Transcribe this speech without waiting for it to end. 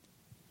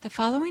The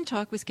following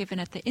talk was given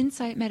at the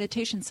Insight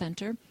Meditation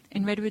Center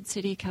in Redwood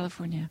City,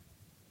 California.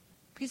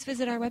 Please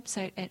visit our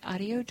website at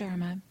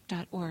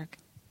audiodharma.org.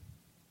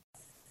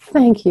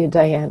 Thank you,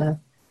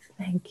 Diana.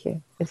 Thank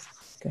you. This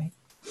is great.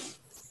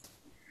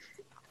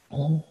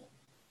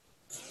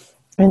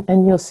 And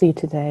you'll see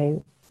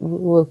today,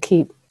 we'll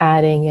keep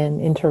adding and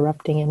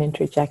interrupting and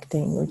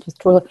interjecting.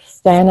 Diana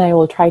and I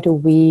will try to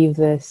weave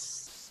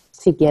this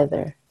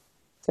together.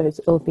 So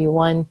it'll be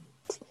one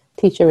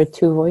teacher with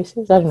two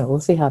voices. I don't know. We'll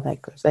see how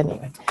that goes.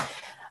 Anyway.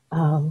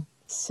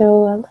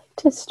 So I'd like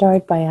to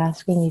start by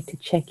asking you to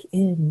check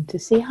in to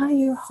see how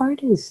your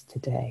heart is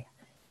today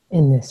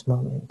in this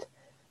moment.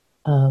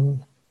 Your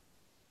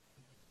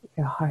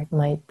heart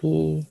might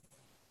be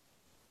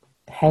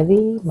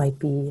heavy, might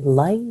be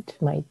light,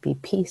 might be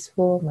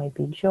peaceful, might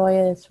be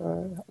joyous,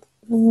 or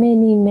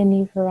many,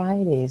 many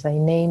varieties. I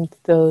named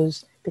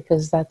those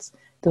because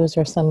those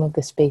are some of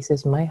the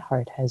spaces my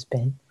heart has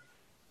been.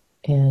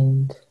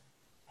 And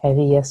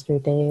heavy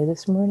yesterday,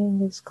 this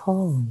morning is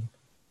calm.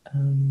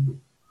 And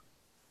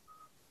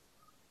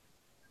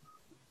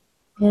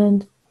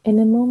in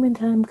a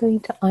moment, I'm going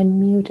to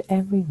unmute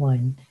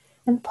everyone,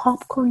 and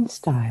popcorn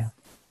style,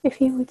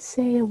 if you would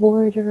say a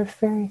word or a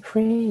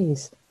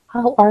phrase.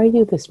 How are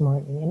you this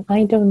morning? And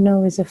I don't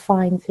know is a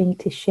fine thing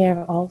to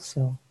share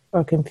also,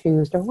 or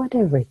confused, or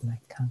whatever it might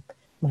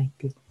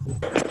be.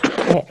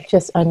 I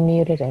just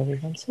unmuted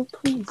everyone, so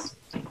please,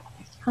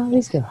 how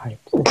is your heart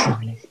this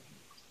morning?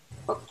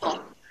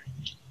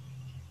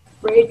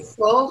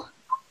 Grateful.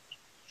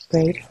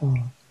 Grateful.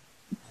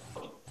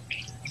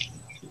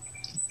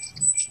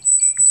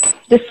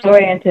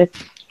 Disoriented.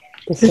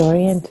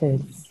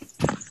 Disoriented.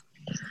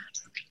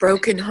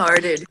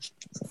 Brokenhearted.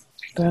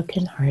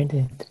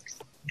 Brokenhearted.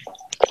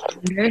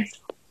 Tender.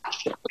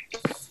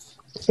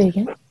 Say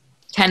again?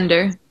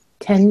 Tender.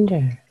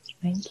 Tender.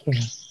 Thank you.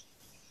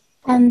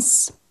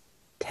 Tense.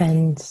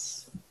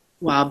 Tense.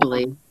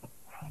 Wobbly.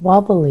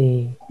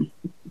 Wobbly.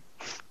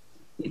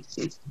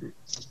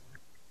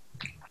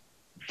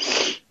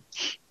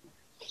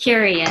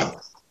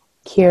 Curious.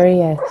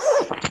 Curious.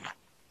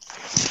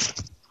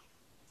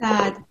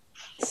 Sad.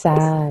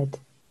 Sad.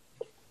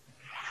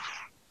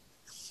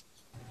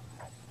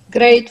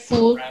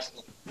 Grateful.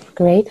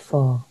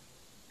 Grateful.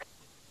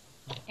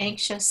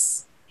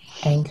 Anxious.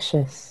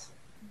 Anxious.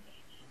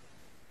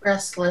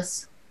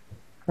 Restless.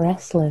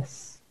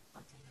 Restless.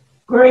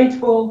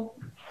 Grateful.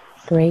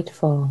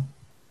 Grateful.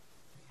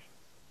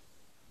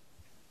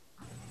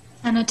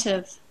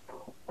 Tentative.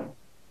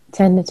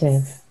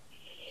 Tentative.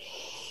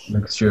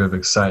 Mixture of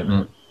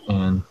excitement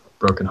and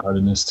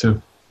brokenheartedness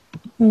too.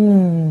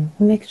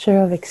 Mixture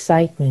of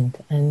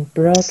excitement and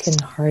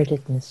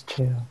brokenheartedness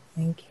too.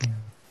 Thank you.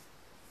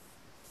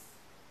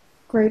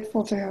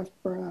 Grateful to have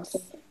breath.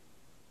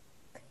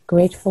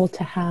 Grateful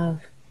to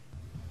have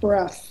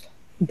Breath.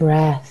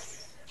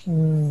 breath.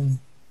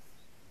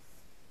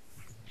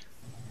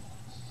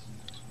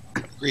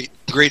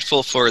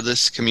 Grateful for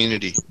this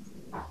community.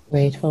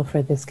 Grateful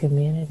for this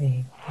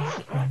community.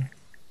 Thank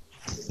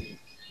you.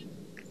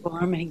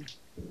 Warming.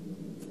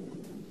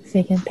 Say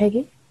again,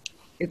 Peggy?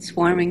 It's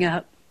warming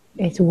up.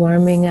 It's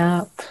warming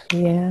up.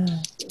 Yeah.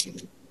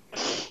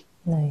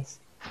 Nice.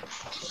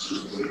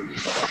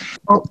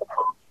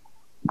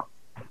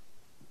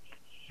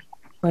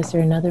 Was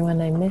there another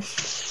one I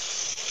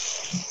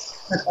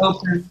missed?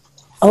 Open.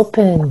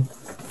 Open.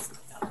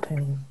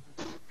 Open.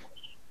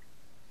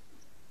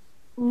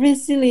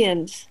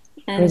 Resilient.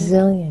 And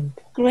Resilient.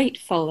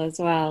 grateful as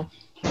well.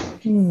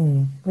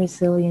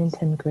 Resilient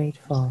and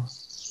grateful.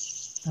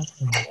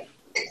 Lovely.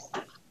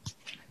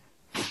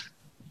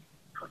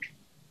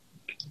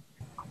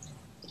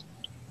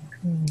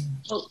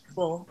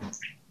 Hopeful.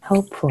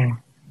 Hopeful.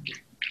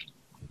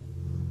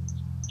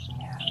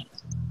 Yeah.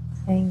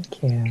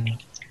 Thank you.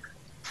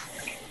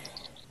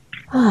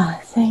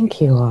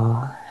 Thank you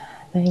all.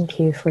 Thank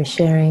you for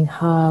sharing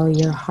how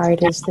your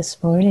heart is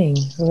this morning.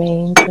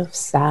 Range of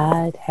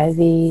sad,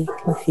 heavy,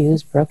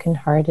 confused,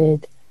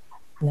 brokenhearted.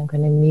 And I'm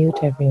going to mute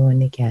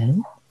everyone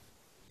again.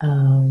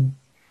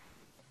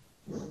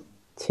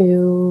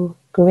 To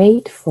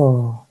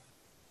grateful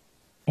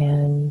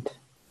and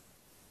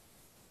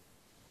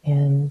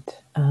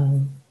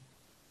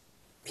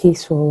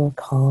peaceful or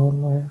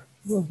calm, or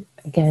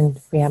again,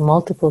 we have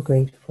multiple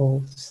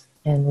gratefuls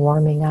and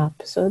warming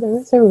up. So there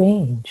is a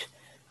range,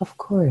 of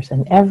course,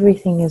 and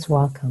everything is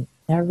welcome.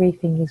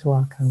 Everything is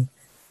welcome.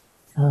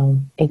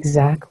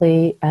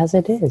 Exactly as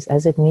it is,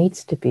 as it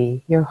needs to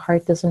be. Your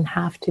heart doesn't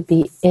have to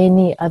be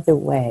any other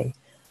way.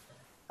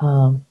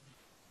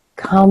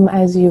 Come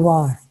as you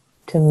are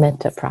to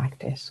metta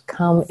practice.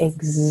 Come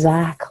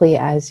exactly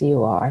as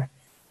you are.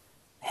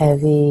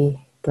 Heavy,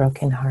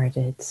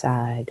 brokenhearted,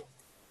 sad,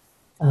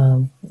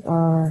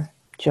 or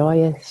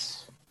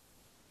joyous,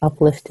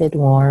 uplifted,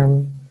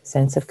 warm,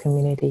 sense of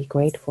community,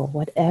 grateful,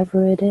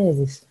 whatever it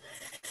is.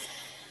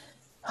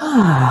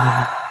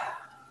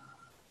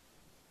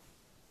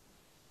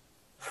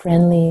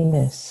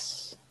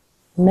 Friendliness,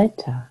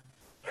 metta,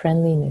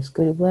 friendliness,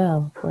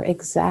 goodwill for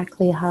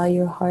exactly how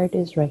your heart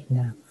is right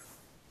now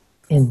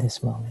in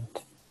this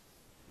moment.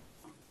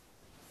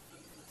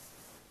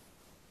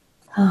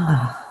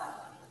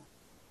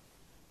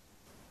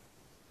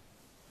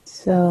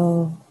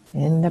 So,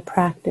 in the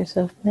practice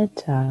of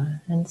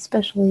metta, and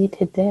especially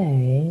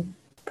today,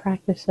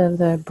 practice of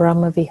the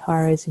Brahma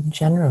Viharas in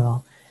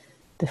general,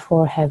 the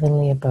four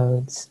heavenly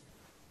abodes,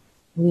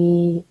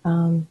 we,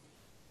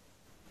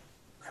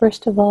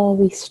 first of all,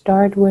 we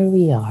start where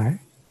we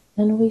are,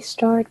 and we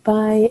start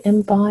by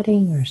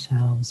embodying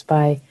ourselves,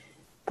 by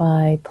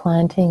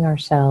planting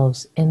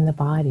ourselves in the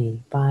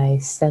body, by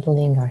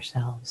settling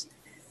ourselves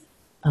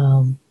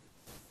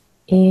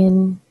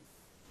in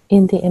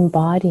the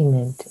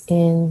embodiment,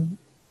 in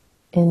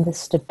the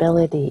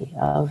stability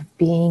of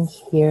being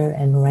here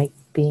and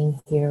being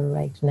here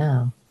right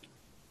now.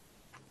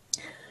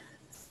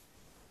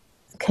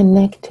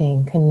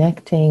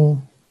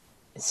 Connecting,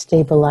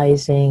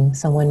 stabilizing.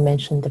 Someone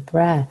mentioned the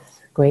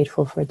breath.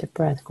 Grateful for the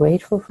breath,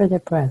 grateful for the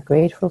breath,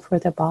 grateful for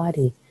the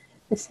body.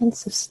 A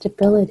sense of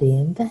stability,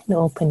 and then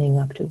opening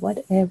up to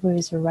whatever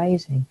is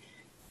arising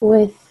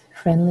with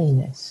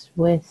friendliness,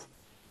 with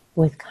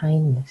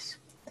kindness.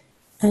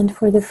 And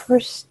for the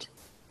first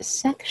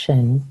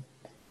section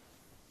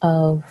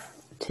of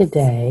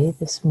today,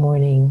 this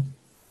morning,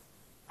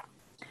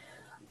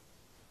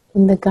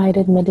 in the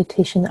guided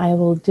meditation I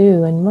will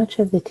do, and much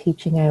of the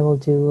teaching I will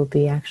do will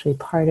be actually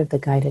part of the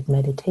guided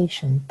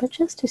meditation, but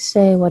just to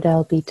say what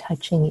I'll be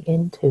touching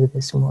into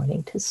this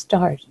morning, to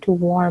start, to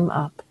warm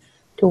up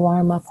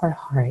our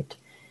heart,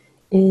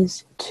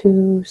 is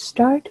to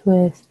start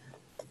with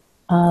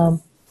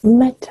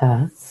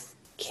metta,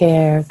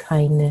 care,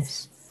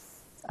 kindness,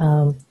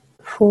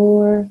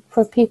 for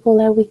people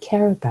that we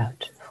care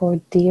about, for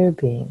dear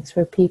beings,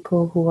 for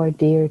people who are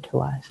dear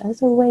to us,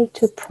 as a way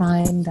to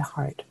prime the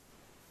heart.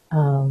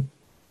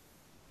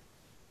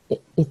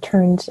 It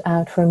turns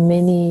out for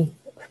many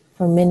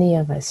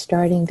of us,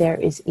 starting there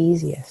is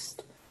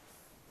easiest.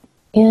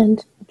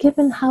 And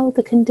given how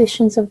the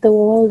conditions of the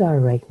world are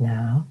right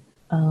now,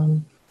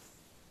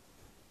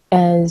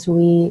 as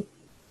we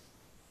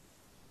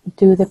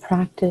do the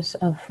practice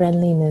of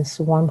friendliness,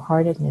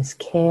 warm-heartedness,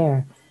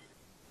 care,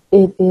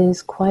 it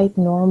is quite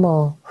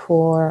normal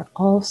for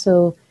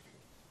also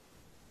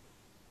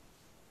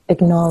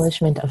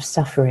acknowledgement of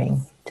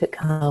suffering to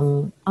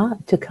come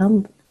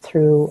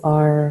through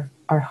our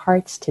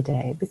hearts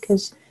today,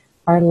 because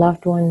our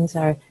loved ones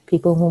are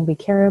people whom we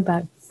care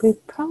about. We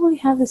probably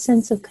have a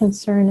sense of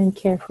concern and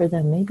care for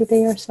them. Maybe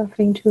they are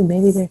suffering too.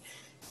 Maybe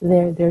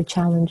there are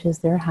challenges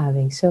they're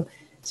having. So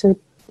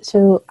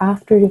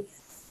after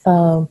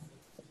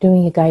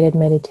doing a guided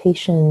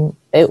meditation,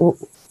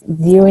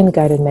 during the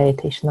guided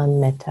meditation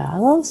on metta,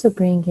 I'll also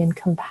bring in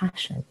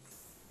compassion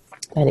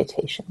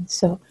meditation.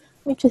 So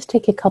let me just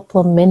take a couple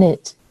of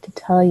minutes to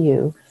tell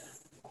you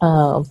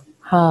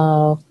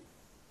how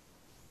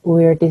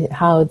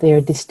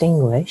they're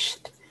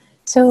distinguished.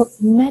 So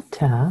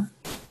metta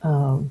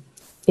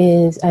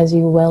is, as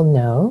you well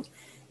know,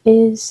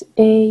 is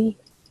an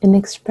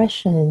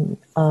expression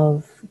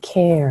of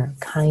care,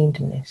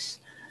 kindness,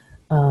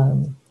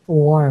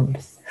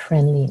 warmth,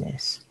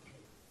 friendliness.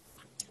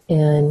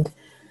 And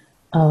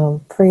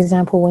for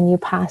example, when you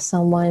pass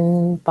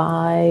someone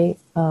by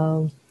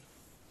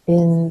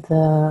in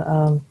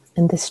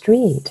the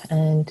street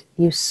and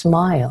you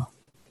smile,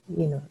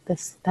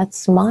 that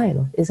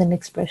smile is an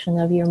expression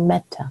of your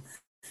metta,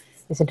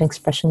 is an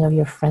expression of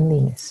your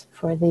friendliness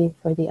for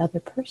the other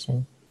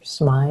person.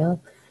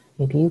 Smile,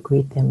 maybe you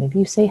greet them, maybe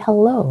you say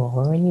hello,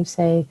 or when you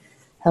say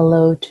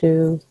hello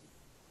to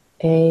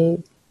a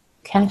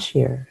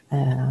cashier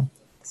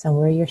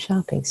somewhere you're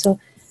shopping. So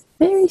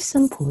very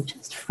simple,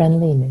 just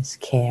friendliness,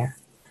 care.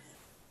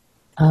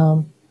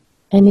 And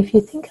if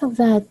you think of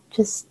that,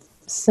 just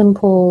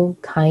simple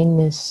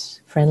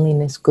kindness,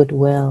 friendliness,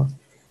 goodwill,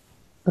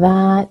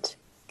 that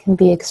can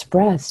be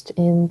expressed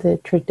in the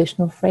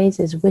traditional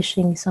phrases,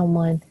 wishing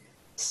someone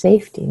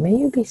safety. May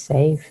you be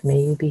safe,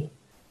 may you be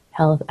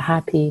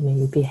happy, may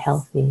you be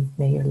healthy,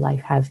 may your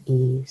life have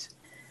ease.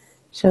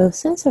 So a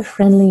sense of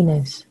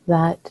friendliness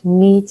that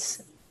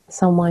meets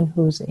someone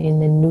who's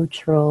in a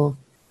neutral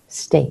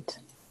state.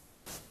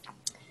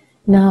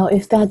 Now,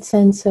 if that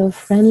sense of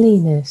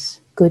friendliness,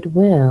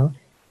 goodwill,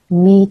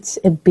 meets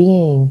a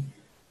being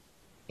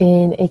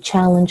in a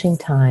challenging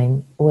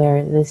time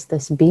where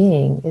this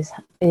being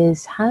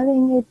is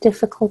having a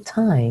difficult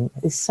time,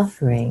 is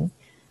suffering,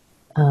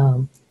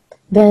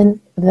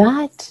 then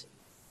that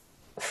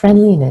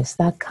friendliness,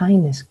 that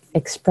kindness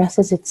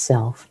expresses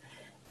itself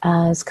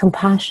as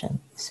compassion.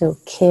 So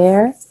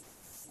care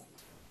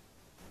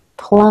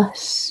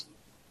plus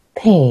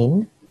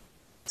pain,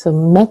 so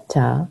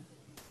metta,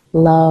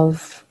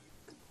 love,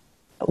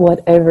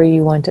 whatever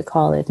you want to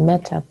call it,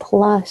 metta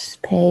plus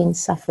pain,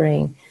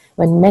 suffering.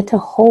 When metta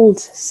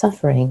holds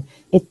suffering,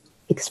 it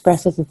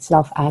expresses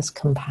itself as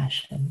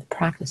compassion, the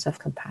practice of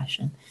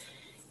compassion.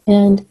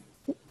 And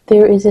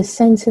there is a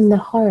sense in the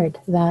heart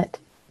that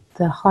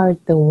the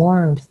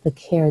warmth, the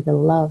care, the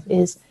love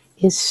is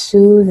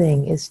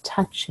soothing, is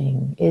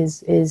touching,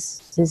 is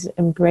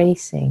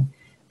embracing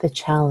the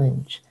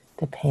challenge,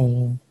 the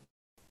pain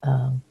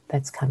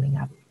that's coming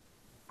up.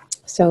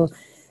 So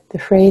the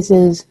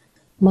phrases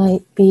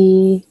might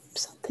be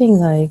something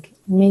like,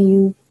 may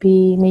you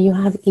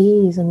have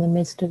ease in the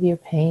midst of your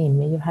pain.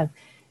 May you have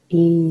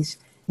ease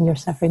in your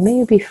suffering. May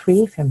you be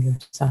free from your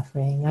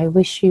suffering. I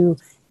wish you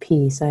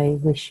peace. I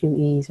wish you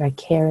ease. I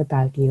care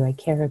about you. I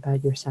care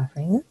about your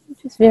suffering.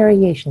 Just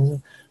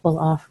variations.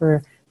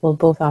 We'll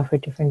both offer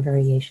different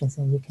variations,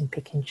 and you can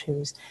pick and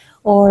choose.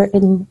 Or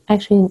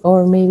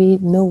maybe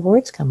no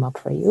words come up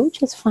for you,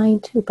 which is fine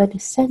too, but a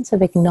sense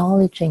of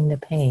acknowledging the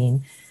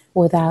pain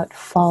without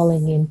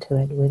falling into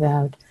it,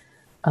 without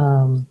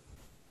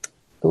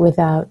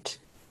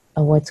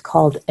what's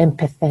called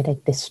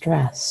empathetic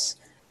distress,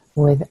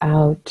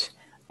 without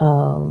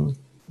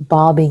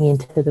bobbing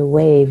into the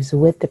waves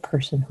with the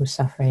person who's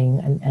suffering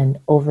and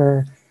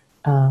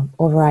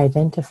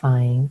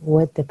over-identifying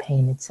with the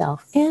pain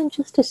itself. And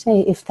just to say,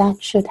 if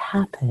that should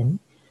happen,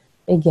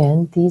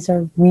 again, these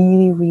are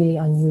really, really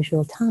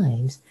unusual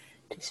times,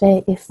 to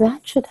say, if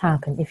that should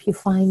happen, if you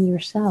find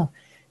yourself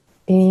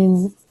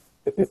in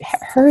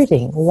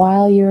hurting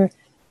while you're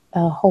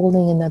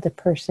holding another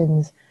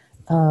person's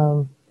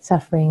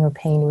suffering or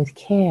pain with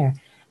care,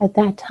 at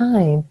that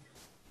time,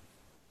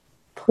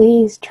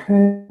 please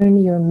turn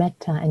your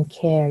metta and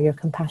care, your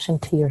compassion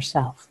to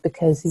yourself,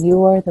 because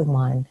you are the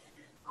one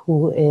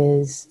who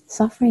is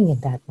suffering in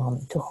that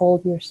moment, to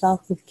hold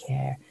yourself with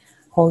care,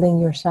 holding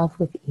yourself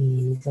with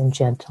ease and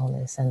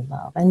gentleness and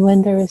love. And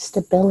when there is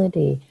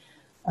stability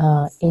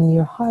in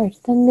your heart,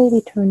 then maybe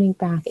turning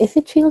back, if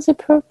it feels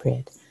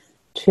appropriate,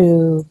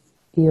 to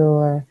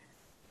your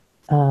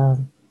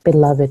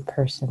beloved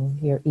person,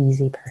 your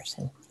easy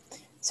person.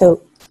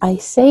 So I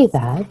say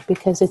that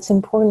because it's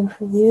important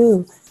for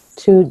you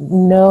to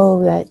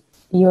know that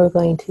you're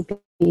going to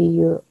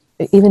be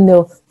even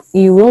though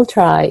you will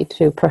try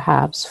to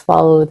perhaps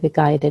follow the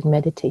guided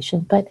meditation,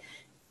 but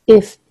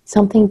if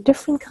something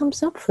different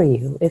comes up for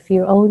you, if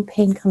your own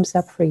pain comes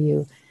up for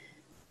you,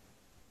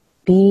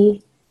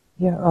 be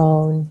your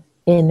own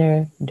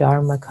inner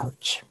Dharma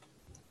coach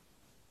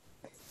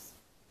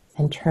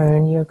and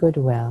turn your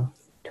goodwill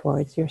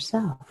towards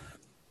yourself.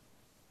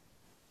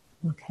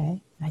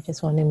 Okay? I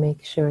just want to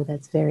make sure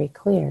that's very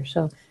clear.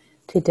 So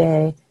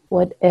today,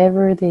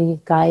 whatever the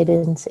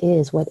guidance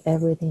is,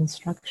 whatever the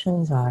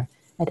instructions are,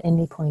 at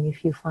any point,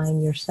 if you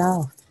find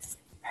yourself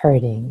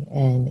hurting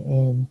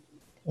and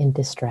in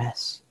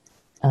distress,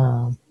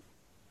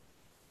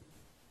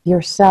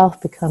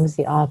 yourself becomes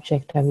the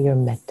object of your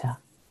metta,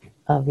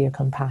 of your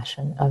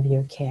compassion, of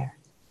your care.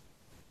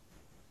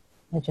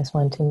 I just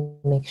want to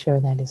make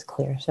sure that is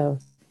clear. So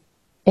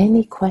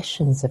any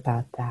questions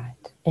about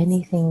that,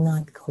 anything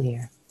not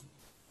clear,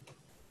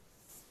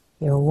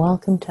 you're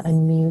welcome to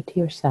unmute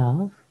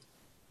yourself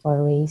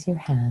or raise your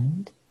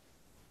hand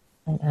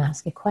and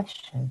ask a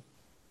question.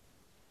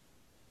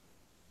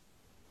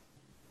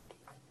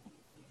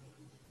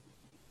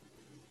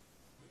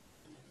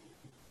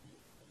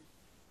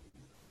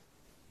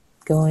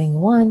 Going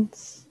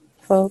once,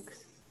 folks.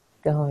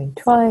 Going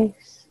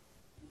twice.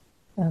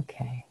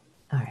 Okay.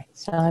 All right.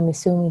 So I'm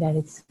assuming that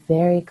it's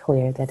very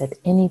clear that at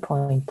any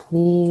point,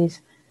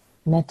 please,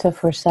 metta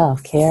for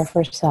self, care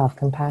for self,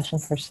 compassion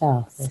for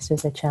self. This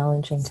is a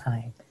challenging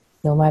time,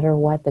 no matter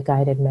what the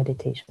guided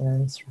meditation or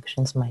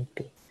instructions might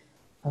be.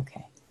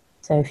 Okay.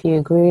 So if you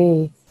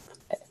agree,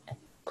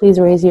 please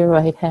raise your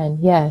right hand.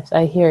 Yes,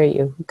 I hear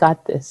you.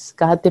 Got this.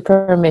 Got the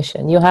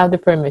permission. You have the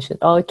permission.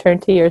 Oh,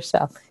 turn to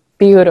yourself.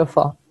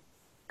 Beautiful.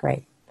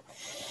 Great.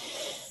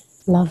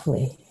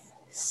 Lovely.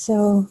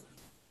 So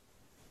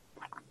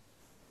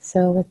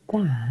with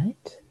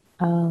that,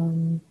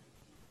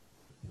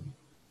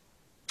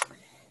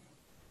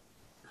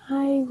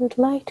 I would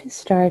like to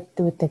start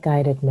with the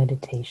guided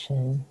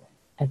meditation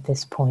at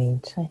this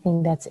point. I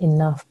think that's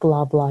enough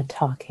blah blah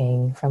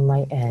talking from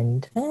my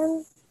end.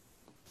 And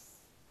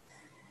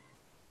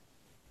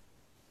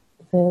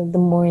the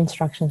more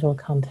instructions will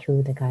come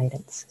through the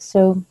guidance.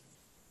 So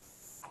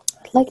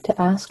I'd like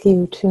to ask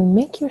you to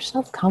make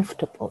yourself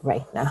comfortable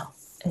right now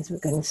as we're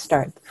going to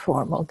start the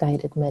formal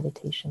guided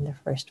meditation, the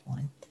first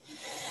one.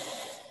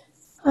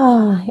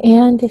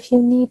 And if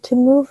you need to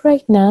move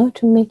right now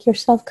to make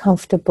yourself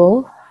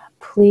comfortable,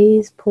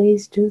 please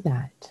do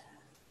that.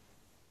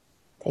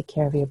 Take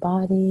care of your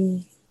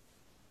body.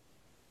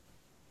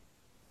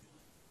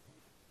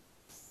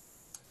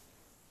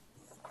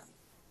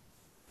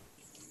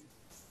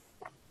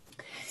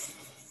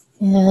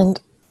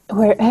 And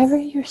wherever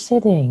you're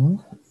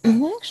sitting,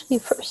 actually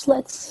first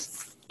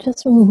let's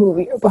just move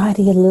your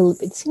body a little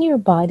bit. See your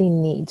body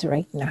needs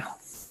right now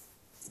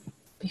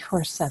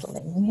before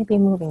settling. Maybe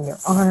moving your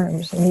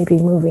arms, maybe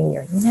moving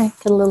your neck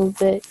a little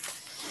bit.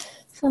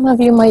 Some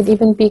of you might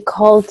even be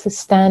called to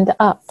stand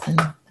up.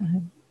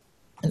 And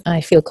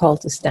I feel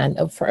called to stand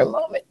up for a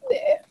moment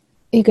there.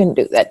 You can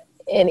do that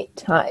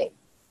anytime.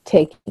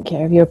 Taking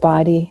care of your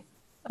body.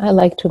 I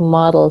like to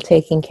model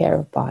taking care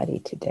of body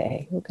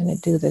today. We're going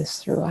to do this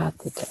throughout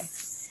the day.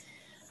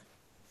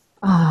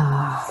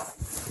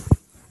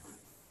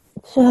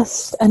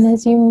 And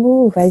as you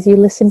move, as you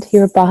listen to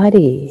your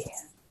body,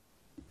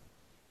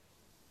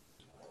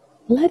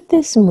 let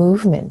this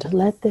movement,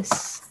 let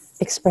this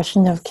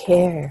expression of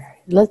care.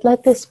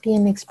 Let this be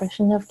an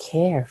expression of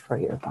care for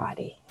your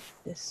body.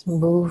 This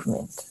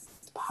movement,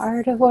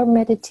 part of our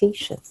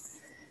meditation,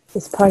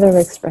 is part of our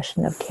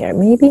expression of care.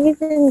 Maybe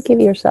even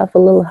give yourself a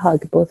little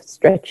hug, both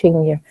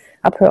stretching your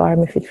upper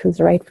arm if it feels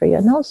right for you,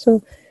 and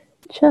also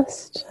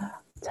just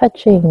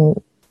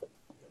touching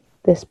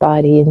this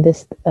body and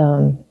this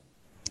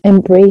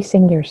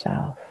embracing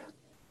yourself.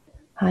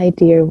 Hi,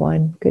 dear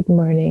one. Good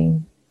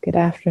morning. Good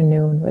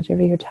afternoon,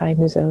 whatever your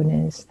time zone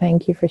is.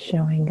 Thank you for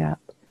showing up.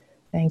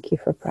 Thank you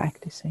for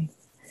practicing.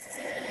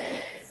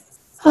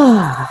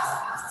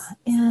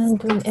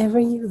 And whenever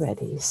you're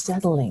ready,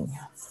 settling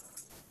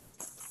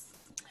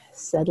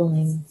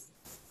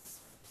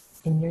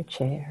in your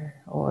chair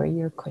or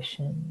your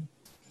cushion.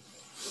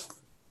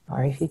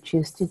 Or if you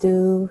choose to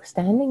do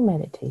standing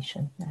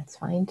meditation, that's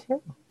fine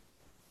too.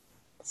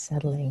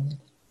 Settling.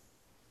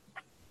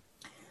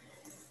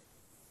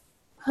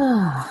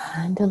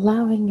 And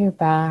allowing your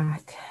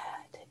back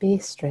to be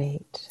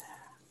straight.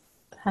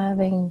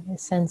 Having a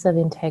sense of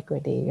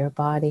integrity, your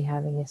body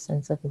having a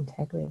sense of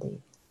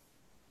integrity.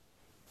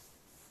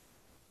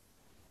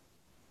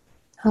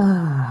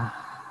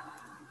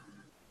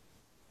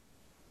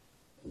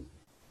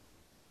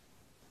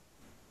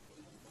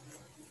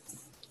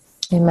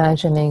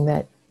 Imagining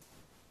that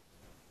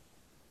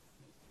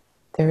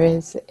there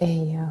is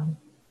an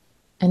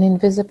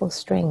invisible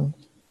string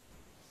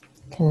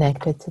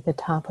connected to the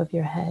top of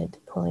your head,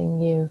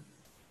 pulling you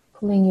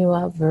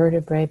up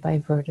vertebrae by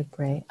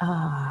vertebrae.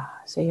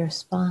 So your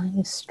spine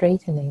is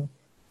straightening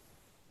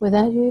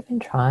without you even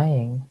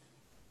trying.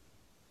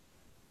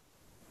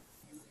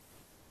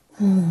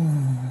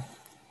 And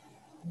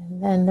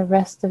then the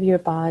rest of your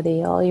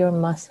body, all your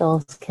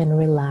muscles can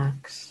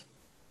relax,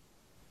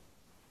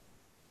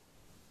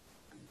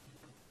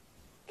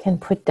 can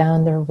put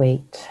down their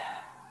weight.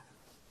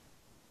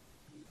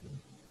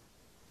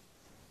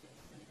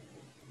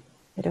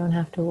 You don't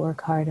have to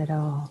work hard at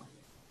all.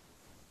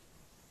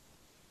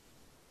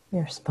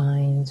 Your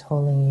spine's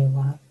holding you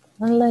up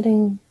and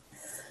letting,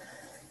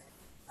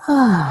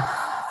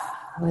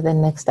 with the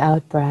next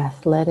out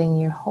breath, letting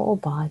your whole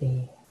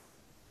body,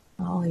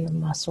 all your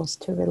muscles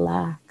to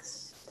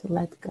relax, to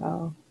let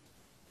go.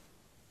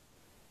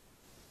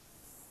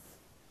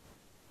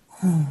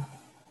 And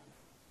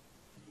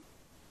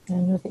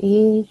with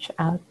each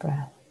out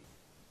breath,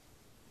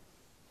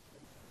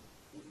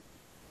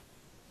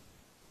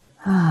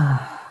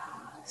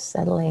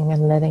 settling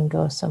and letting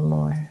go some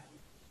more.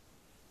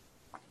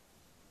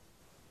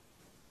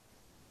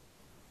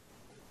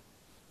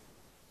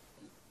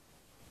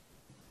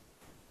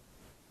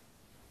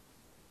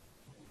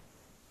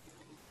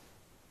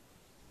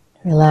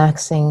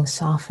 Relaxing,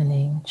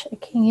 softening,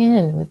 checking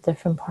in with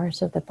different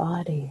parts of the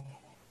body.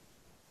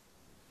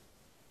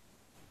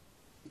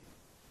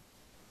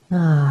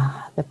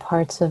 The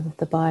parts of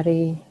the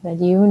body that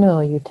you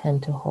know you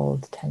tend to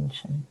hold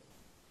tension.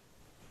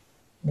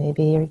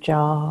 Maybe your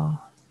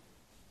jaw.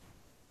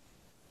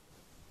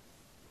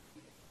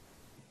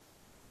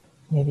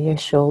 Maybe your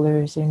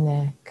shoulders, your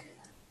neck,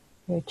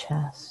 your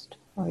chest,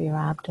 or your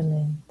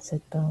abdomen,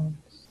 sit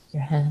bones,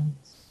 your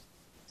hands,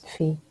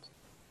 feet,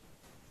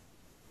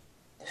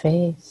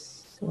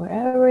 face,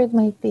 wherever it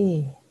might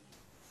be.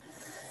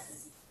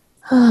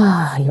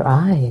 Your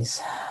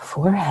eyes,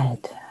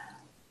 forehead.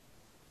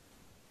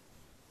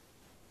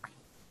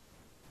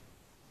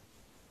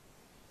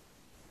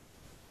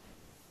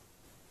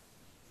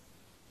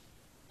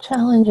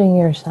 Challenging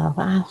yourself,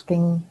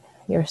 asking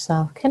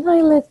yourself, can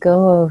I let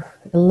go of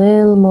a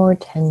little more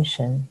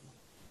tension?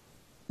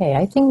 Hey,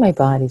 I think my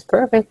body's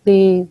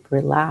perfectly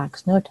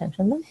relaxed, no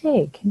tension, but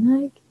hey, can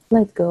I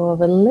let go of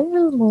a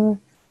little more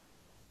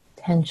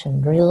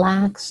tension,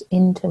 relax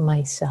into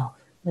myself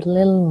a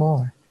little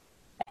more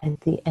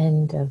at the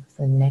end of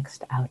the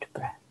next out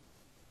breath?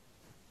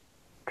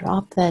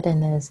 Drop that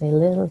in as a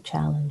little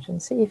challenge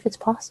and see if it's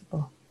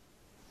possible.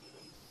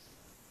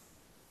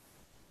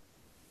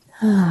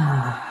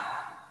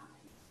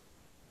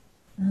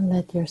 And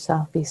let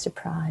yourself be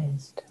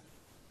surprised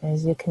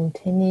as you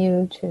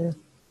continue to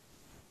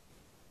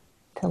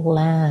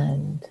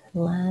land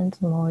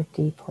more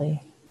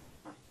deeply.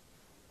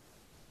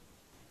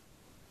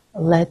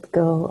 Let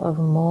go of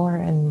more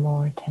and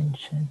more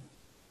tension.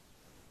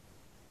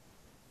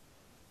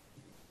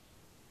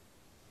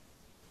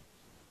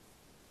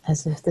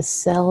 As if the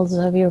cells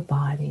of your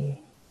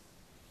body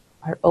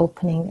are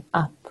opening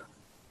up,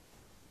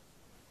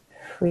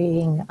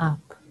 freeing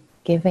up,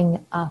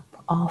 giving up,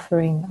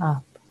 offering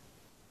up.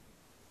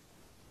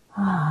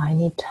 I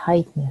need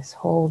tightness,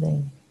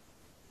 holding.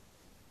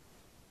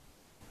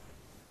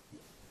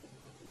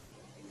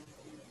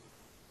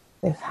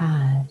 They've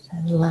had,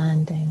 and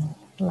landing.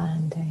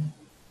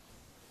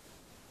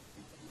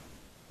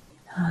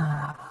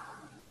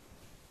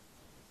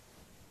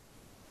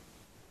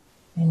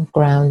 In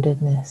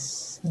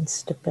groundedness, in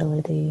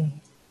stability,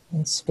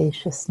 in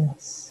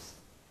spaciousness,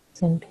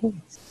 in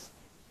peace.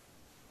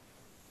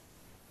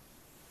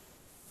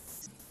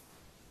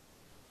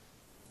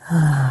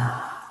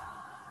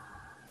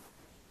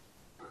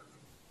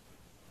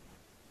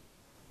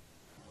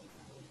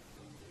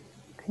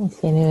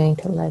 Continuing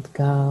to let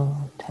go,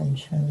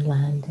 tension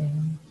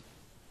landing.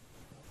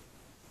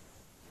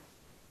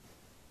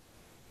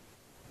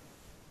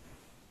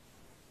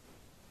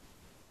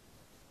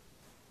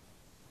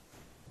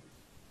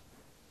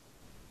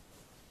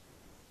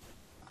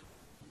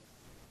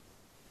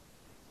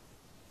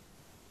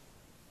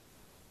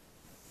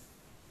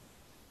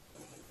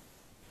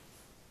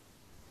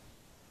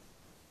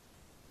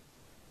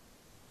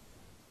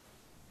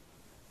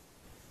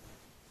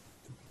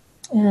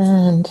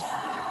 And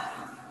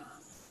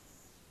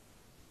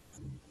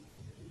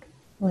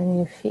when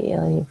you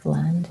feel you've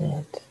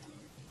landed,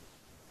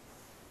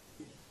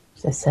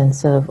 there's a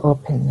sense of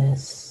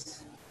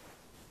openness.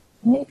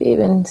 Maybe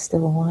even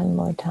still one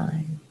more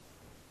time.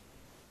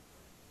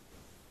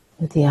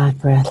 With the out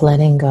breath,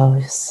 letting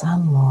go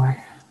some more,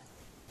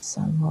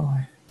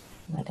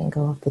 letting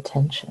go of the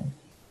tension,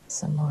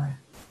 some more.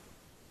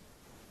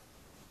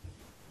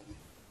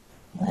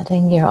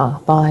 Letting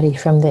your body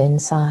from the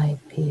inside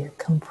be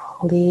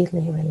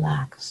completely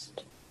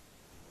relaxed.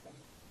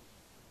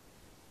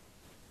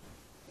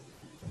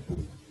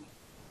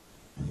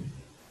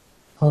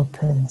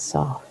 Open,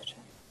 soft.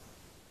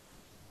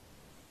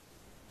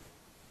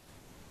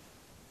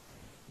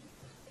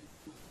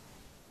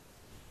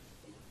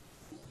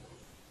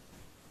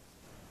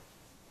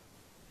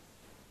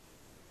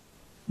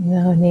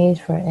 No need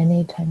for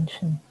any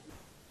tension.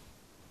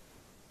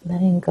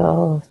 Letting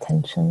go of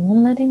tension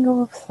and letting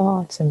go of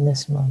thoughts in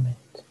this moment.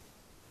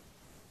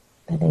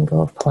 Letting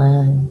go of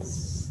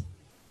plans,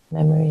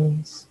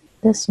 memories.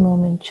 This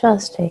moment,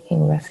 just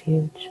taking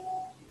refuge.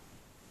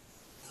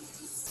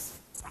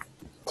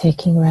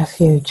 Taking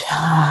refuge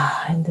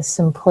in the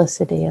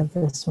simplicity of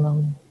this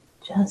moment.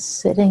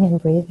 Just sitting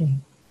and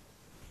breathing.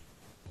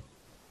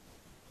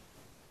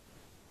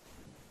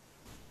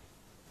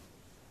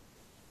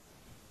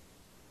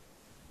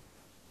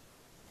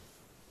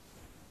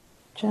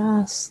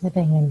 Just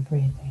sitting and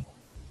breathing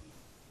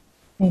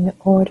in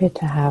order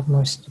to have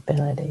more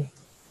stability,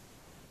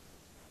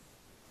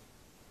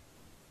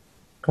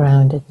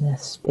 groundedness,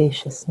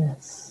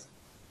 spaciousness,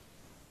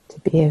 to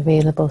be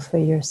available for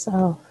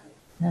yourself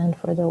and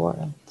for the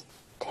world.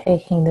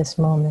 Taking this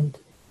moment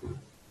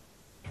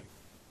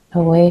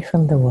away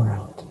from the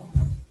world,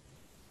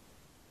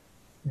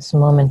 this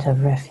moment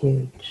of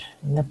refuge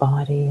in the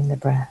body and the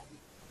breath.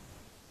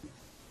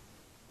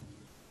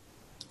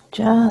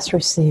 Just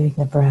receiving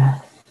the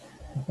breath,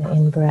 the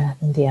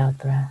in-breath and the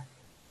out-breath.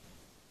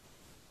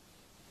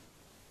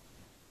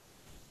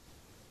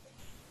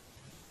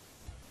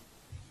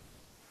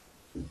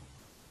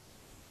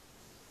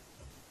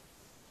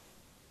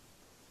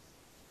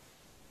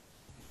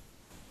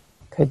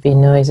 Could be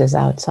noises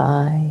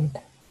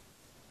outside.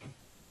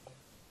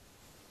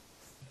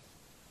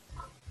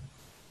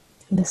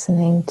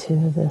 Listening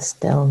to the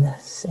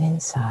stillness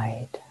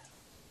inside.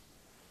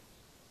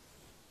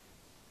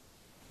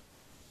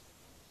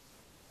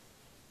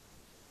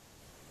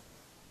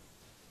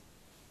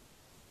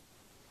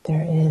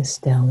 There is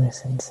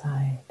stillness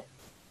inside.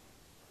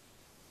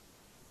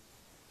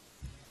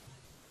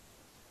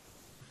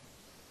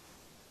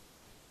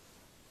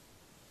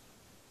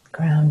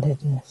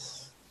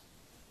 Groundedness.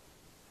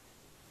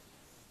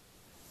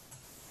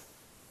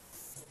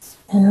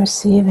 And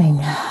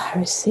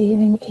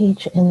receiving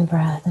each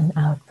in-breath and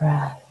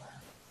out-breath.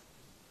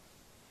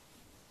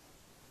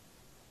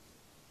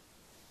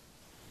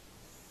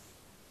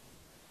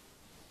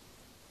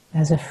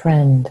 As a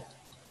friend.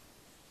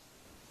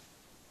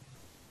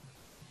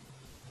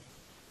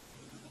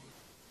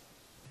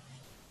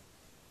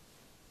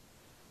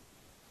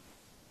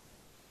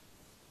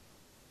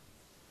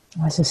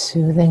 As a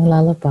soothing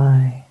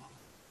lullaby.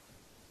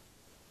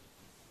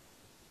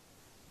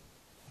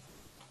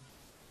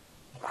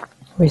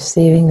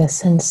 Receiving the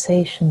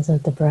sensations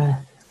of the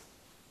breath.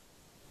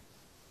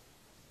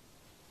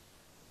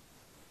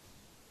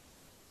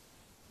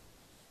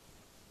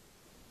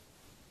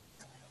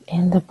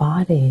 In the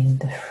body, in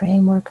the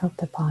framework of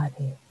the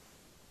body.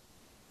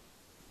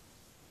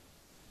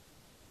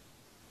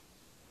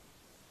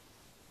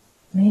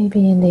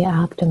 Maybe in the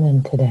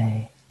abdomen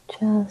today,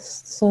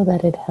 just so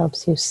that it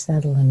helps you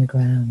settle and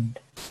ground.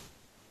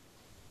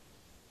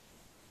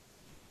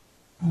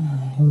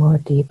 More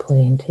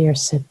deeply into your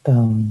sit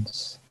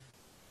bones.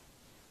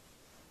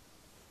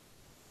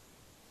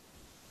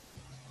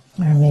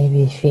 Or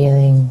maybe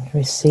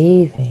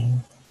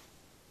receiving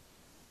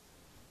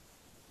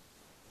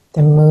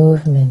the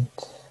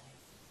movement,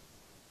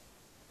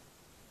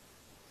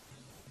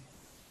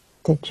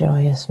 the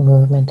joyous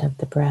movement of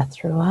the breath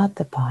throughout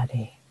the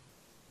body.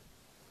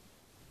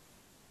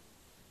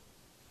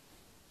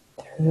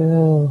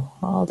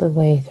 All the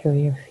way through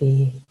your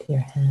feet, your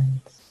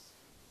hands.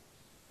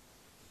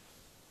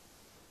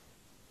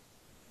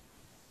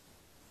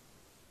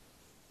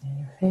 And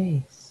your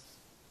face.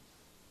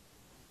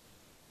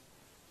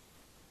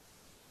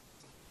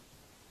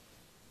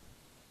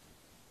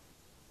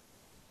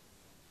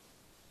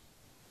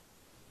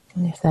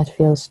 And if that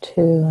feels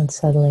too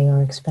unsettling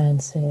or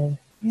expansive,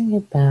 bring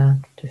it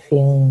back to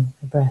feeling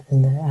the breath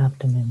in the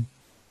abdomen.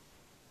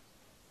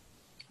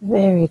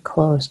 very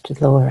close to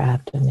the lower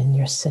abdomen,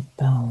 your sit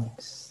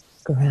bones,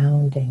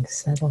 grounding,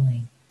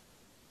 settling.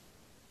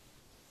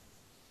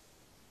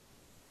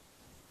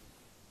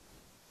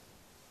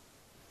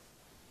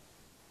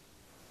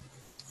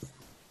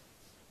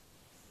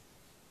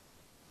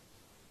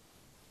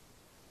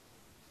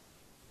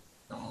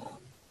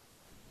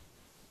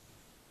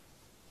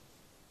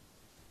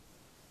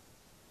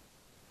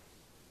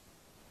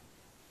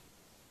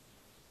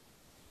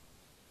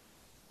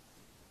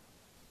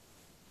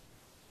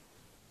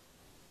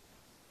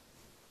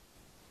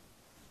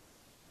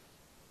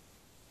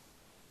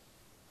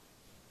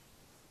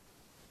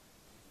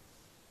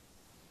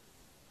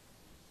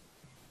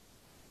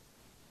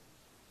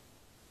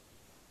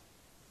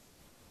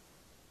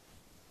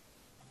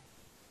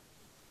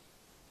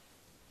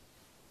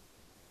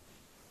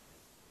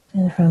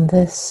 And from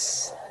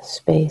this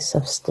space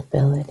of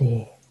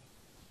stability,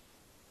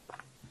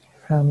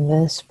 from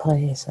this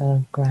place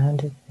of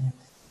groundedness,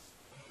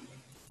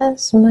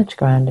 as much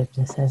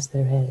groundedness as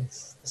there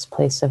is, this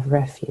place of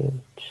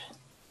refuge,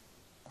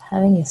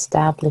 having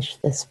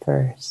established this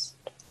first,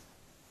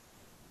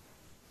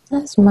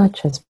 as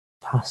much as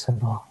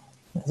possible,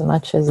 as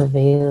much as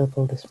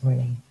available this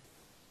morning.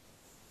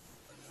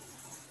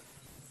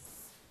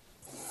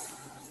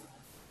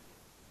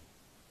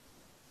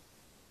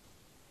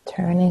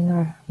 Turning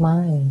our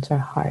minds, our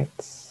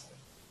hearts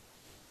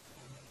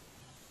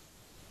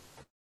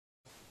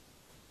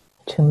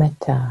to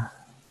metta,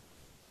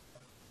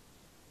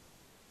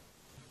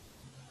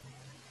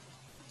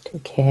 to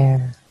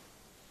care,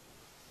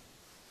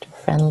 to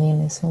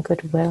friendliness and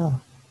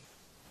goodwill.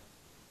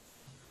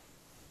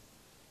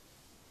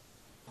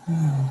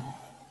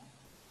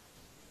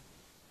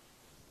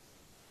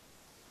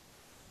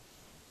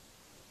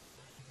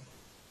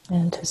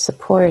 And to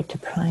support, to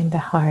prime the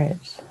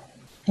heart,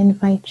 I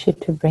invite you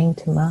to bring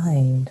to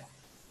mind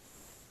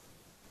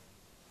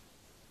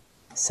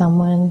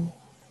someone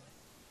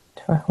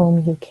for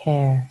whom you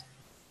care,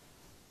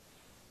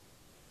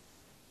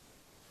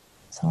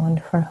 someone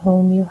for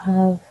whom you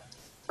have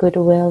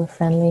goodwill,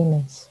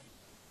 friendliness,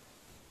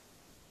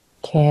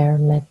 care,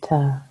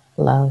 metta,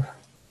 love,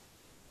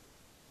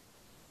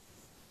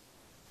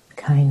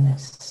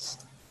 kindness.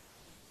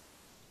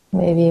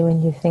 Maybe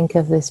when you think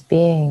of this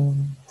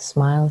being, a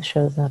smile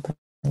shows up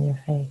on your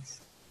face.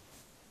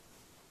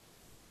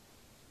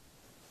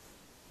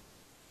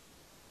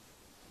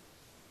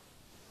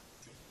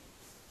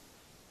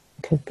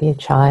 It could be a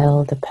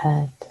child, a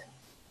pet,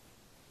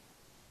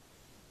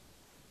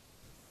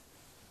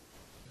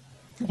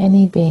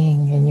 any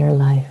being in your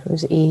life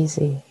who's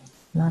easy,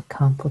 not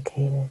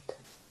complicated.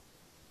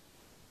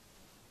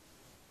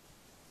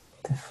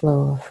 The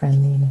flow of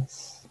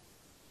friendliness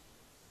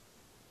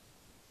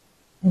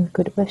and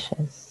good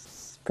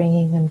wishes,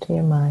 bringing them to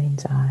your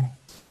mind's eye.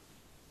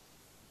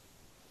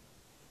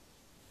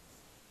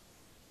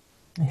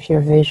 If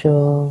you're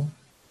visual,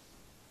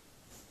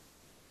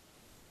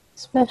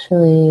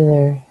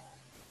 especially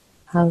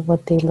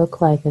what they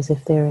look like as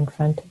if they're in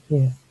front of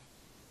you.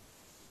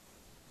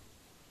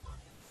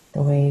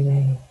 The way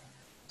they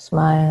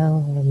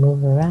smile or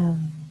move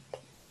around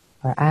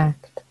or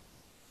act.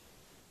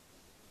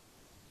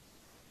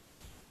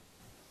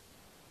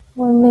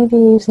 Or maybe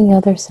using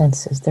other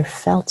senses, their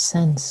felt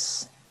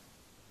sense,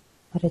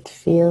 what it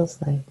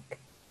feels like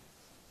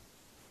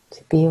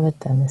to be with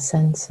them, a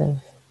sense of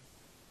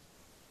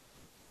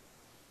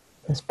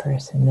this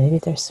person, maybe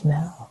their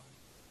smell.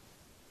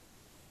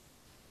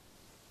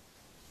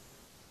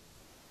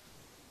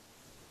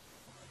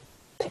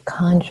 To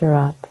conjure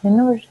up, in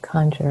order to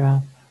conjure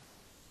up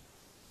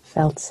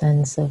felt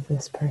sense of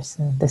this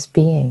person, this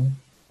being.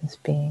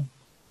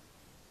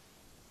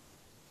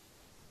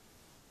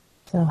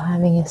 So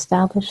having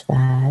established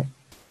that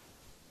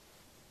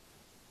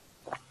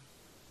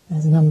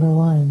as number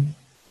one,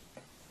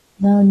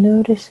 now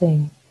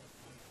noticing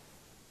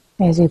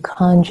as you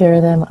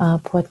conjure them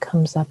up what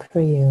comes up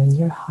for you in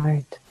your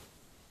heart,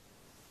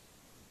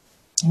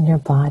 in your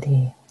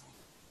body.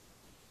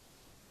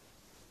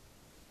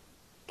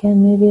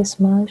 Again, maybe a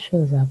smile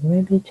shows up,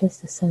 maybe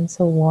just a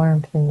sense of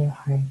warmth in your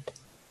heart,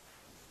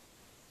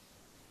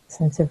 a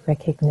sense of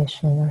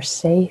recognition or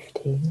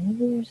safety.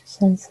 Maybe there's a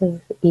sense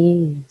of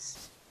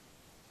ease,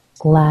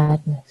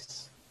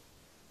 gladness.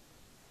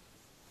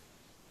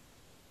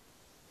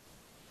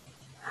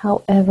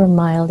 However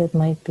mild it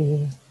might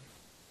be,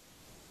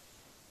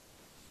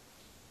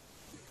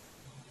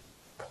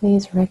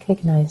 please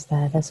recognize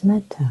that as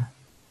metta,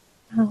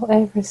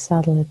 however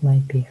subtle it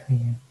might be for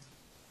you.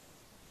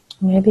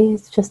 Maybe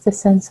it's just a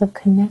sense of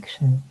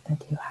connection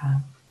that you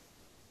have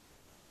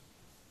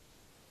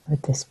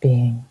with this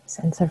being, a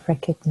sense of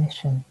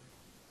recognition.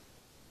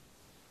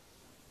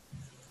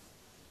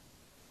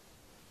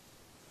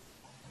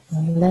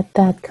 And let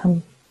that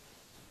come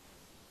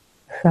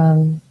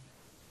from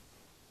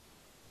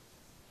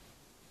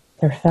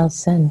their felt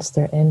sense,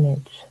 their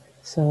image.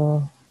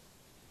 So,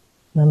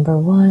 number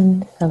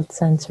one, felt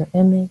sense or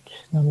image.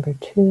 Number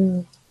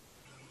two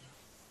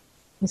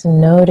is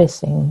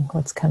noticing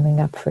what's coming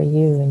up for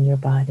you in your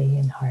body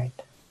and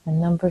heart.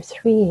 And number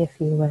 3, if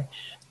you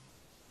wish.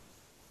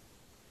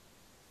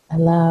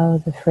 Allow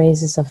the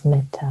phrases of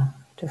metta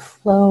to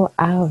flow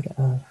out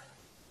of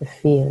the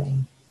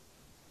feeling,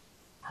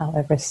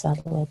 however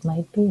subtle it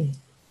might be.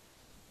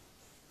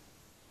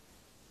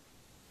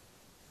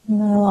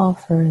 And I'll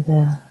offer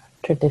the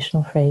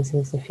traditional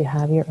phrases. If you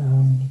have your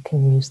own, you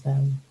can use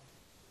them.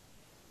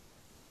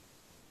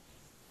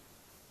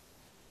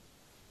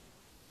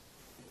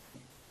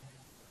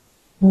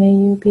 May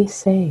you be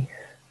safe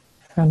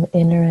from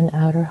inner and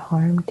outer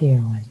harm, dear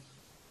one.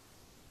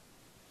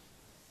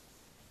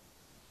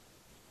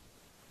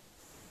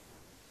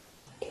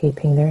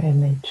 Keeping their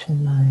image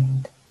in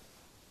mind,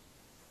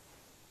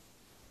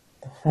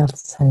 the felt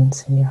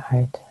sense in your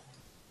heart.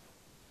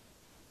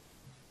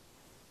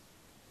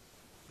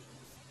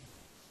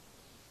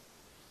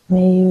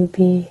 May you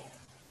be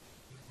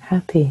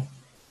happy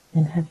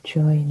and have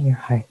joy in your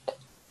heart,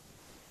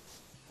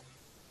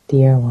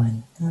 dear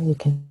one. Or you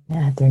can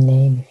add their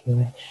name if you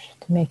wish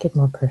to make it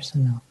more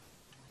personal.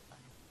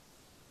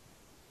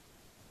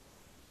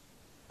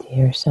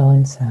 Dear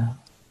so-and-so.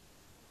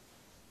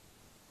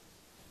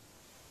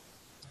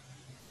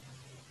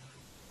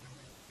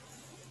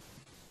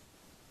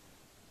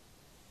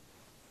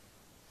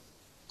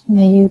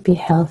 May you be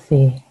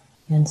healthy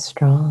and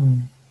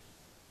strong,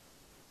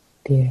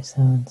 dear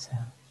so-and-so.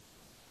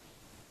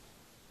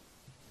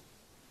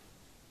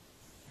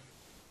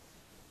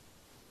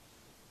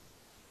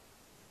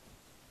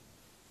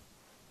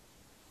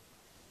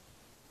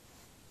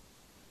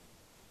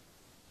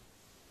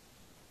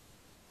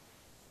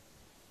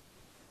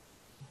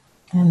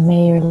 And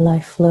may your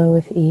life flow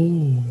with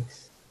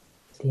ease,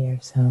 dear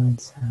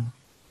so-and-so.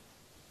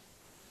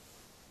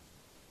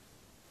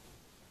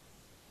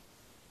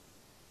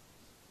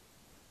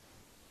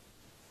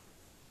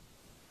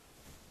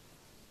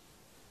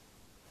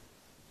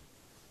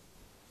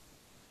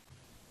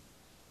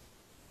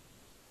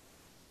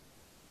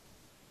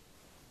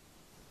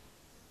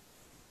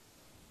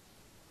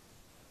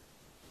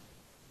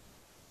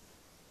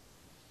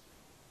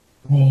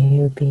 May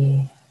you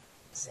be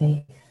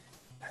safe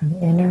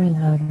from inner and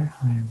outer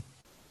harm.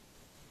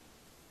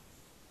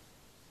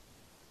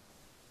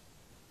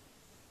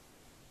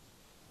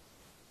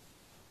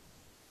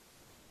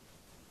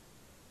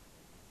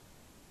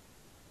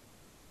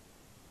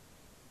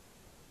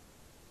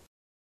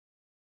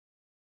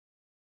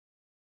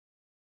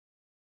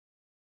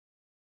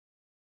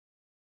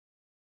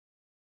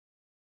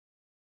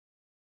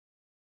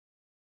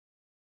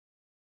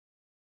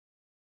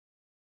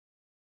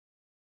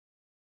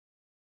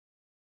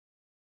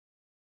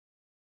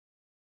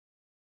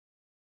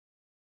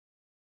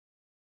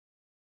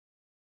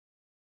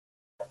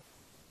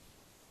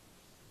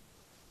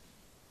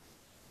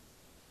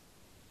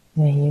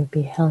 May you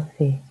be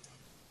healthy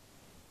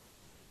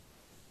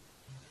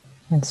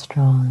and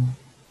strong.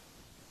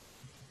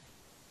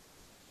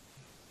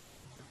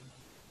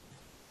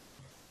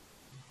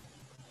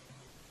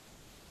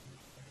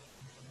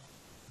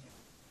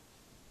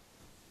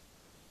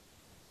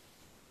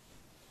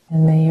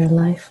 And may your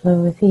life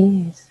flow with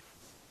ease.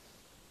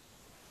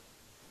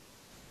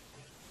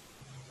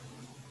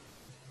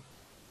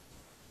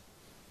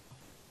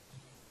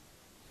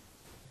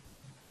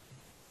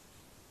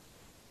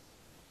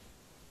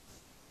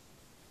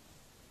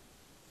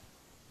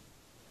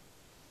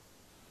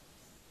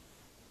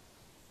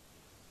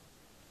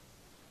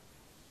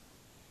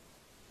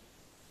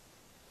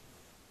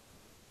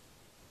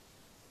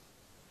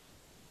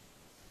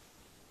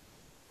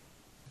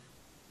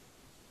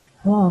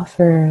 I'll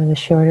offer the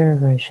shorter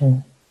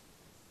version.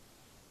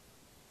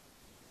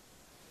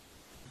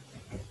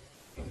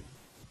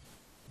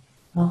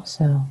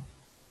 Also,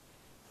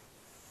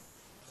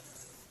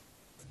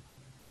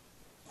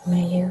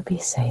 may you be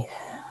safe.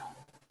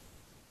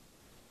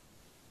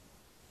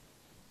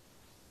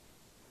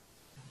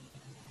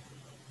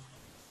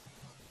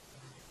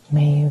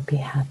 May you be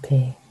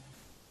happy.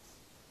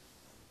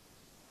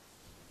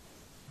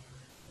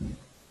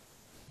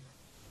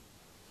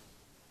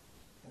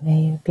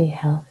 May you be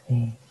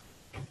healthy.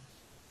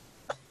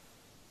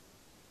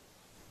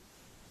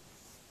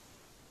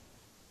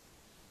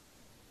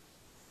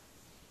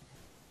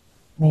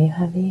 May you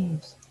have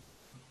ease.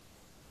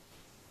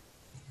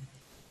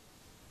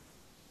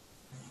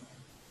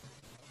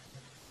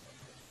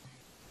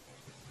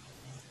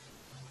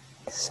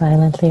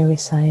 Silently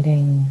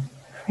reciting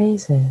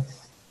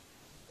phrases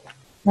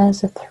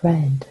as a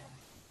thread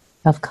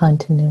of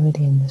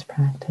continuity in this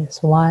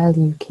practice while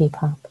you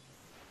keep up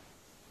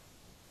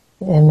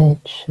the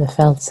image, the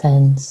felt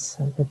sense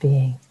of the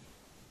being,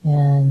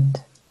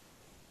 and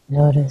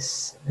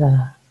notice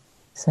the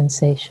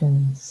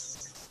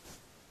sensations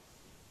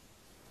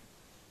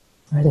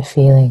or the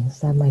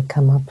feelings that might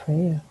come up for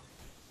you.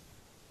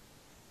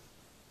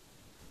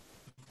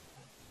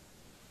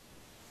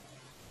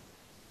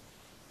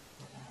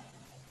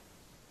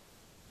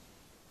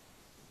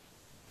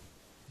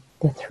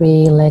 The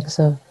 3 legs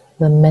of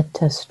the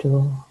metta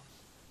stool,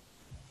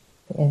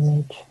 the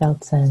image,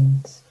 felt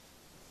sense,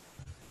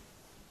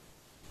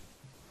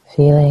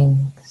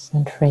 feelings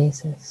and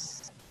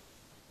phrases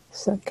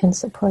so it can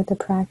support the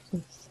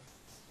practice,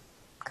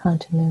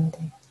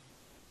 continuity.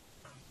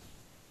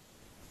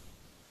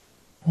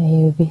 May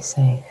you be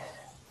safe.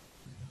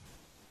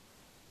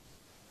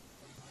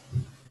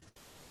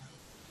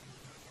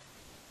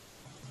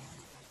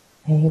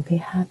 May you be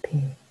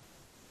happy.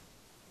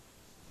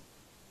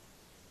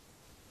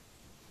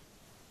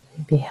 May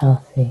you be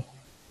healthy.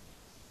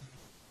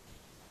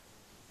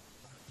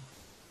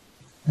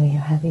 May you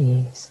have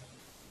ease.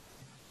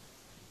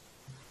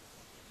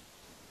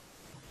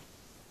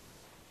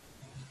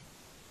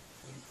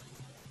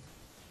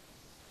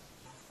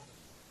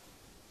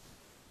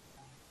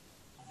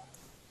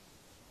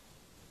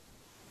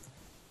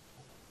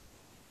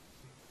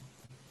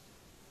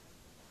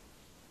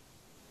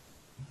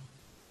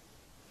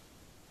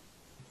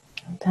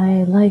 And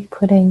I like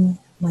putting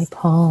my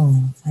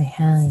palm, my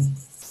hand,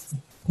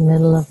 in the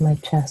middle of my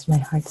chest, my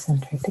heart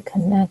center, to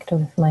connect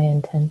with my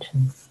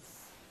intention.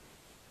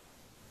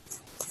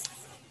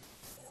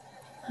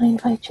 I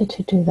invite you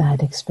to do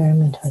that,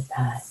 experiment with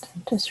that.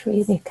 Just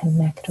really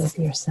connect with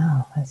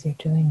yourself as you're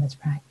doing this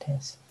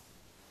practice.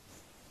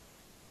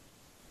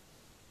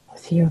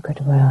 With your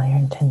goodwill, your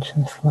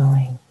intention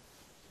flowing.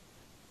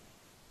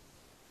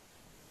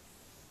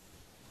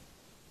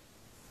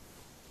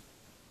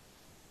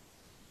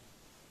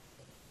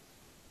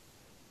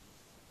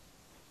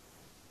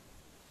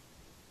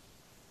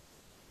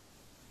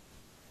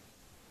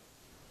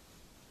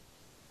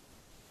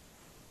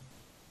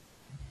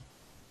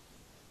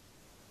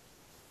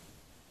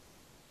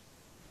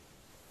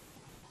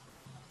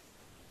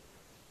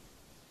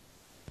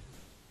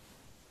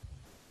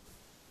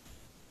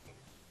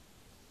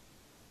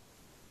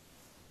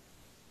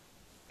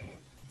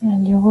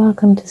 And you're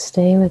welcome to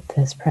stay with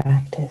this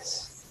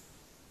practice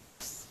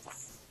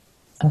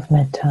of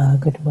metta,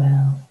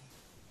 goodwill,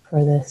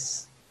 for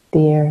this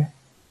dear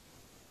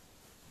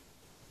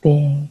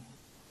being.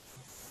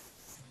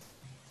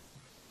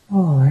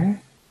 Or,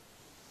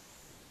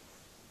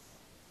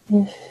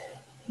 if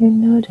you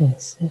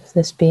notice, if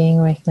this being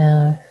right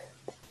now,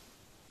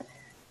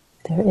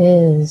 there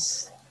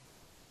is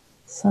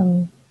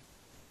some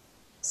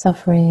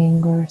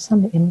suffering or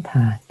some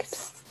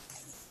impact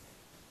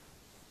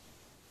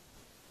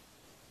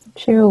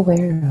that you're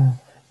aware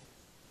of,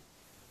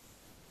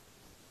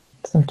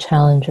 some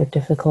challenge or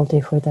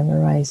difficulty for them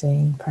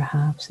arising,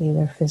 perhaps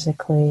either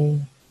physically,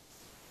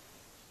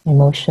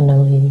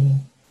 emotionally,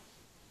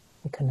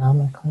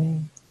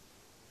 economically,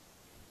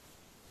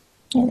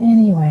 in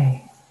any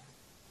way.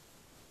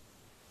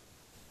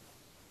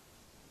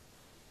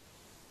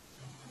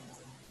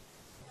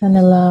 And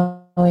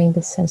allowing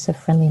the sense of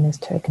friendliness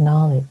to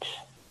acknowledge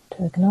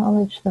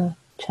the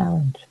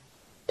challenge,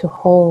 to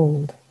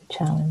hold the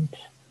challenge.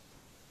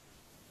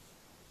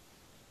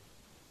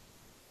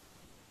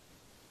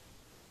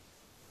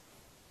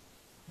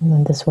 And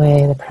in this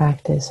way, the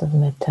practice of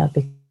metta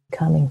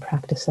becoming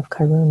practice of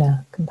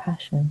karuna,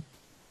 compassion.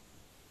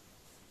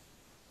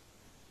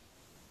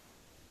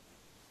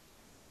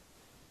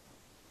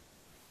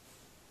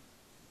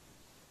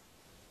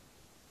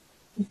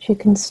 But you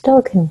can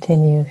still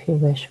continue, if you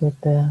wish, with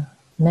the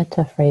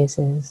metta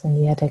phrases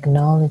and yet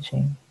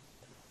acknowledging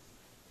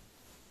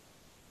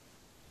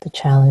the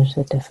challenge,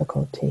 the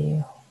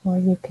difficulty, or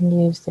you can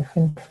use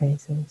different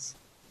phrases.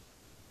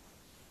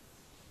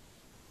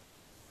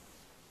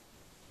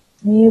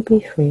 May you be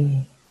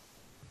free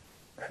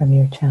from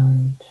your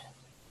challenge.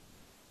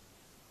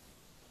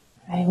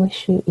 I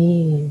wish you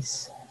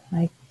ease.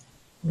 I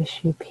wish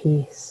you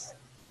peace.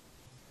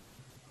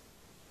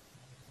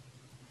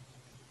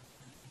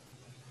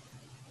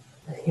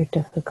 With your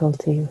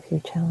difficulty, with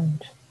your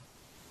challenge,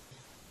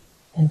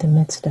 in the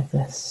midst of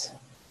this.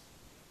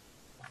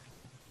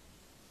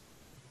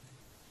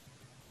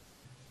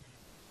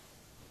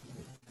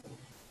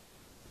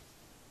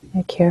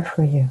 I care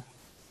for you.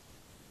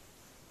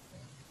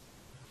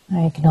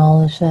 I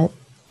acknowledge that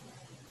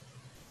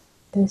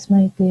this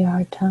might be a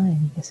hard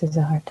time. This is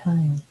a hard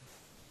time.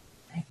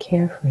 I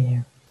care for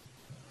you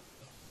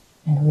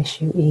and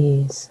wish you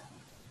ease.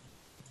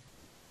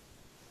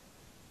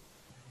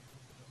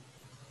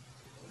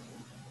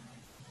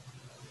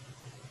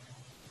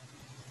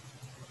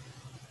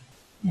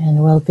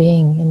 And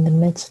well-being in the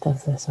midst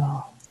of this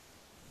all.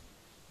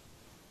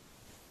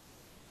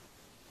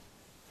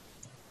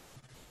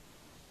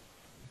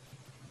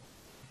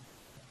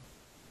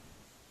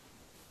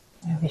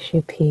 I wish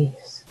you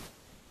peace.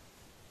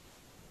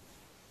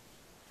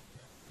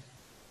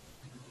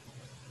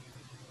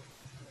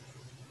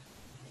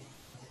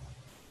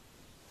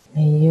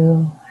 May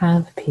you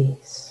have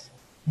peace.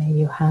 May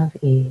you have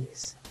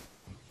ease.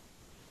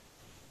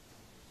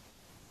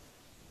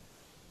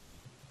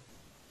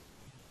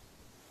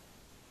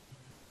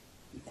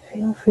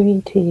 Feel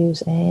free to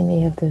use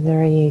any of the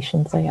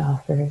variations I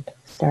offered,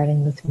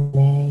 starting with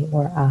may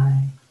or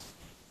I,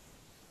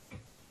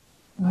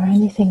 or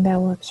anything that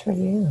works for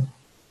you.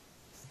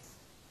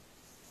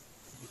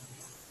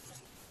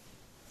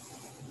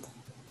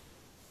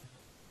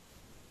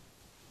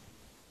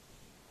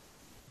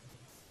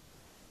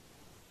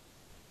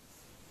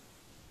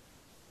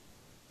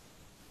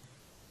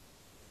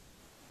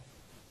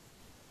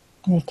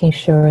 Making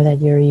sure that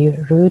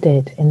you're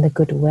rooted in the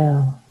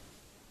goodwill,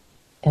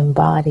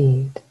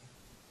 embodied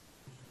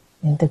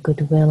in the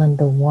goodwill and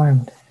the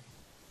warmth.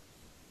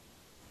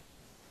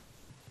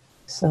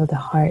 So the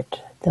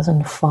heart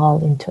doesn't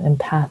fall into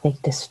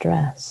empathic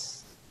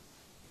distress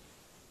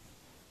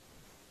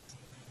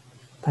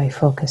by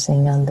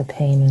focusing on the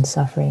pain and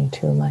suffering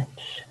too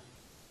much.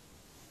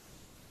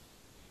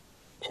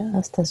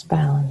 Just as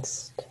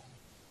balanced.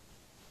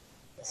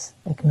 This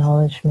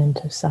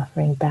acknowledgement of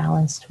suffering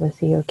balanced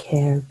with your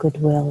care,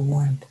 goodwill,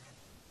 warmth.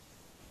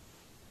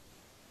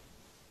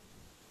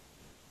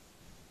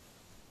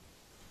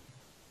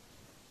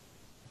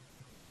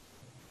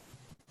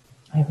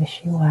 I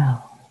wish you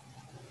well.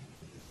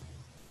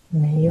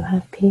 May you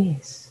have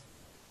peace.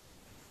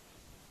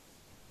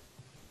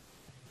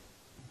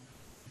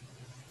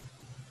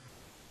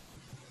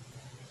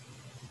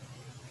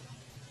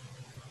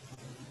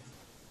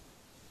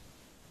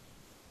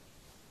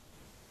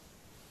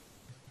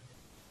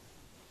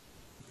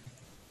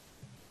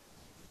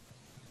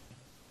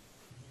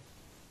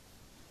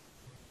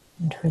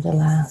 And for the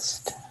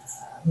last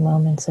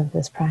moments of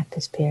this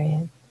practice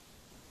period,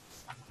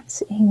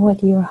 seeing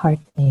what your heart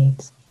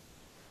needs.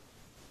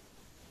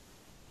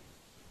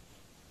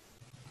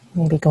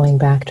 Maybe going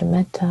back to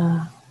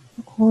metta,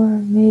 or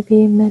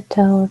maybe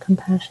metta or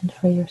compassion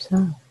for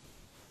yourself.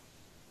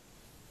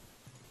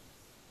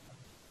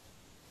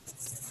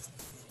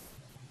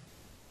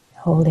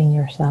 Holding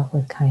yourself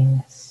with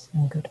kindness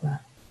and goodwill.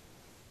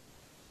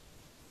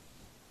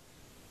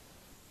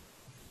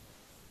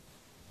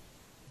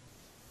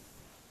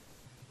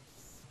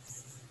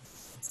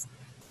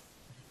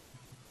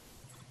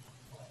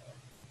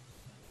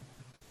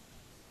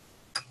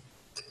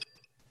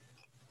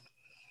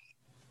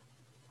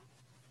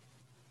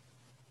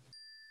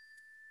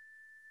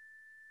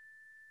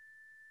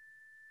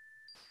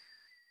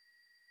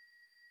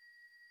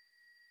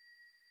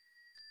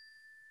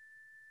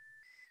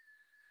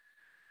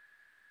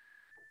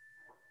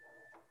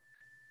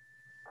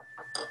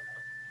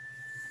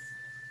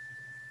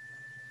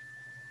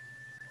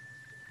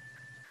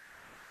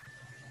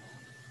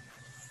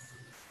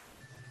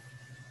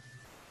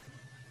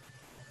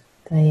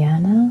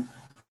 Diana,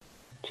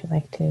 would you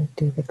like to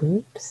do the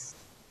groups?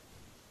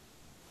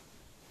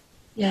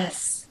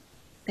 Yes.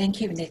 Thank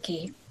you,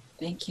 Nikki.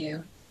 Thank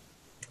you.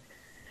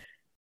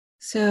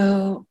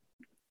 So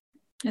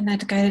in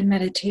that guided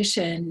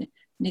meditation,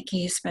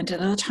 Nikki spent a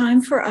little time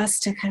for us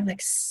to kind of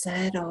like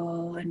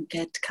settle and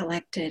get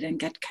collected and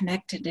get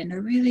connected in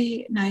a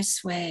really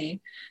nice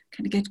way,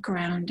 kind of get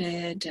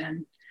grounded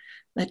and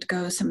let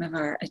go some of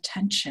our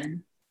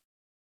attention.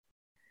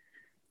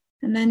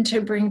 And then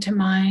to bring to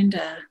mind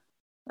a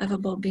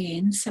lovable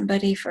being,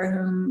 somebody for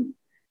whom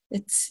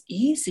it's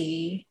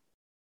easy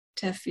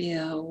to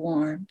feel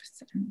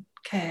warmth and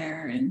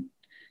care and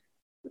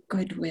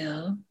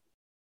goodwill.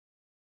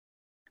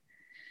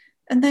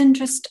 And then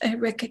just a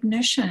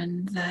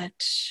recognition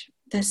that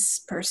this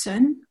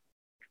person,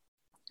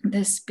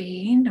 this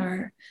being,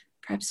 or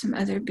perhaps some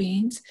other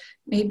beings,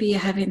 may be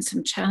having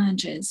some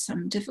challenges,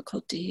 some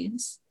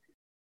difficulties.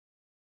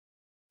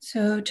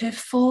 So to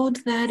fold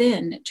that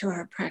in to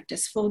our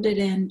practice, fold it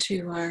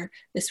into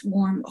this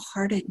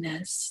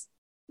warm-heartedness,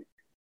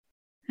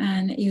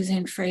 and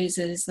using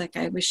phrases like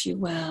 "I wish you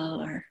well"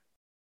 or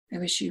 "I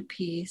wish you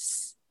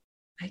peace,"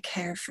 "I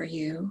care for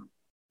you,"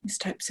 these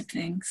types of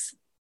things.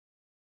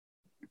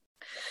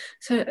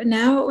 So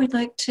now we'd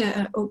like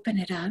to open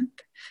it up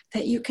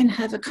that you can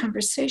have a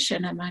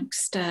conversation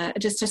amongst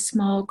just a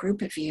small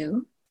group of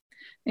you,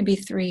 maybe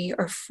 3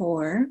 or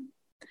 4.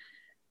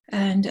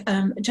 And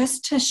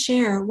just to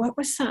share, what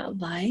was that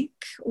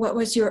like? What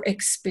was your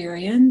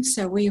experience?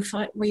 So were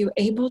you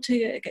able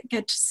to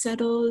get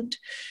settled?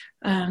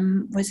 How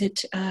was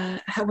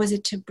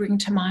it to bring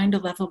to mind a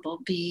lovable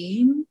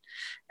being?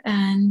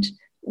 And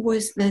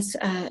was this,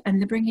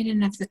 and the bringing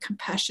in of the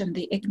compassion,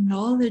 the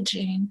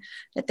acknowledging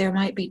that there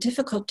might be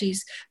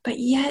difficulties, but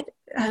yet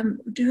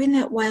doing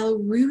that while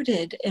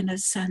rooted in a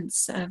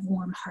sense of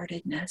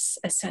warm-heartedness,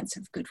 a sense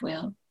of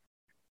goodwill.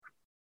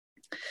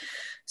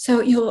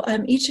 So you'll,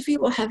 each of you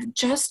will have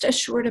just a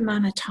short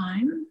amount of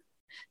time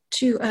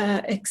to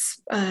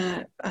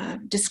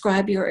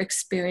describe your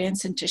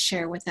experience and to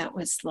share what that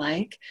was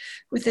like,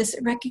 with this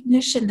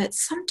recognition that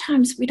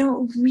sometimes we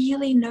don't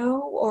really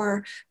know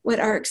or what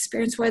our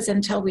experience was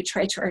until we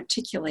try to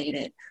articulate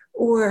it,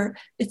 or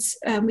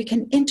we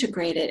can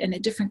integrate it in a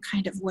different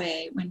kind of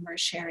way when we're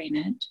sharing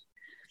it.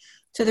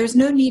 So there's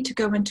no need to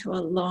go into a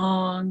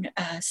long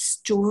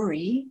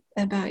story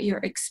about your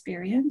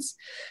experience,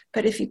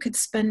 but if you could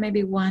spend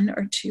maybe 1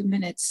 or 2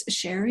 minutes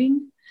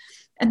sharing,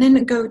 and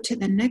then go to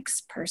the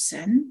next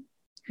person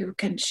who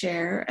can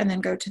share, and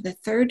then go to the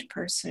third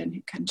person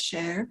who can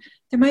share.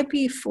 There might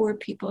be 4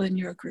 people in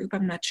your group.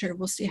 I'm not sure.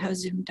 We'll see how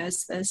Zoom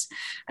does this.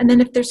 And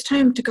then if there's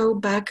time to go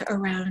back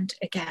around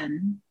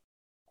again,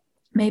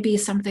 maybe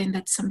something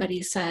that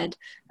somebody said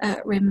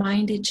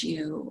reminded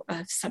you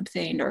of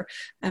something, or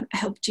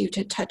helped you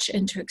to touch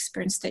into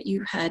experience that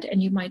you had,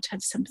 and you might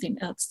have something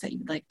else that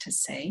you'd like to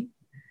say.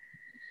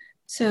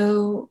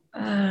 So,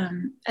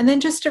 and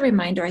then just a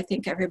reminder, I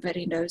think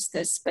everybody knows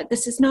this, but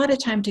this is not a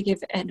time to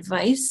give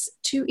advice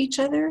to each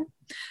other,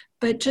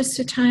 but just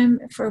a time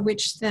for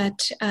which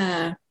that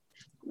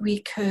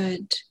we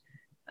could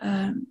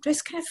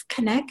just kind of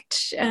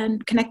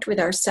connect with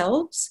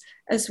ourselves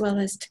as well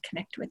as to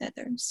connect with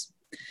others.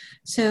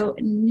 So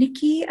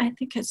Nikki, I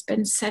think, has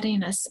been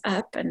setting us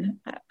up, and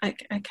I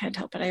can't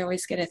help it. I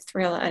always get a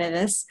thrill out of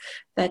this,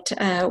 that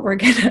we're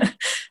going to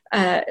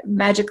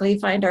magically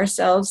find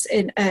ourselves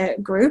in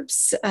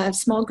groups,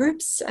 small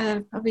groups,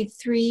 probably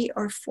 3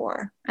 or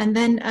 4. And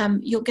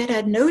then you'll get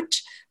a note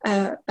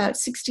about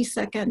 60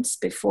 seconds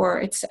before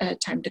it's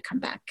time to come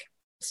back.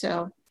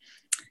 So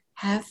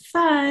have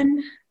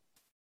fun.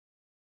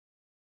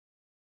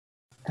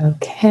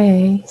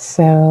 Okay,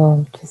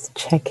 so just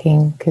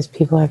checking because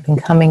people have been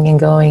coming and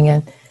going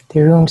and the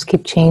rooms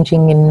keep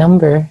changing in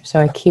number, so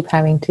I keep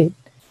having to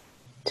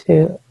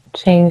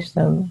change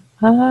them.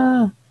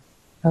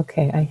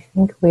 Okay, I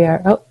think we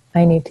are,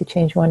 I need to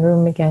change one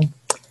room again.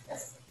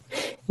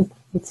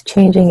 It's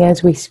changing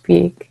as we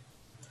speak.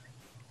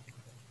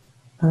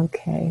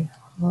 Okay,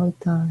 hold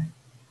on.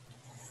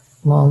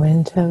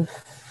 Moment of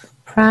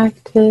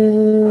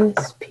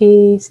practice,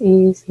 peace,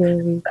 ease, here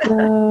we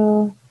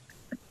go.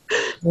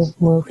 We'll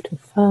move to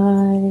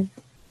 5.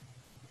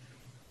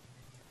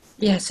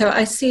 Yeah, so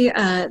I see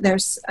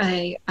there's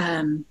a,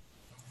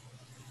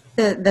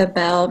 the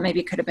bell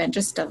maybe could have been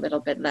just a little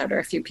bit louder.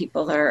 A few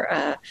people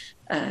are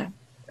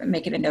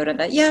making a note of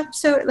that. Yeah,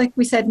 so like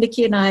we said,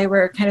 Nikki and I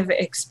were kind of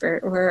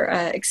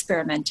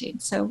experimenting,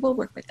 so we'll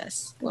work with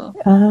this.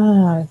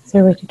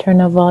 So we can turn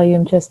the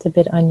volume just a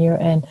bit on your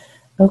end.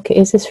 Okay,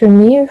 is this for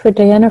me or for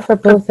Diana, or for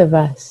both of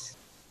us?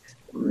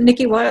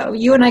 Nikki,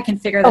 you and I can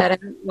figure that out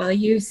while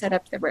you set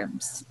up the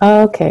rooms.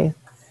 Okay,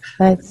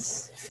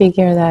 let's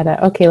figure that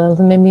out. Okay, well,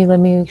 let me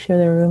make sure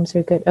the rooms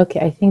are good. Okay,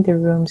 I think the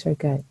rooms are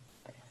good.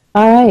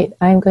 All right,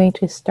 I'm going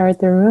to start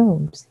the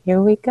rooms.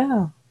 Here we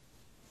go.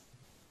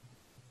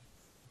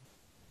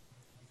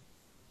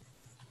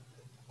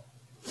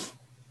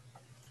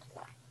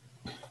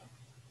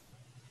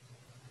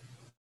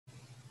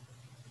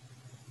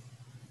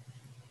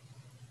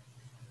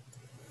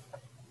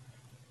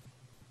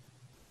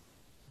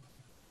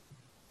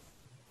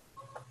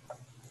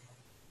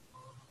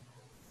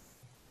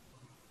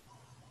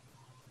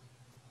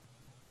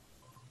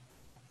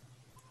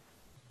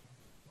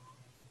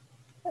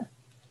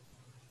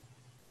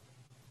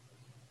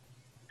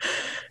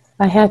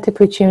 I had to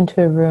put you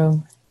into a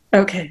room.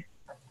 Okay,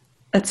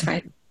 that's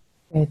fine.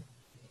 Good.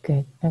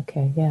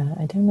 Okay, yeah.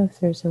 I don't know if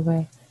there's a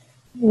way.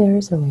 There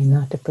is a way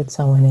not to put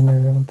someone in a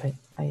room, but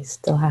I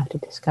still have to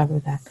discover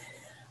that.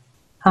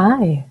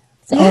 Hi.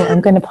 So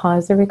I'm going to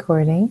pause the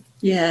recording.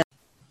 Yeah.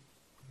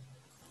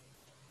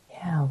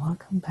 Yeah,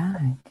 welcome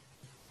back.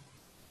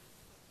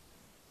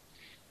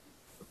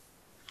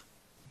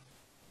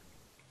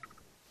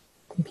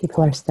 I think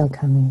people are still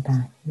coming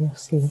back. You'll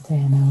see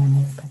Diana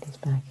when everybody's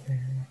back here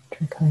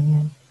trickling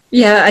in.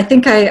 Yeah, I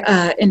think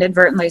I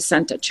inadvertently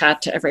sent a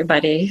chat to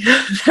everybody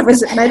that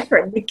was meant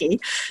for Nikki.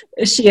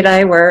 She and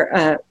I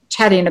were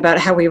chatting about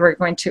how we were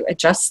going to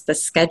adjust the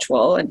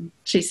schedule, and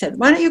she said,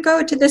 "Why don't you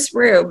go to this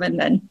room?" And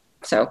then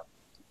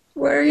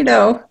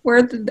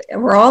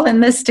we're all in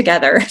this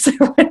together. So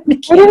I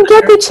didn't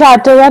get the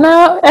chat,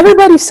 Diana.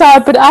 Everybody saw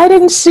it, but I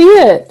didn't see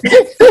it.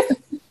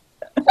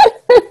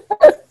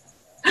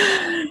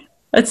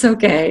 That's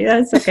okay.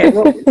 That's okay.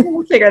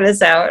 We'll figure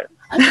this out.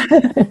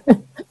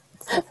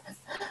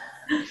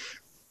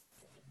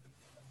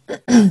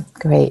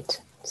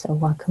 Great. So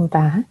welcome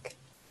back,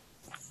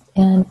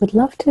 and would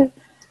love to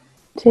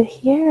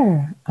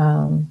hear.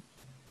 How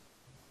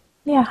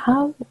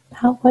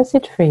was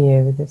it for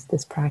you,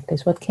 this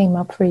practice? What came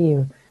up for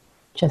you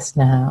just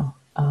now?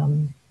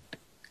 And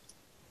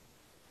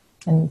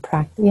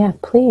practice. Yeah,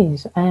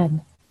 please,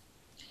 Anne.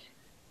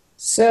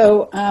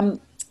 So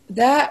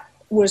that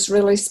was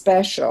really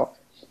special.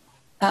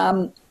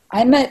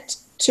 I met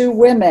 2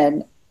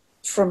 women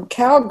from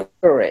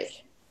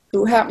Calgary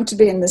who happened to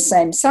be in the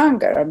same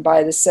Sangha, and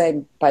by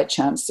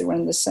chance they were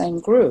in the same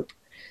group.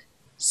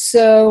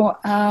 So,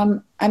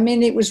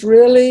 it was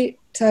really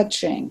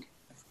touching.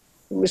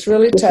 It was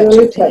really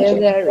touching to hear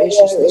their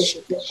issues.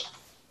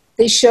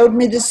 They showed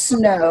me the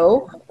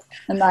snow,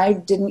 and I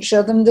didn't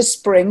show them the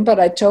spring, but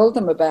I told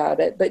them about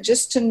it. But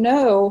just to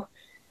know,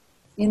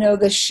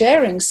 they're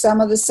sharing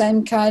some of the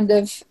same kind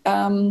of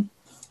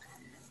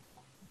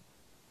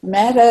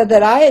metta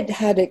that I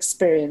had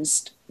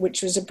experienced,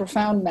 which was a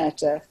profound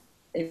metta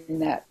in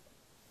that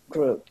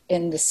group,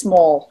 in the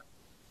small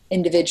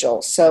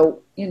individual. So,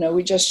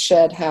 we just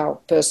shared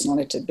how personal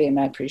it had been.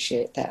 I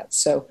appreciate that.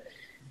 So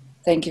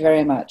thank you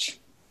very much.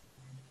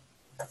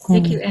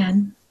 Thank you,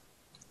 Anne.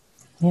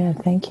 Yeah,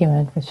 thank you,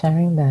 Anne, for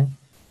sharing that.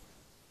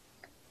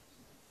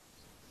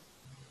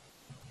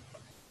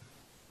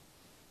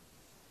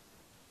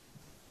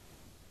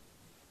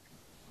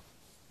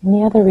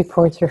 Any other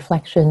reports,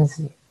 reflections?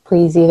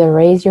 Please either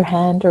raise your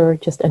hand or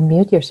just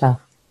unmute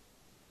yourself.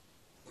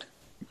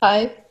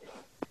 Hi,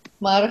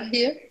 Mara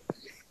here.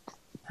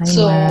 Hi,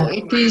 So Mara.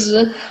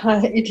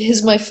 it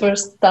is my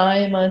first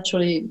time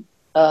actually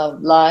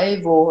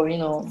live or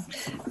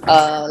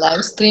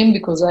live stream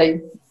because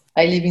I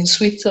live in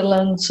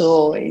Switzerland,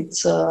 so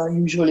it's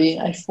usually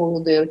I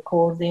follow the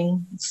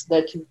recordings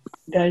that you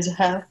guys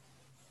have.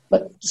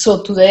 But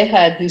so today I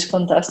had this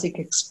fantastic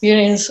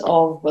experience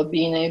of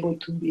being able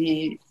to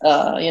be,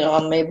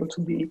 I'm able to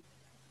be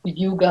with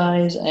you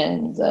guys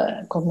and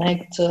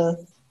connect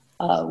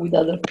with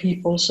other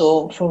people.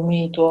 So for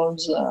me,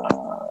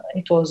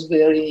 it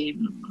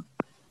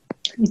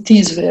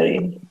is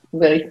very,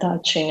 very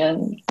touching,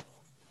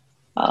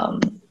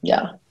 and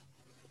yeah,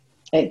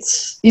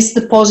 it's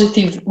the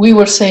positive. We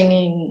were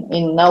saying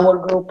in our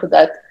group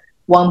that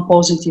one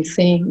positive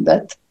thing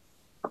that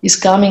is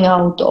coming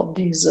out of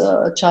this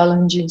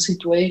challenging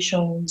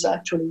situation is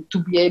actually to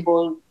be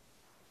able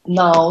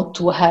now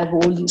to have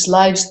all these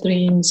live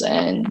streams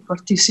and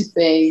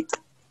participate.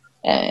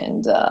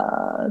 And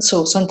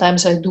so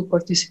sometimes I do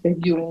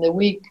participate during the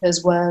week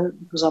as well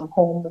because I'm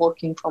home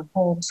working from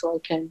home, so I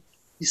can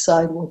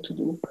decide what to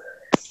do.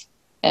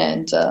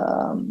 And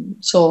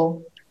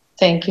so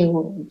thank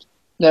you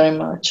very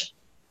much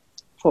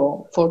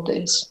for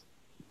this.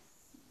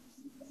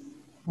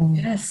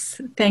 Yes,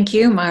 thank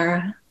you,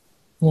 Mara.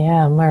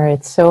 Yeah, Mara,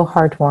 it's so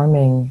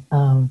heartwarming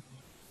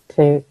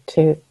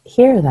to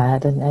hear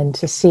that and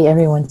to see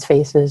everyone's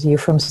faces. You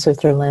from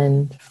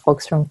Switzerland,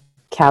 folks from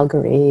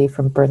Calgary,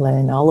 from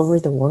Berlin, all over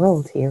the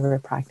world here we're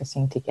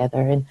practicing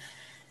together.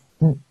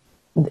 And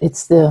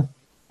it's the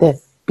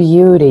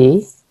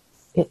beauty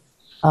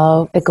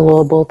of a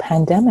global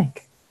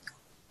pandemic.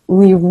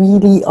 We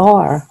really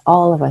are,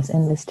 all of us,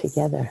 in this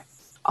together.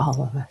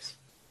 All of us.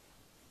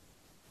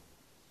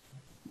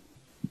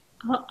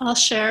 I'll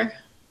share.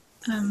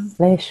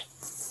 Leish.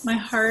 My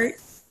heart,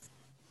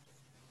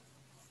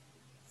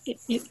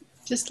 it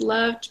just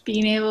loved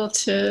being able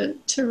to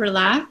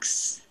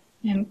relax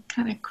and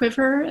kind of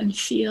quiver and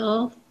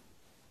feel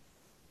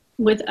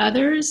with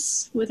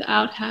others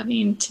without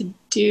having to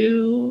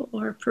do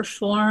or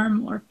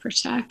perform or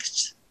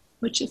protect,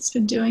 which it's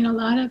been doing a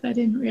lot of. I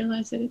didn't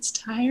realize that it's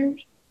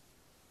tired.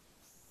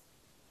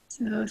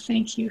 So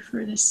thank you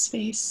for this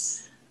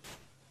space.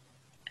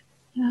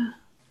 Yeah.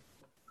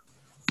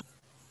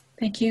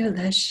 Thank you,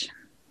 Lish.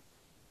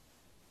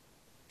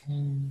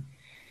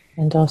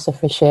 And also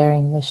for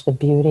sharing, Lish, the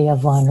beauty of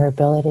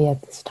vulnerability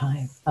at this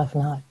time, of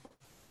not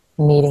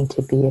needing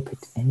to be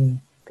any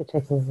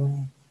particular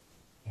way.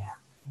 Yeah,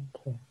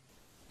 thank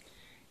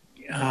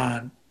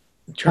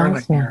you.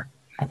 Charlie here.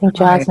 I think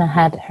Jasna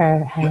had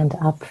her hand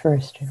up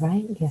first,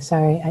 right? Yeah,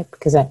 sorry,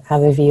 because I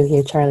have a view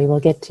here, Charlie. We'll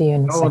get to you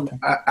in a second.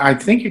 I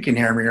think you can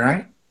hear me,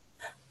 right?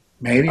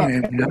 Maybe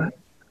not.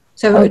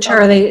 So,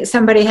 Charlie,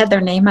 somebody had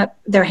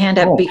their hand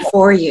up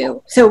before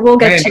you. So we'll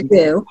get to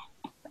you.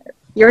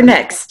 You're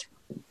next.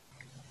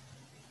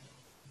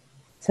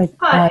 So,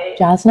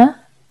 Jasna?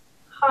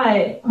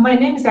 Hi, my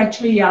name is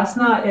actually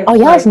Yasna. It's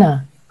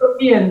Yasna.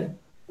 European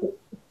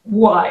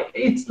Y.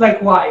 It's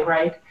like Y,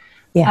 right?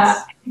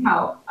 Yes.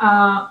 Anyhow,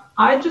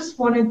 I just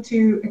wanted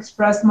to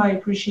express my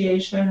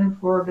appreciation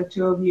for the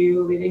two of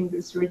you leading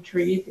this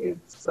retreat.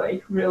 It's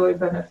like really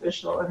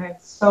beneficial and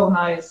it's so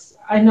nice.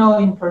 I know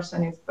in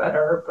person is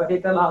better, but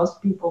it allows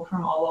people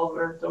from all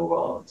over the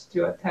world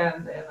to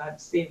attend. And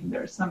I've seen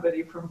there's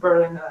somebody from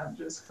Berlin, and I've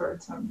just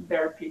heard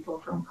there are people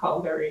from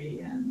Calgary.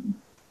 And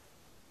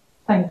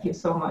thank you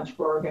so much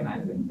for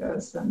organizing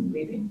this and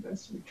leading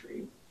this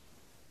retreat.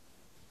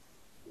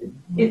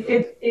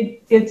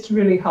 It's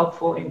really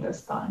helpful in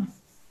this time.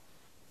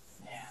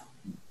 Yeah.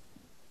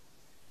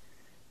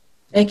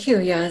 Thank you,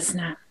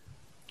 Yasna.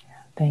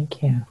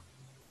 Thank you.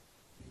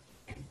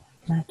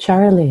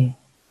 Charlie.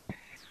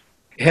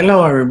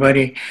 Hello,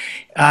 everybody.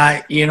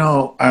 I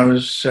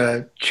was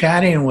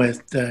chatting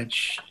with, I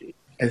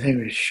think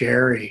it was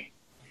Sherry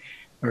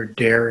or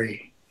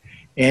Derry.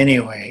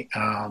 Anyway,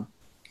 I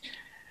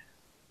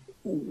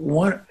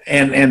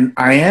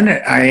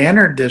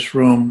entered this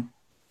room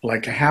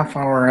like a half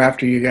hour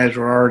after you guys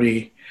were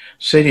already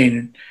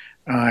sitting.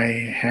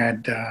 I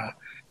had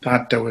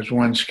thought there was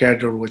one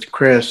scheduled with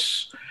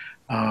Chris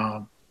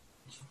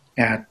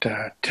at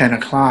 10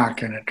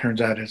 o'clock, and it turns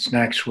out it's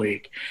next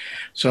week.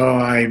 So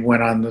I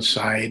went on the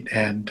site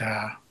and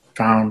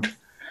found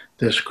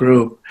this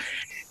group.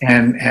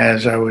 And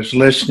as I was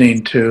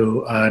listening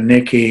to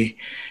Nikki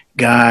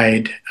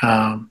guide,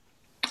 I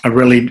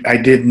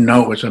didn't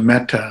know it was a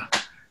metta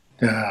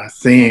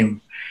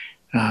theme.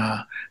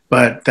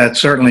 But that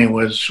certainly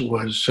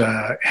was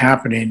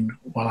happening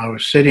while I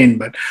was sitting.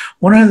 But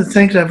one of the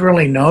things I've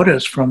really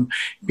noticed from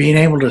being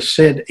able to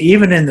sit,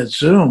 even in the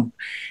Zoom,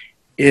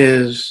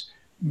 is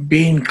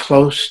being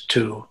close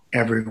to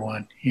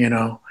everyone,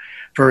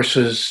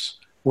 versus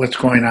what's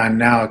going on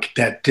now.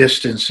 That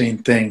distancing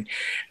thing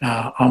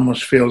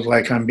almost feels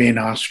like I'm being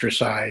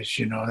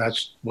ostracized.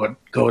 That's what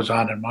goes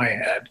on in my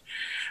head.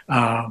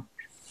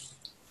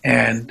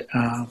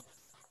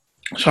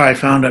 So I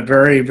found it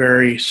very,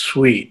 very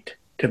sweet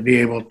to be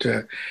able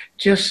to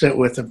just sit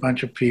with a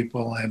bunch of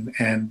people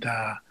and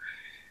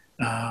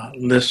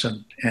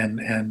listen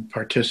and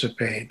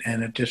participate.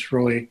 And it just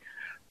really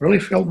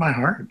filled my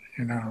heart,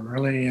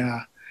 really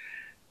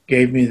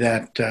gave me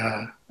that,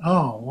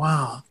 oh,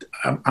 wow,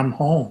 I'm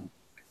home,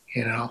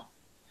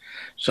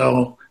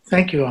 So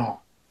thank you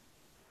all.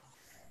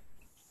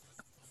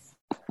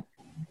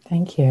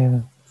 Thank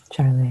you,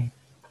 Charlie.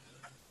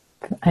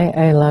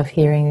 I love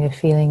hearing the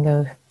feeling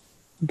of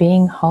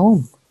being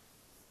home,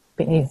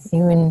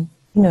 even,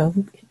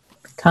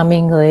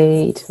 coming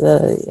late,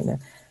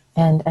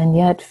 and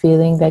yet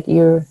feeling that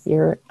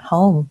you're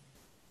home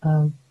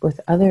with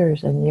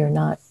others and you're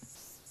not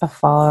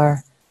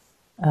afar,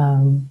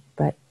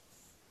 but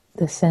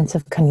the sense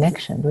of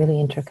connection, really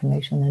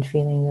interconnection, and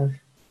feeling of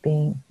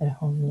being at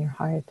home in your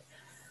heart.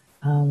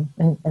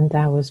 And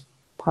that was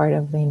part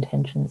of the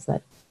intentions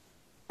that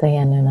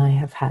Diana and I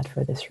have had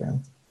for this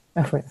room,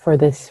 for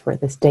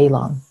this day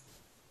long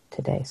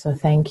today. So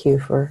thank you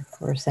for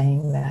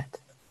saying that.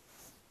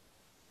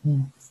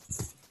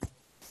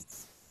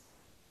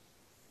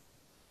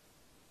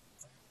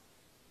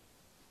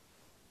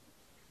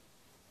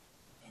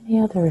 Any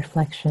other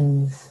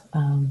reflections,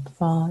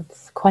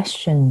 thoughts,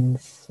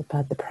 questions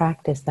about the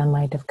practice that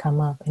might have come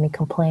up? Any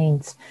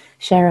complaints?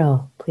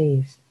 Cheryl,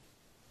 please.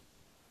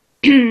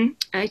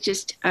 I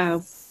just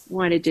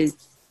wanted to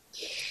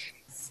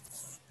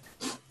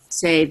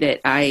say that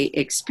I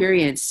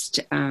experienced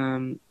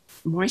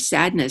more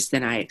sadness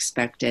than I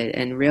expected,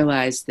 and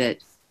realized that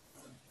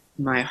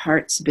my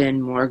heart's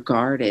been more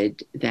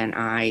guarded than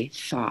I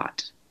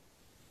thought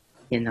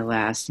in the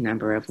last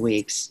number of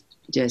weeks,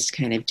 just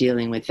kind of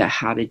dealing with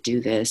how to do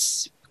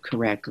this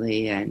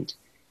correctly, and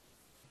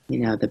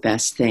the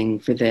best thing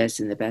for this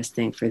and the best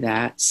thing for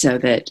that, so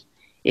that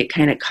it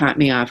kind of caught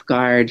me off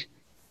guard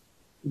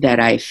that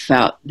I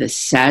felt the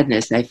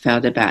sadness I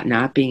felt about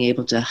not being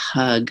able to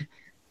hug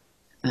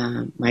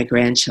my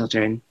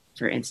grandchildren,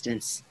 for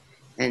instance.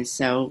 And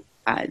so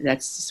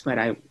that's just what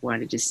I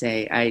wanted to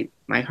say.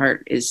 My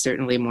heart is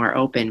certainly more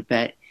open,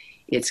 but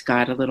it's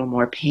got a little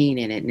more pain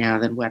in it now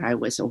than what I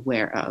was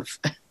aware of.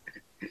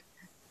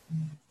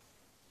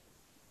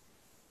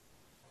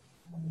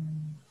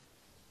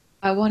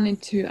 I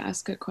wanted to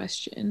ask a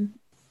question.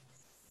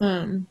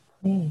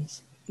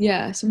 Please.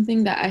 Yeah,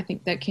 something that I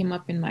think that came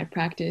up in my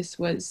practice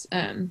was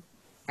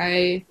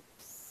I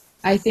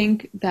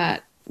think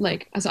that,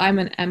 as I'm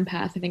an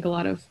empath, I think a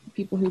lot of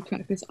people who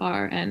practice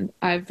are, and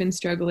I've been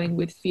struggling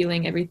with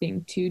feeling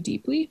everything too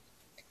deeply.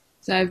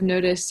 So I've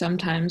noticed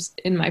sometimes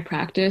in my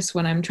practice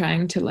when I'm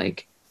trying to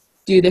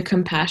do the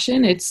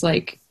compassion, it's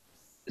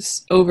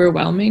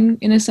overwhelming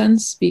in a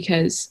sense,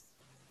 because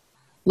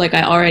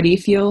I already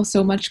feel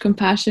so much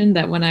compassion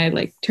that when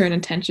I turn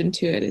attention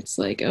to it, it's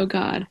oh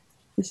God,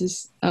 this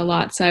is a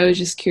lot. So I was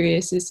just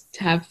curious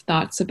to have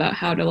thoughts about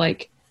how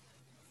to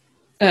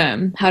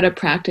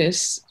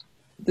practice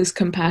this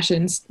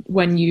compassion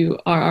when you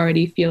are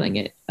already feeling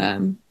it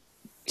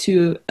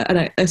to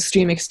an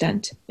extreme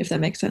extent, if that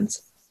makes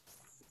sense.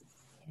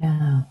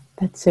 Yeah,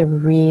 that's a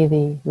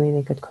really,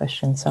 really good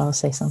question. So I'll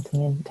say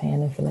something, and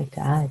Diana, if you'd like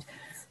to add.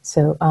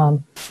 So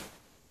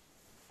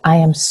I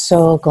am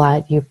so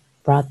glad you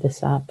brought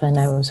this up, and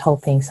I was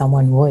hoping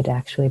someone would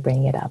actually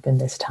bring it up in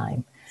this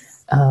time.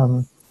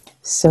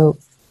 So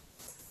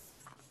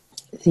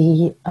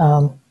the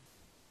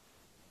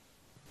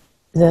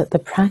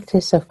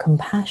practice of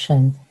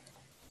compassion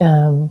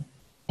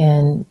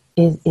and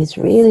is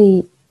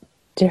really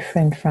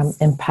different from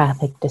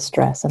empathic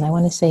distress, and I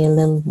want to say a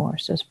little more.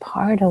 So as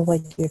part of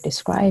what you're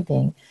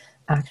describing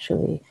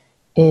actually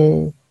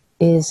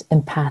is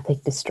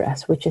empathic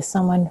distress, which is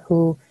someone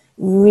who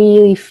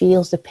really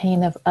feels the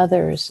pain of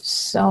others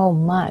so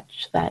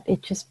much that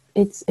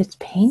it's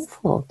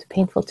painful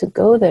to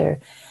go there.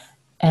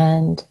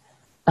 And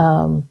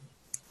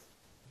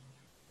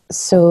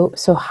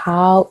so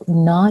how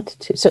not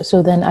to,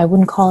 so then I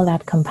wouldn't call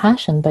that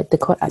compassion, but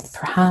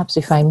perhaps,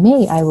 if I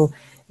may, I will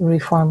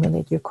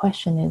reformulate your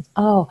question is,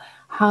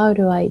 how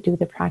do I do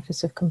the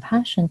practice of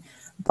compassion?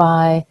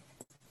 By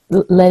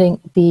letting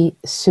be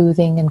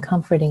soothing and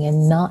comforting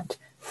and not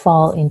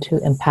fall into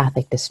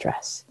empathic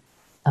distress.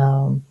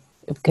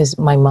 Because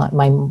my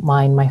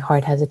mind, my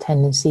heart has a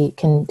tendency,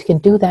 can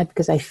do that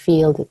because I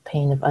feel the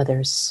pain of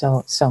others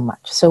so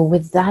much. So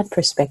with that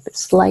perspective,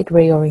 slight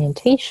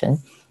reorientation,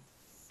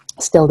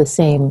 still the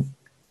same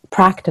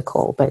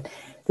practical, but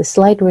the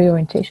slight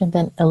reorientation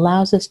then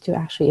allows us to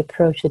actually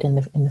approach it in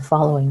the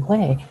following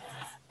way.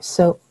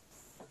 So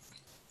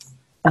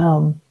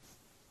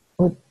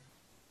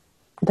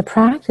the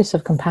practice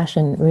of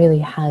compassion really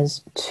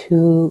has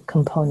two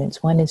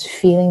components. One is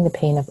feeling the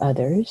pain of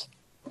others,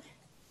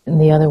 and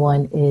the other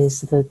one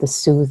is the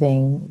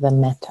soothing, the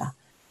metta.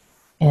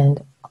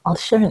 And I'll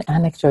share an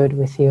anecdote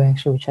with you,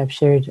 actually, which I've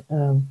shared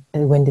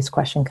when this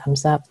question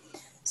comes up.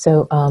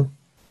 So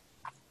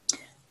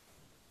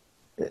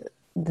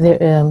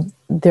there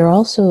are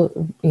also,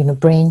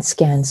 brain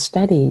scan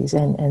studies,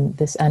 and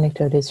this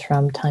anecdote is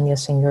from Tanya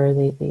Singer,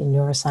 the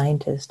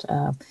neuroscientist,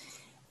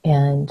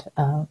 and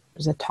it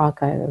was a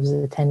talk I was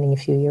attending a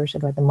few years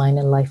ago at the Mind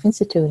and Life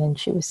Institute, and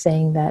she was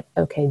saying that,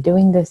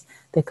 doing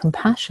the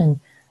compassion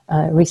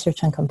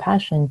research on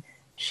compassion,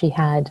 she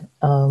had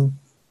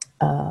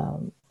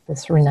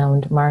this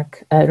renowned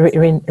monk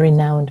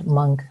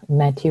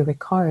Mathieu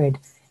Ricard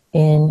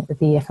in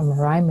the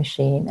fMRI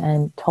machine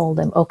and told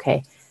him,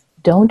 okay,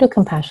 don't do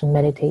compassion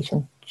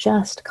meditation,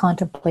 just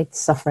contemplate the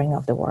suffering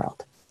of the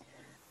world.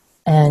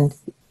 And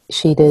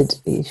she did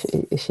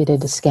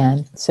a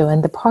scan. So,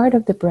 and the part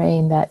of the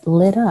brain that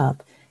lit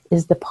up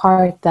is the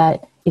part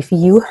that if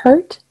you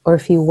hurt or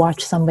if you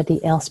watch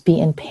somebody else be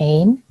in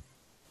pain,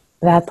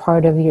 that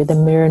part of the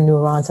mirror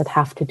neurons that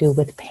have to do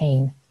with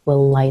pain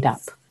will light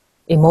up.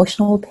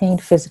 Emotional pain,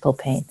 physical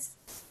pain,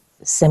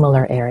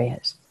 similar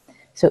areas.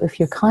 So if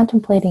you're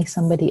contemplating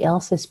somebody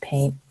else's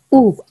pain,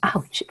 ooh,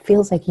 ouch, it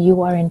feels like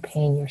you are in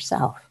pain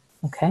yourself,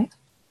 okay?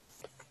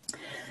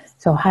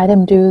 So had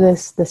him do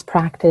this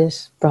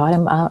practice,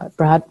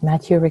 brought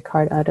Mathieu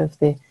Ricard out of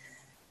the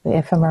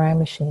fMRI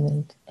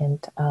machine,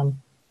 and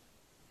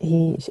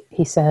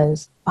he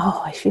says,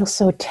 oh, I feel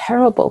so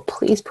terrible.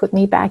 Please put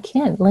me back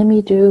in. Let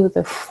me do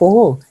the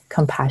full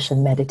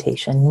compassion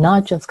meditation,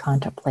 not just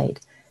contemplate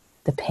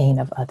the pain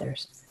of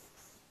others.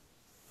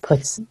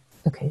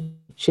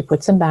 She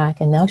puts him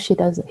back, and now he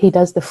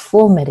does the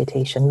full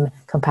meditation,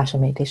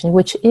 compassion meditation,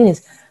 which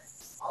is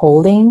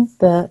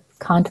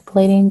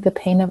contemplating the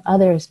pain of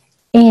others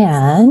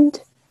and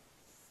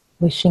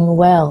wishing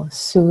well,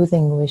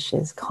 soothing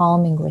wishes,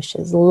 calming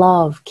wishes,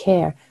 love,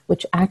 care,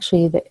 which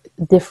actually the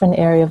different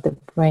area of the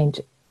brain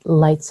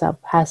lights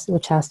up,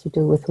 which has to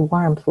do with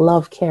warmth,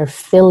 love, care,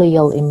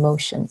 filial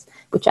emotions,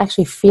 which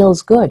actually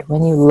feels good.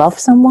 When you love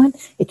someone,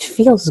 it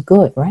feels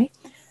good, right?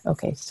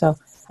 Okay, so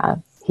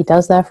he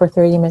does that for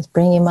 30 minutes,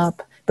 bring him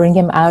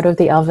out of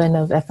the oven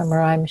of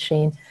fMRI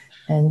machine,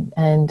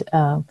 and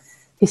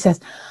he says,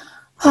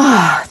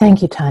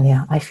 thank you,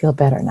 Tanya. I feel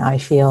better now. I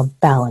feel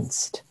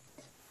balanced.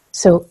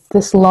 So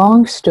this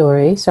long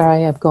story,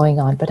 sorry I'm going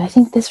on, but I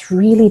think this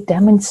really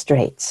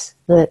demonstrates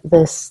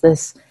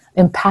this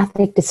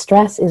empathic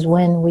distress is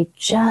when we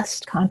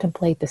just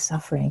contemplate the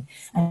suffering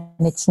and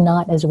it's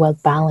not as well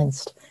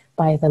balanced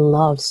by the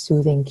love,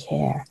 soothing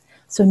care.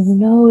 So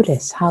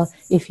notice how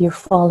if you're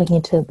falling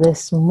into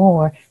this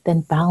more,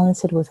 then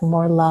balance it with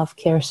more love,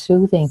 care,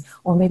 soothing,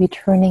 or maybe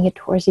turning it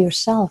towards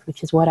yourself,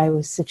 which is what I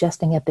was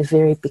suggesting at the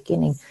very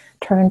beginning.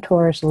 Turn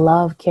towards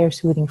love, care,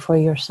 soothing for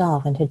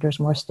yourself, and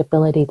there's more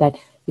stability that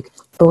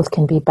both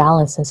can be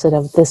balanced instead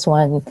of this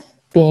one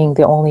being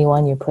the only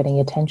one you're putting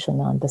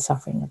attention on, the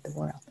suffering of the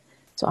world.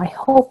 So I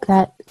hope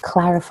that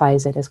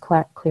clarifies it as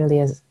clearly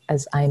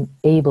as I'm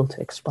able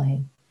to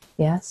explain.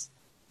 Yes?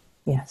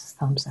 Yes,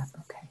 thumbs up.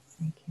 Okay,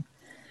 thank you.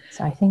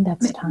 So I think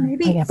that's time.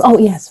 Oh,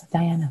 yes,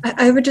 Diana.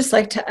 I would just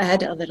like to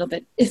add a little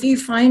bit. If you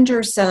find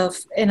yourself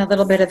in a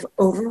little bit of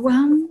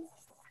overwhelm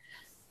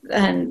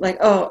and like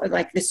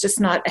it's just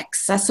not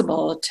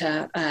accessible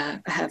to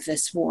have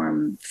this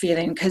warm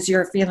feeling because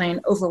you're feeling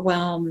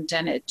overwhelmed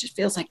and it just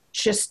feels like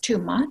just too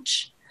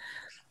much,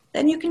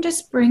 then you can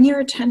just bring your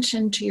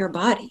attention to your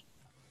body,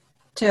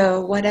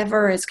 to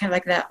whatever is kind of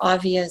like the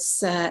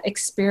obvious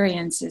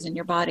experiences in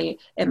your body.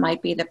 It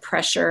might be the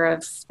pressure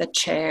of the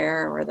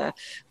chair or the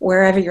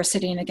wherever you're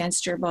sitting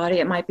against your body.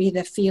 It might be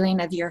the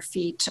feeling of your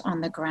feet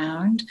on the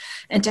ground.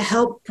 And to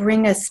help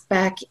bring us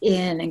back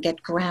in and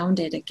get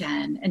grounded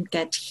again and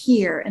get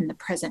here in the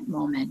present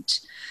moment.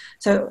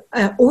 So,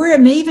 or it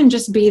may even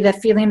just be the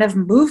feeling of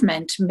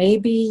movement.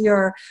 Maybe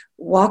you're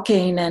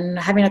walking and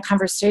having a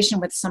conversation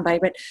with somebody,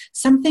 but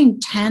something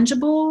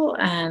tangible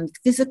and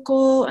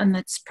physical and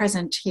that's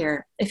present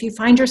here. If you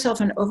find yourself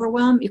in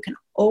overwhelm, you can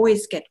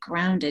always get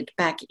grounded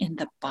back in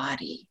the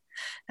body.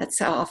 That's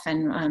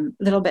often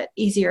a little bit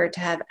easier to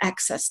have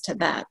access to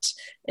that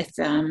if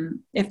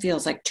it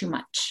feels like too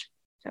much.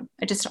 So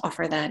I just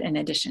offer that in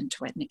addition to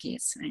what Nikki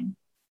is saying.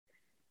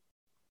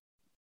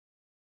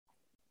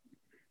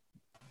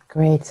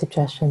 Great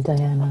suggestion,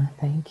 Diana.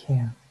 Thank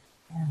you.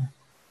 Yeah.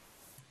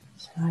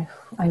 So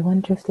I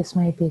wonder if this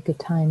might be a good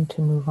time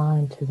to move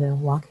on to the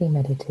walking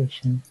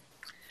meditation.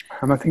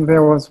 I think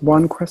there was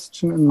one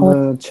question in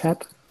the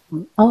chat.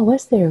 Oh,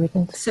 was there?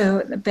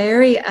 So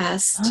Barry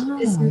asked,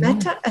 is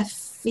metta a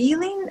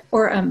feeling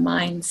or a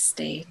mind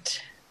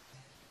state?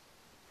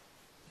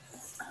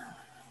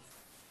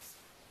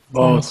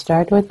 Can I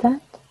start with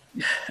that?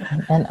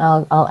 And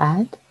I'll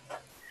add?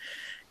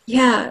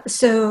 Yeah,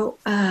 so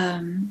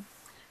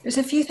there's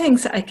a few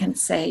things I can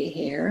say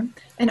here,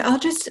 and I'll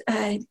just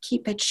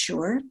keep it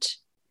short.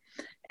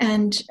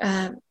 And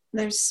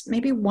there's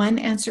maybe one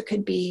answer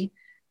could be,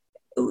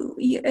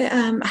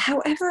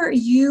 however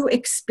you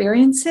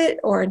experience it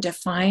or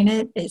define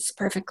it is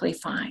perfectly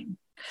fine.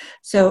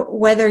 So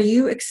whether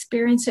you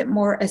experience it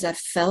more as a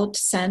felt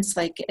sense,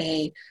 like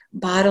a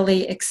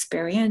bodily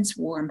experience,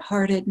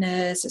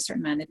 warm-heartedness, a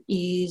certain amount of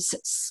ease,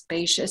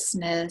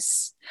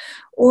 spaciousness,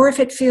 or if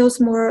it feels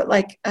more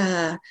like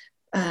a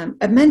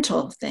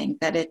mental thing,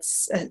 that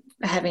it's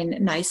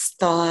having nice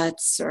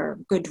thoughts or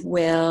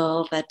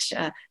goodwill, that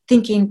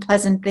thinking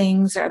pleasant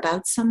things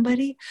about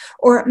somebody,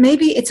 or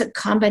maybe it's a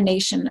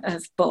combination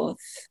of both,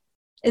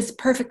 is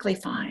perfectly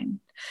fine.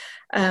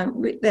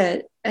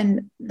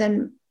 And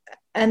then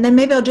and then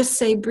maybe I'll just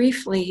say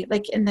briefly,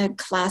 like in the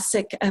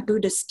classic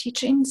Buddhist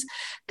teachings,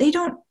 they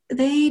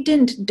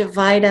didn't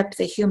divide up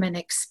the human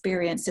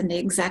experience in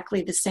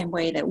exactly the same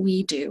way that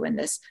we do in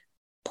this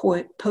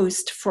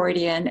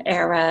post-Freudian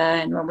era,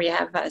 and when we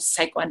have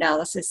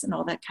psychoanalysis and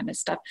all that kind of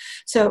stuff.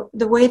 So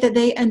the way that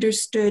they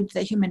understood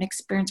the human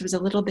experience was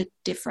a little bit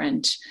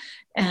different.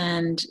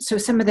 And so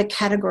some of the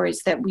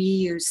categories that we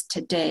use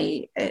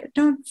today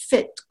don't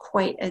fit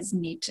quite as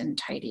neat and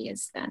tidy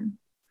as then.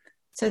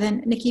 So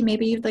then, Nikki,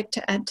 maybe you'd like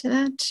to add to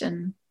that?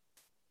 And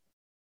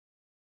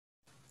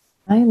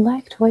I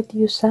liked what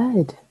you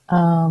said.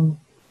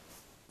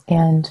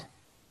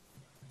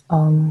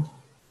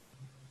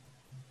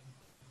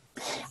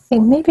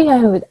 Maybe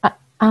I would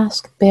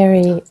ask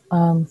Barry,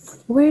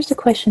 where's the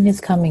question is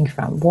coming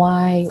from?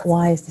 Why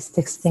is this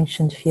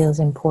distinction feels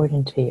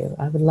important to you?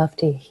 I would love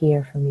to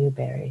hear from you,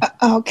 Barry.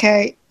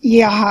 Okay.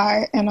 Yeah,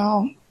 hi. And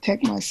I'll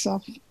take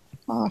myself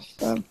off,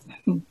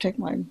 take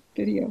my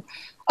video.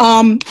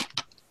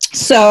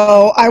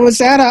 So I was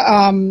at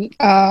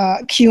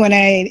a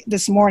Q&A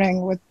this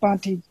morning with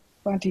Bhante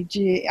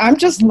G. I'm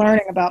just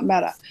learning about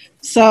metta.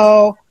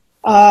 So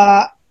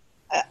I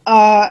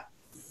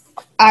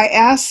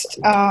asked,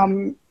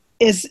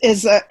 is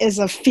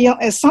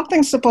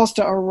something supposed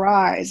to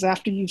arise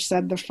after you've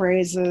said the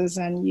phrases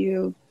and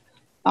you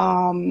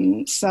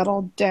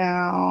settled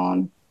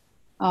down?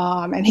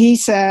 And he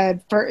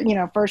said,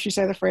 first you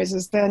say the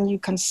phrases, then you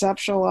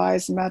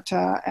conceptualize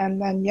metta,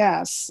 and then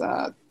yes,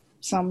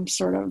 some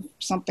sort of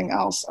something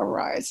else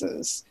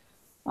arises.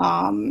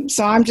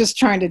 So I'm just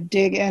trying to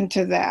dig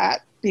into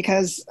that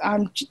because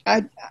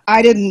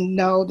I didn't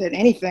know that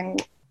anything.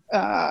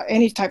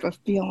 Any type of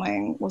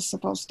feeling was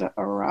supposed to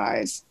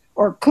arise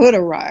or could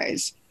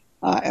arise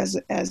as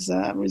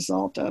a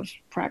result of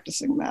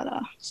practicing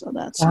metta. So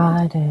that's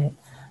got it.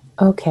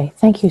 Okay,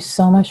 thank you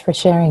so much for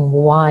sharing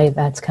why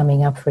that's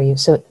coming up for you.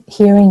 So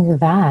hearing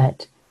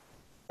that,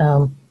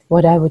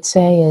 what I would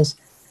say is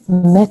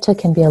metta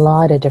can be a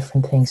lot of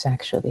different things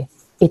actually.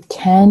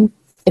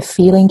 A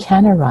feeling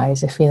can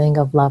arise, a feeling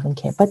of love and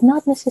care, but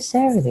not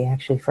necessarily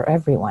actually for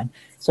everyone.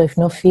 So if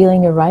no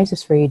feeling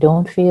arises for you,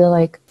 don't feel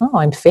like, oh,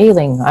 I'm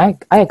failing,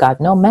 I got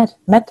no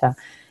metta.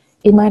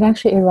 It might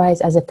actually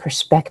arise as a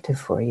perspective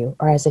for you,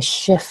 or as a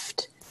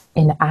shift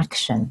in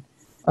action,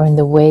 or in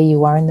the way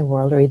you are in the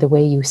world, or the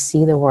way you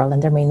see the world,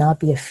 and there may not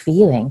be a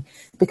feeling,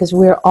 because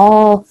we're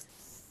all,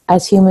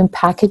 as human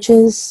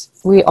packages,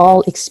 we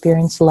all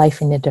experience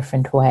life in a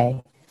different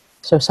way.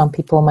 So some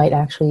people might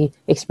actually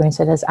experience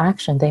it as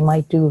action. They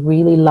might do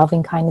really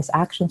loving kindness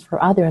actions for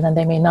others, and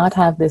they may not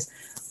have this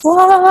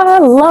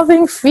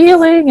loving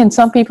feeling. And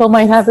some people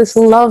might have this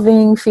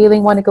loving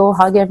feeling, want to go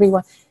hug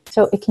everyone.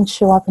 So it can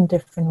show up in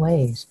different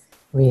ways,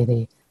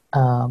 really,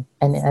 and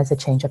as a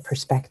change of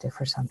perspective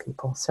for some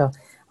people. So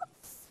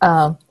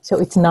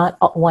it's not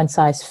one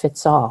size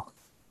fits all,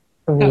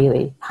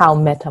 really, how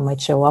metta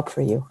might show up for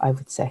you, I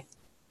would say.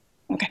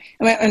 Okay.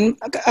 And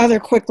other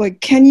quickly,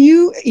 can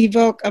you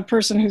evoke a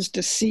person who's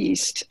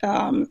deceased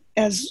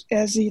as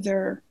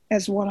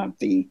one of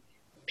the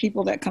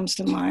people that comes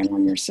to mind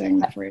when you're saying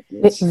the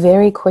phrases?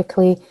 Very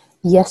quickly,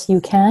 yes,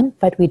 you can,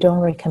 but we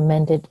don't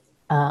recommend it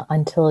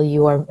until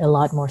you are a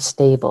lot more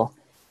stable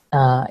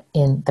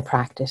in the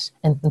practice.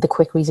 And the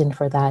quick reason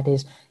for that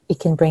is it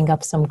can bring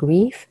up some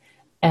grief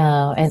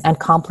and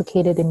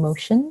complicated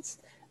emotions.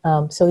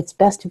 So it's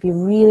best to be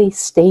really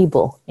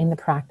stable in the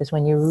practice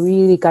when you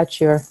really got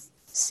your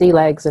sea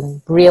legs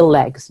and real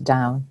legs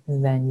down,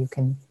 and then you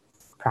can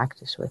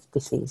practice with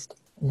deceased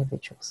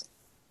individuals.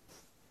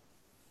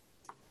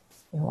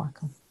 You're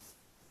welcome.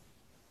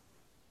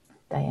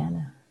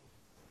 Diana.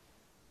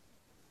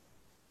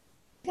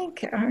 I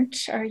think,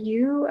 are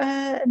you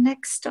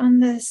next on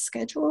the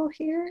schedule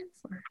here?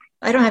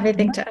 I don't have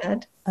anything to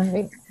add. All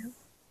right.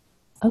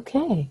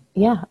 Okay,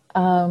 yeah.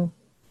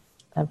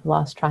 I've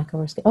lost track of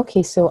our schedule.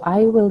 Okay, so I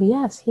will,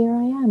 yes, here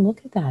I am.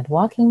 Look at that.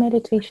 Walking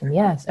meditation.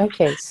 Yes.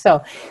 Okay,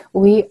 so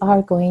we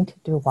are going to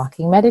do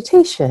walking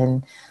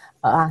meditation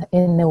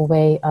in the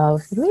way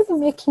of really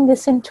making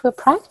this into a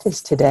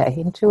practice today,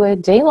 into a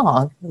day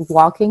long,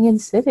 walking and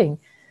sitting.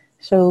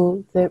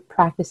 So the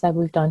practice that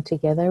we've done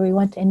together, we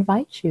want to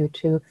invite you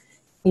to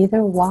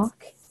either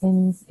walk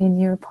in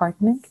your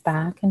apartment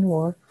back and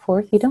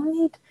forth. You don't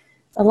need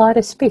a lot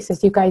of space,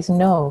 as you guys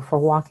know, for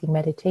walking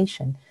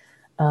meditation.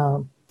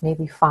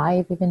 Maybe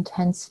 5, even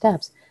 10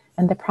 steps.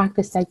 And the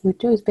practice that you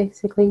do is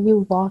basically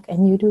you walk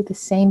and you do the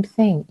same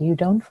thing. You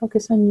don't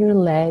focus on your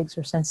legs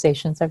or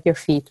sensations of your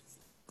feet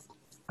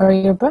or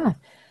your breath.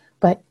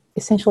 But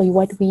essentially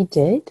what we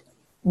did,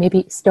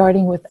 maybe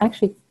starting with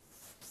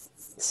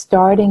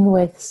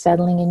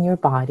settling in your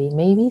body,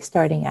 maybe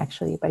starting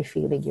actually by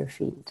feeling your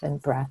feet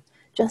and breath,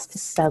 just to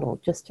settle,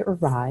 just to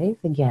arrive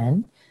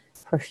again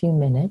for a few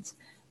minutes.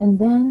 And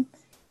then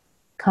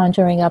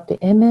conjuring up the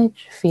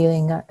image,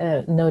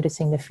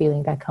 noticing the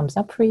feeling that comes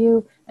up for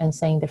you, and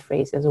saying the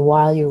phrases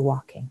while you're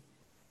walking.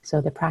 So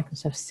the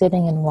practice of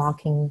sitting and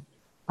walking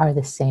are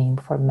the same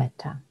for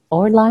metta,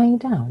 or lying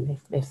down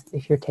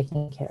if you're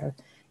taking care of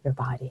your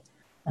body.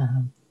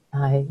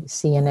 I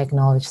see and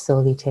acknowledge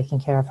Sylvie taking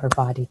care of her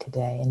body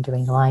today and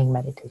doing lying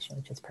meditation,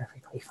 which is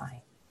perfectly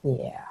fine.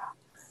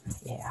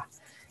 Yeah.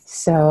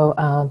 So,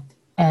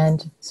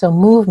 so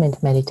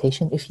movement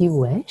meditation, if you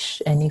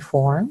wish, any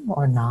form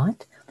or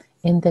not.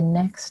 In the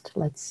next,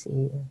 let's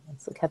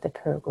look at the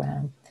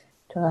program.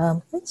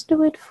 Let's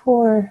do it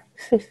for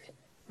 50.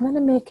 I'm going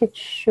to make it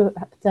sure,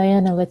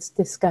 Diana, let's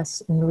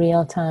discuss in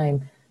real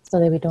time so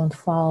that we don't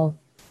fall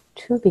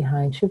too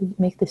behind. Should we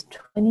make this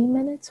 20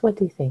 minutes? What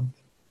do you think?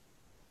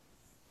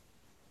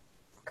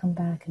 Come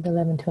back at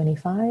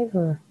 11:25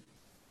 or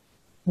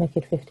make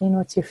it 15?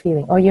 What's your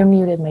feeling? Oh, you're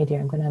muted, my dear.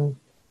 I'm going to...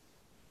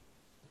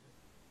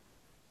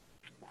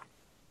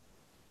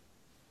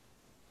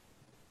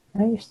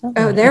 Oh, you're still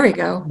there. Oh, there we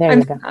go. There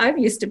you go. I'm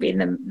used to being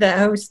the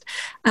host.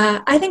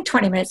 I think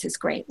 20 minutes is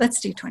great.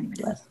 Let's do 20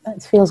 minutes.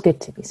 It feels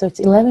good to me. So it's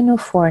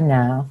 11:04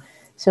 now.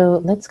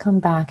 So let's come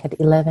back at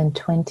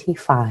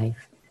 11:25.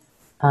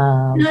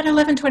 Not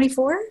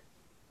 11:24?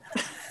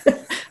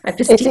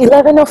 It's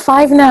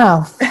 11:05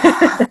 now.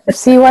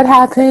 See what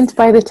happens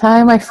by the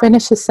time I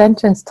finish a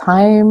sentence?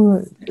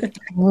 Time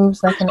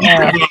moves like an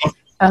arrow.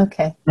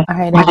 Okay. All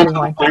right,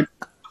 everyone.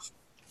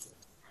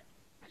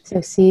 So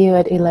see you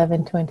at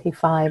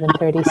 11:25 in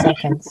 30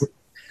 seconds.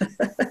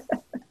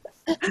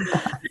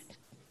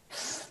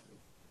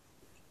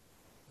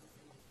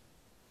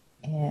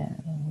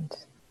 And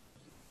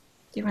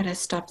do you want to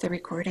stop the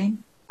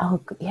recording?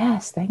 Oh,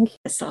 yes, thank you.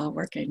 It's all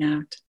working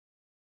out.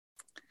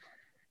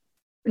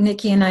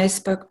 Nikki and I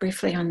spoke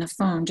briefly on the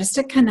phone just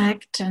to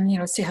connect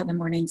and, see how the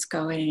morning's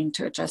going,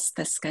 to adjust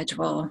the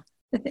schedule,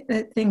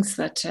 the things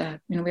that,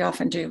 we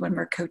often do when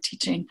we're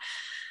co-teaching.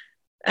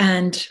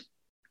 And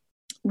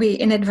we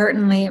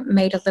inadvertently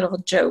made a little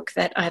joke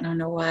that I don't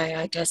know why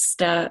I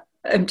just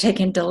am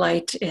taking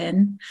delight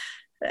in.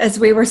 As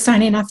we were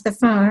signing off the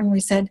phone,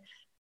 we said,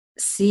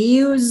 "See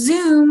you,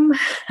 Zoom."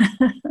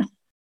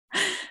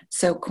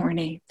 So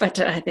corny, but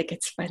I think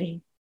it's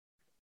funny.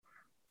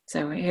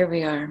 So here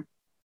we are,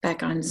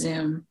 back on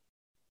Zoom.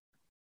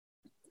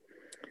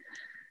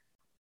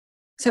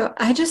 So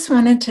I just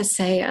wanted to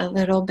say a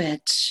little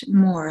bit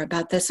more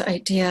about this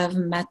idea of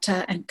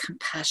metta and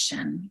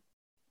compassion.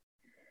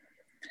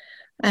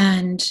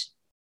 And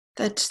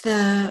that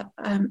the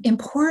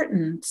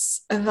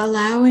importance of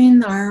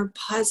allowing our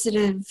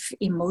positive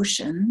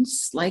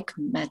emotions like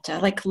metta,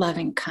 like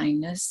loving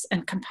kindness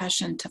and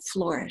compassion to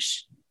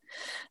flourish.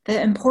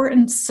 The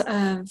importance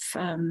of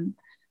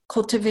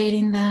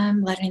cultivating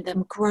them, letting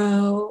them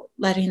grow,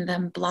 letting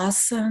them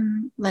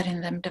blossom, letting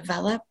them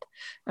develop,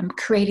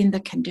 creating the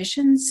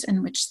conditions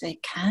in which they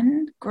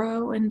can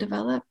grow and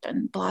develop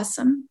and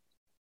blossom.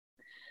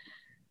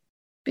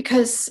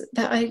 Because,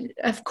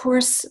 of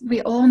course,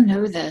 we all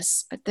know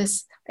this, but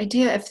this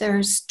idea, if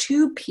there's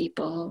two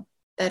people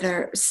that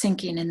are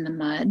sinking in the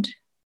mud,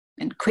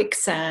 in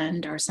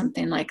quicksand or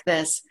something like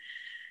this,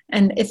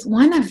 and if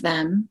one of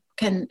them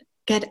can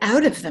get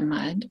out of the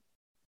mud,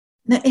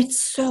 then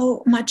it's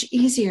so much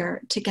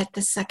easier to get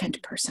the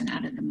second person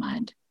out of the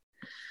mud.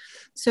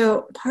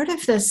 So part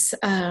of this,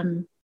 I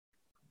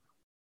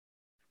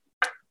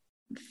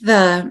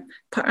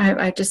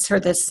just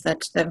heard this,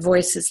 that the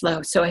voice is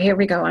low. So here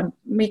we go. I'm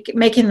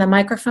making the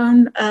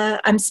microphone,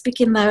 I'm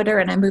speaking louder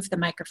and I move the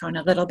microphone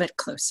a little bit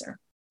closer.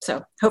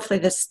 So hopefully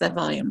the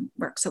volume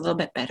works a little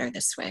bit better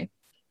this way.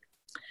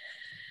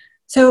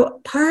 So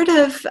part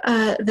of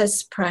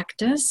this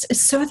practice is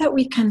so that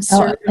we can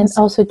serve. And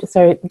also,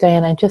 sorry,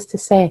 Diana, just to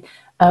say,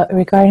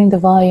 regarding the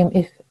volume,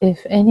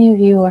 if any of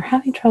you are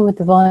having trouble with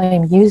the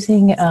volume,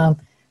 using a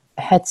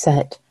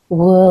headset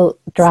will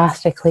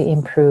drastically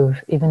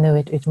improve, even though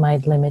it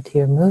might limit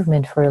your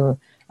movement for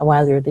a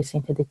while you're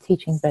listening to the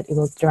teaching, but it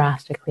will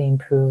drastically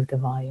improve the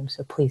volume.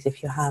 So please,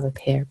 if you have a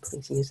pair,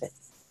 please use it.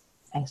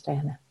 Thanks,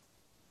 Diana.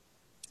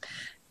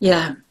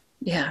 Yeah.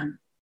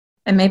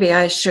 And maybe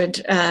I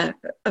should,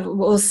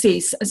 we'll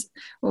see.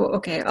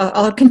 Okay,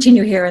 I'll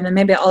continue here and then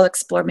maybe I'll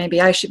explore,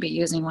 maybe I should be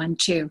using one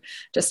too,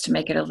 just to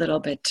make it a little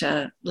bit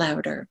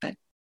louder. But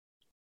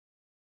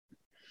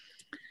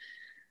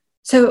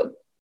so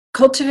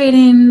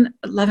cultivating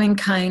loving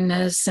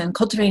kindness and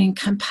cultivating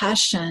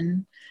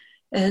compassion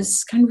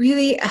can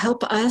really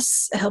help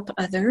us help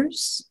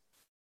others.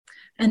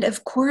 And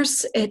of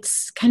course, it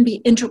can be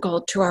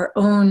integral to our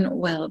own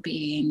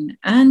well-being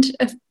and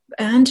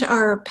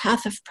our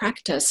path of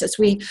practice as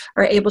we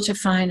are able to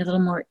find a little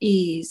more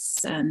ease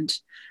and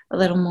a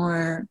little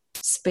more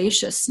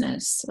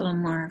spaciousness, a little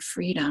more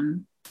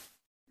freedom.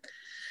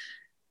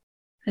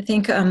 I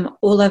think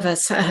all of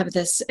us have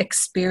this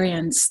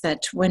experience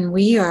that when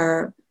we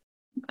are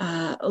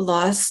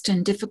lost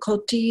in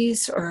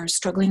difficulties or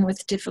struggling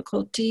with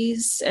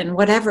difficulties, in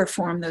whatever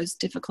form those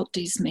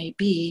difficulties may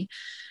be,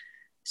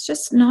 it's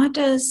just not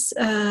as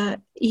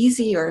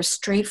easy or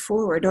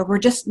straightforward, or we're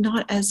just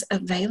not as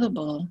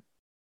available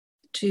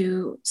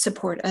to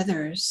support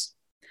others.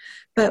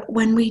 But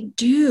when we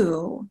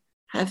do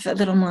have a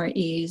little more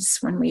ease,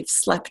 when we've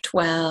slept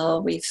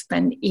well, we've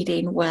been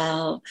eating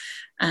well,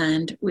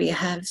 and we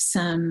have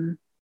some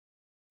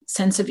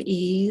sense of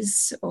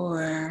ease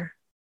or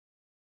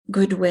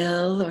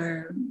goodwill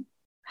or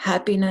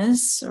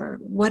happiness or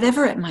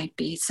whatever it might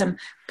be, some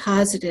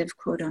positive,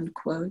 quote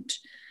unquote,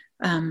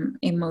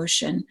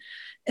 emotion,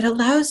 it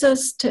allows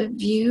us to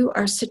view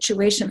our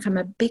situation from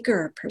a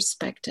bigger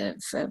perspective,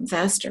 a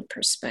vaster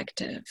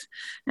perspective.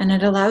 And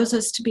it allows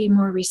us to be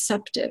more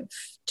receptive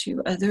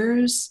to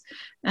others.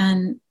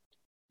 And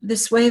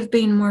this way of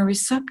being more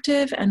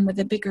receptive and with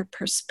a bigger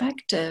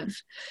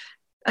perspective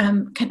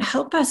can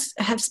help us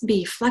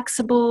be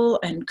flexible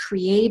and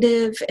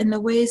creative in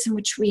the ways in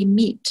which we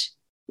meet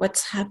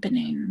what's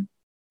happening.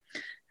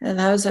 It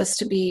allows us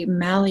to be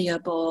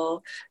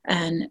malleable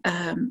and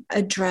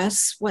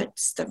address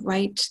what's the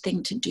right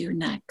thing to do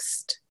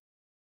next.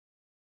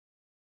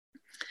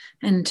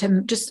 And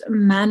to just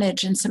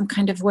manage in some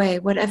kind of way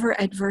whatever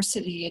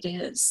adversity it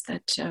is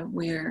that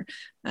we're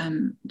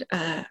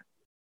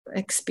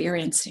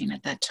experiencing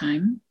at that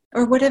time,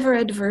 or whatever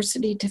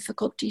adversity,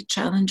 difficulty,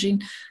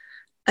 challenging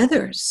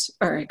others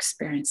are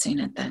experiencing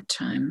at that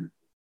time.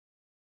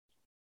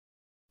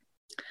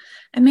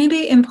 And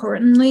maybe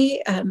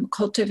importantly,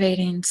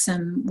 cultivating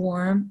some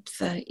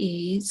warmth,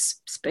 ease,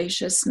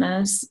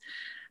 spaciousness,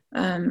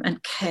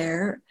 and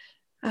care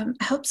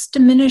helps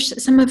diminish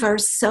some of our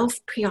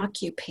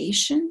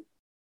self-preoccupation.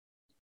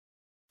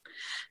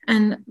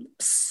 And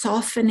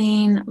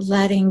softening,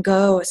 letting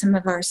go of some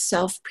of our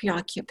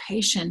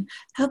self-preoccupation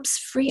helps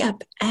free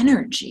up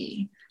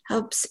energy,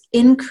 helps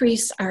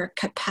increase our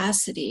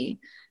capacity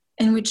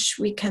in which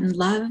we can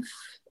love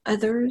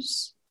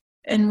others,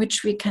 in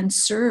which we can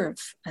serve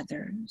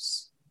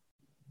others.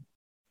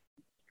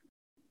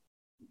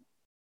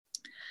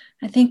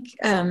 I think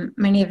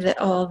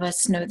all of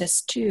us know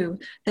this too,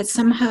 that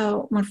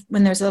somehow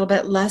when there's a little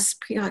bit less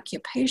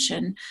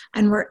preoccupation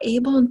and we're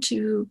able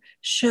to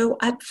show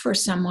up for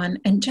someone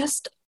and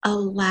just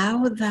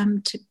allow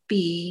them to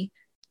be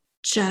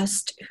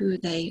just who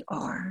they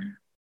are,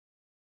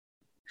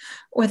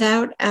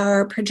 without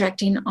our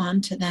projecting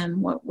onto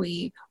them what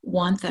we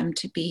want them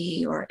to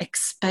be or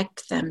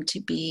expect them to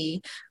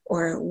be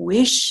or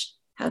wish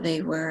how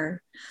they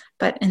were,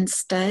 but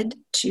instead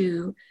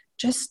to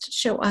just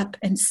show up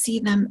and see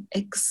them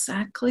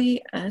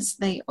exactly as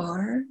they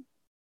are.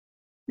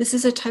 This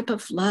is a type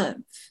of love.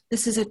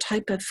 This is a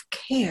type of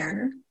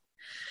care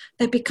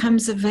that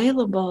becomes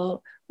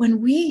available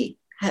when we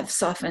have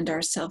softened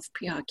our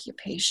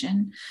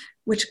self-preoccupation,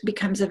 which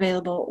becomes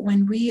available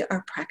when we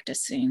are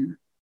practicing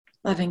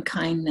loving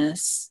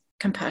kindness,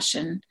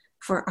 compassion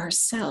for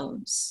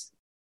ourselves.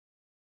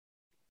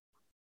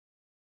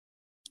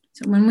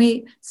 So when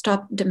we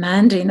stop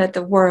demanding that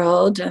the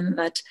world and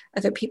that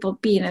other people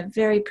be in a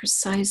very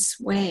precise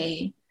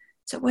way,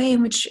 it's a way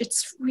in which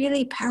it's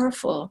really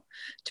powerful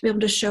to be able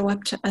to show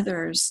up to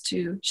others,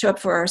 to show up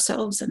for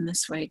ourselves in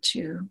this way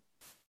too.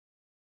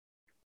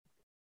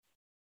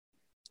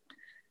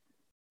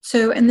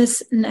 So in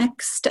this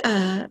next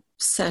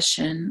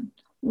session,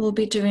 we'll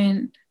be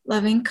doing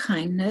loving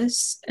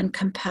kindness and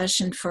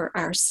compassion for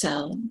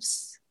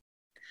ourselves.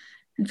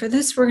 And for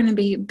this, we're going to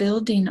be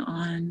building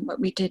on what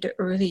we did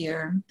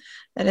earlier,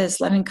 that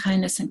is loving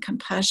kindness and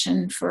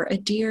compassion for a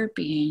dear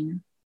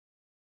being.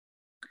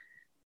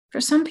 For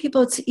some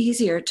people, it's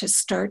easier to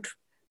start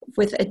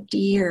with a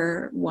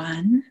dear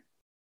one,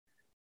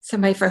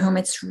 somebody for whom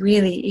it's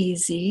really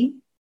easy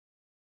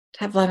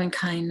to have loving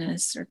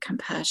kindness or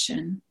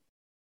compassion.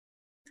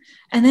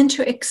 And then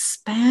to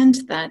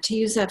expand that, to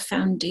use that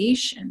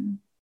foundation,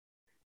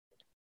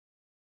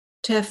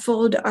 to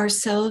fold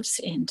ourselves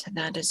into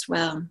that as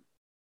well,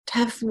 to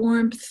have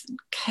warmth,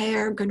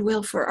 care,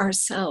 goodwill for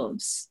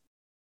ourselves,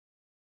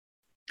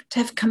 to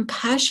have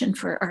compassion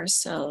for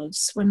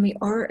ourselves when we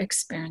are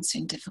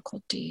experiencing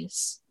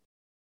difficulties.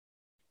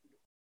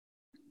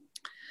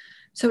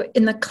 So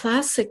in the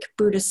classic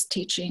Buddhist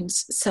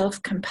teachings,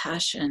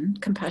 self-compassion,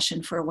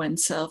 compassion for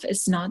oneself,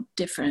 is not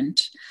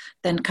different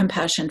than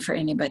compassion for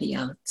anybody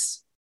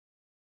else.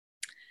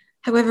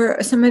 However,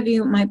 some of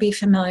you might be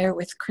familiar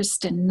with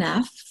Kristin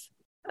Neff,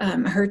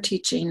 her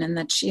teaching, and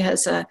that she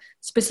has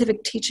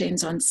specific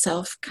teachings on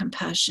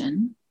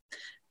self-compassion.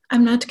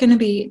 I'm not going to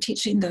be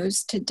teaching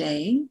those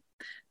today,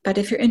 but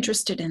if you're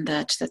interested in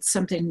that, that's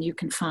something you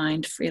can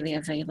find freely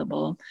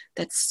available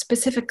that's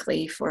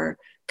specifically for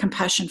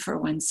compassion for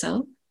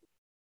oneself.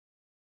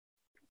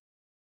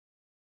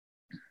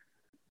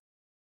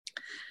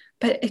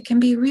 But it can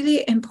be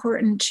really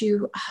important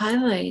to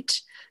highlight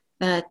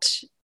that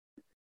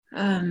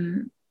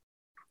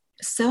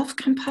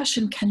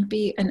self-compassion can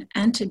be an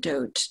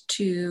antidote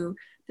to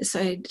this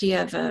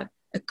idea of a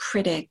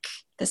critic,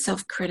 the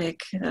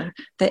self-critic,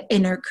 the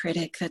inner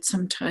critic that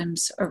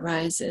sometimes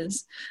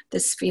arises,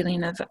 this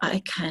feeling of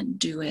I can't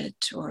do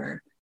it,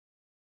 or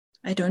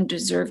I don't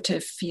deserve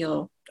to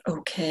feel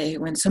okay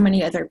when so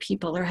many other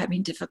people are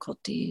having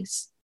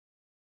difficulties.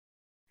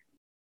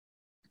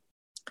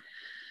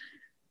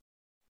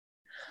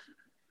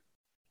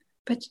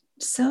 But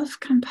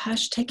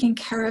self-compassion, taking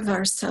care of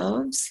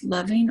ourselves,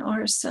 loving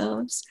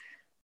ourselves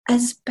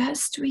as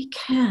best we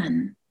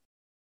can.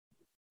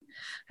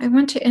 I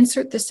want to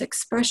insert this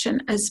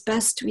expression, as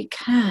best we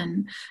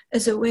can,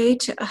 as a way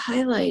to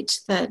highlight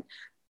that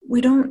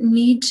we don't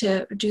need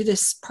to do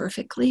this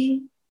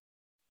perfectly.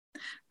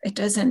 It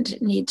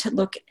doesn't need to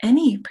look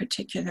any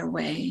particular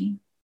way.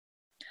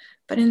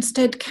 But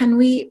instead, can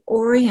we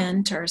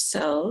orient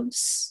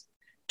ourselves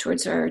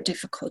towards our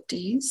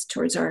difficulties,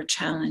 towards our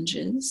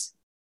challenges?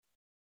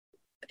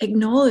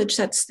 Acknowledge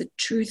that's the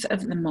truth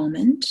of the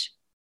moment.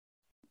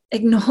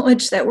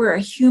 Acknowledge that we're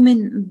a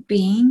human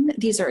being.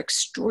 These are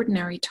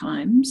extraordinary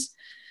times.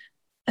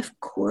 Of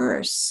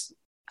course,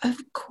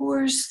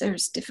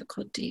 there's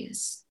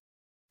difficulties.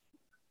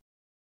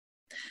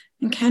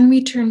 And can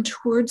we turn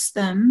towards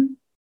them,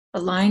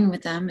 align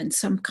with them in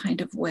some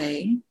kind of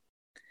way,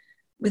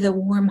 with a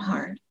warm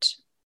heart,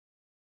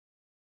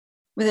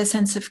 with a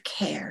sense of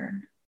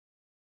care,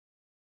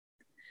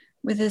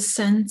 with a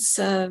sense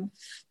of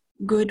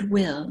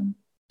goodwill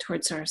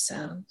towards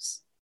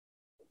ourselves?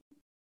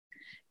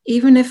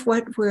 Even if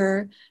what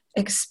we're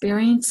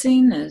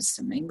experiencing is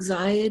some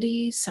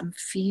anxiety, some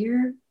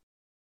fear,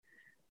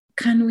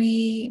 can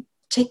we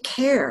take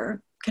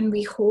care? Can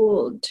we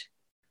hold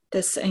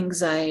this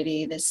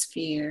anxiety, this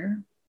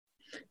fear,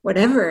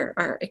 whatever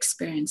our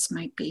experience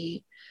might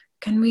be?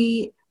 Can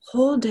we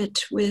hold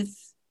it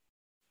with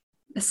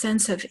a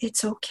sense of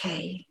it's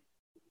okay,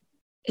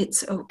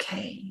 it's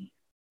okay?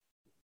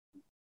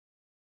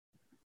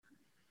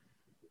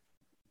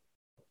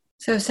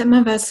 So some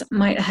of us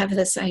might have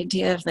this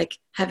idea of like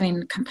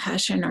having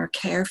compassion or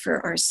care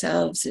for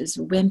ourselves is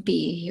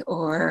wimpy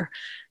or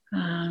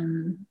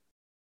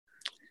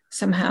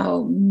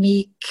somehow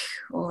meek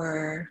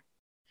or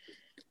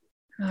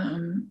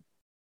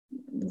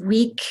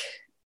weak.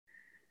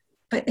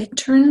 But it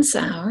turns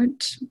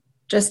out,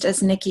 just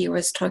as Nikki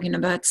was talking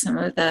about some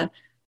of the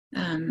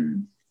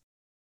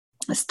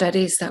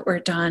studies that were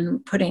done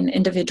putting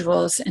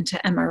individuals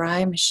into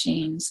MRI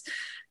machines,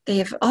 they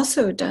have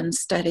also done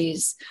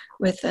studies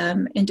with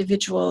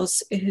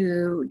individuals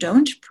who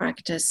don't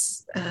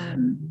practice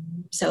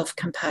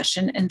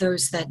self-compassion and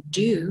those that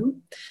do.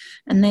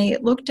 And they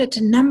looked at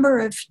a number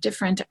of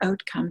different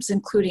outcomes,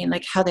 including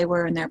like how they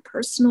were in their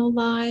personal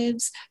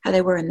lives, how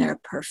they were in their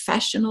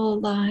professional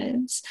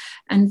lives,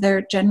 and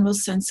their general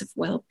sense of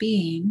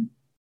well-being.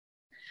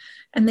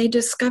 And they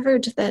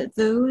discovered that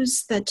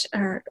those that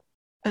are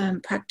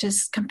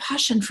practice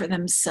compassion for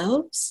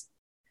themselves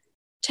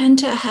tend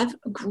to have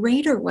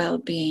greater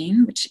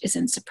well-being, which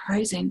isn't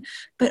surprising,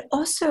 but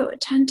also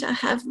tend to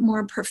have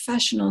more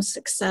professional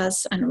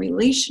success and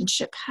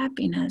relationship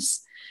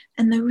happiness.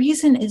 And the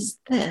reason is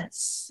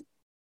this: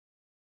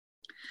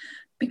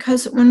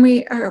 because when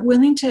we are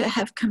willing to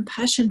have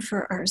compassion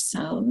for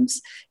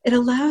ourselves, it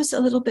allows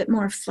a little bit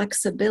more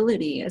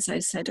flexibility, as I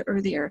said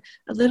earlier,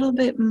 a little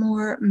bit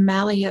more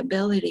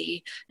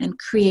malleability and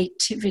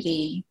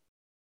creativity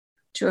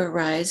to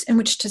arise in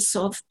which to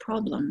solve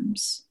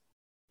problems,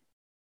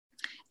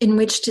 in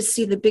which to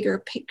see the bigger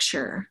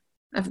picture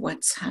of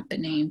what's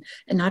happening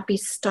and not be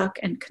stuck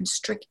and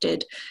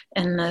constricted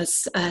in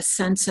this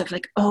sense of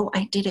like, oh,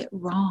 I did it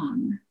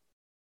wrong.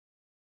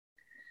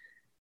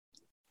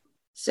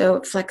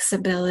 So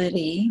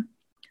flexibility,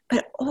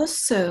 but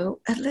also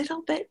a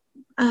little bit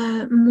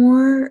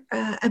more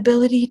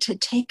ability to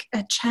take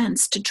a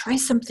chance, to try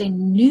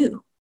something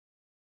new.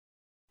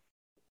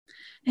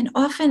 And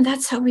often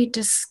that's how we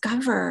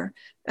discover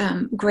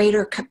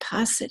greater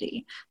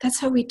capacity. That's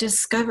how we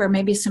discover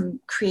maybe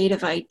some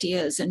creative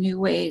ideas and new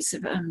ways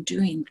of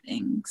doing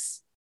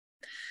things.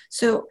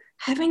 So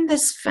having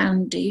this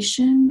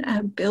foundation,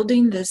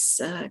 building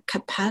this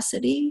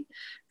capacity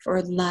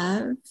for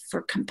love,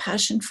 for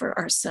compassion for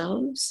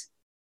ourselves,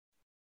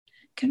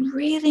 can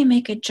really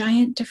make a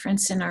giant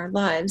difference in our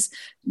lives,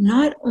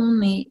 not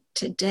only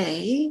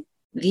today,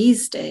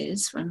 these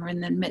days when we're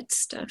in the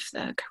midst of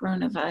the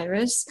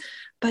coronavirus,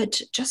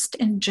 but just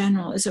in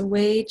general as a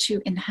way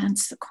to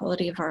enhance the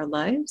quality of our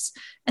lives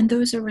and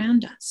those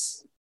around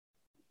us.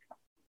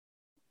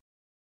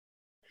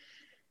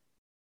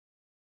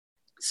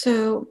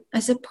 So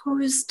as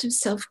opposed to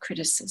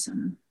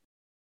self-criticism,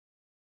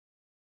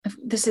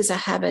 this is a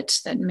habit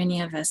that many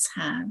of us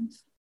have,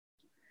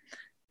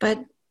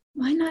 but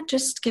why not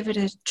just give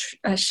it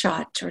a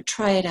shot or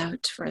try it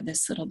out for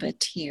this little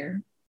bit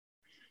here?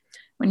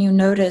 When you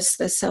notice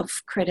the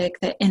self-critic,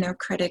 the inner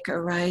critic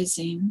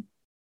arising,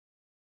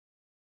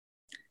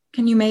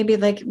 can you maybe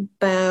like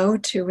bow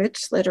to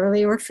it,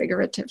 literally or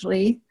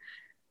figuratively,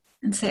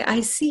 and say,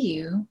 I see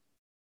you,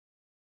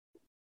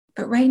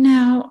 but right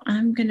now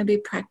I'm going to be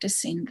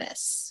practicing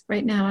this.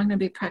 Right now I'm going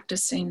to be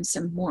practicing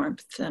some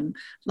warmth, some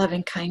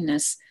loving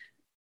kindness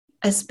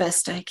as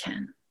best I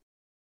can.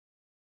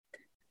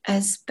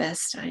 As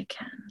best I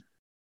can.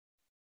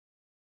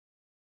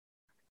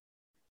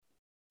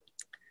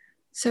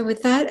 So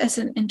with that as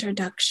an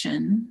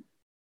introduction,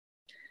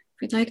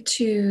 we'd like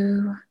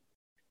to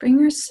bring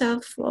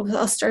yourself, well,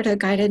 I'll start a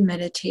guided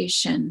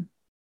meditation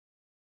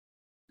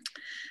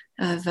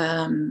of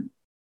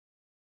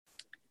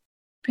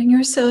bring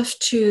yourself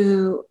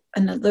to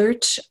an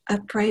alert,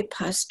 upright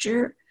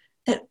posture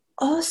that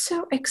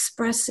also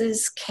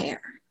expresses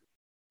care,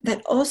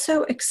 that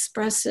also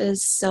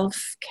expresses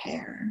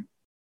self-care.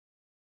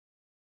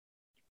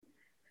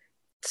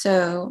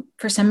 So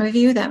for some of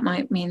you, that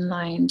might mean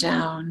lying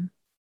down.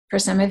 For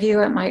some of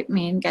you, it might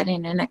mean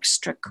getting an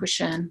extra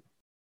cushion.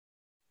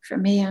 For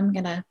me, I'm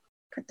going to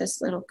put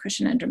this little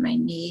cushion under my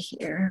knee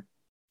here.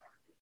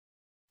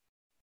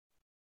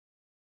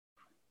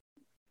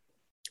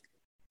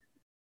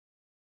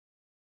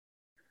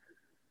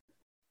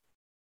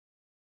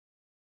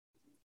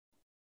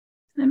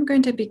 I'm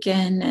going to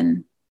begin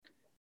in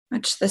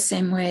much the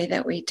same way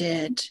that we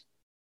did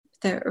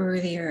the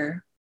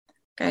earlier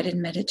guided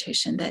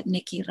meditation that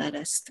Nikki led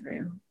us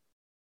through.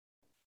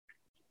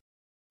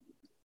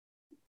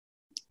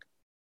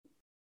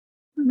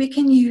 We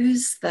can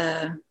use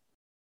the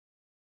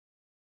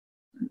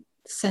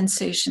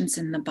sensations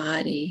in the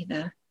body,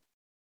 the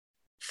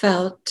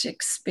felt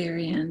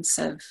experience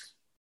of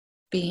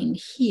being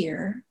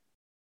here,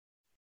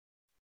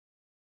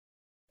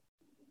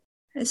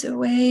 as a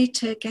way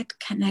to get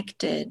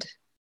connected,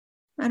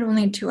 not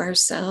only to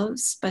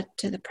ourselves, but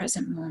to the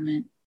present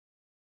moment.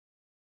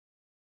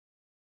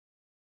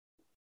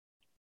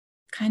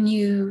 Can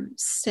you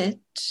sit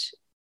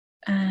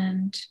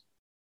and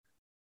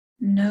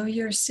know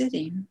you're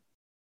sitting?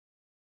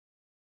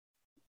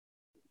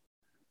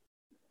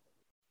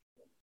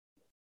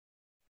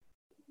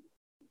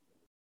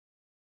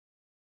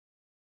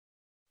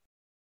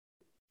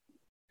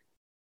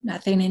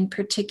 Nothing in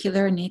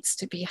particular needs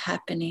to be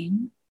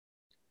happening.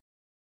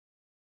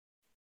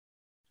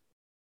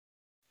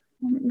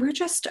 We're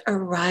just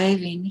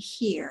arriving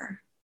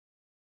here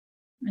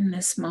in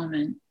this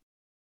moment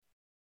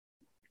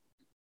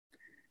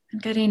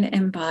and getting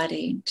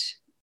embodied.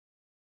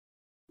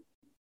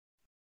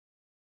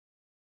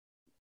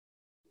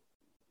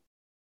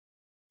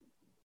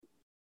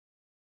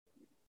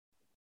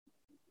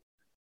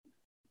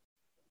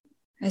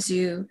 As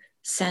you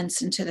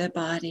sense into the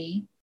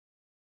body,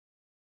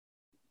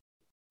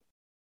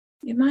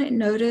 you might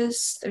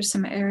notice there's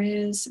some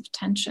areas of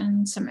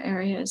tension, some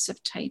areas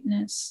of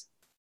tightness.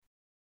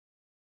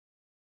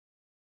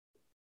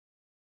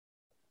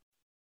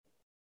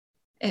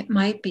 It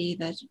might be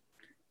that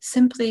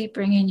simply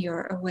bringing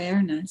your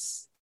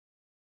awareness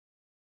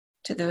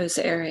to those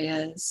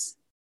areas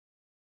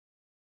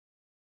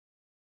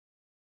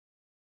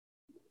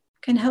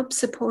can help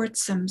support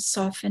some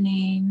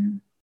softening,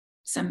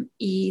 some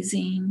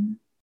easing.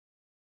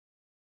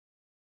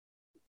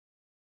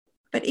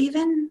 But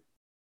even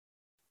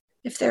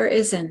if there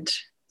isn't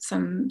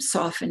some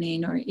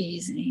softening or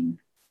easing,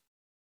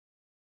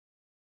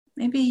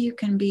 maybe you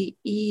can be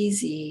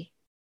easy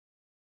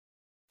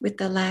with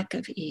the lack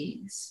of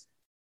ease.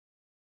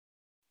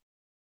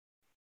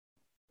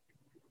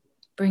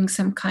 Bring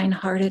some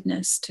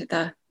kind-heartedness to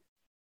the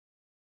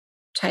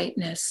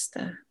tightness,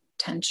 the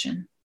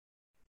tension.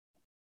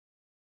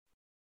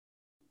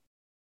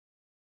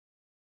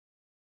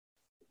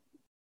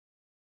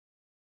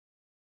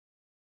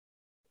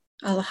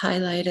 I'll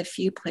highlight a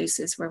few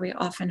places where we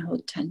often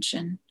hold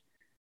tension.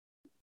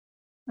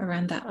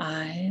 Around the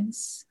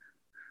eyes,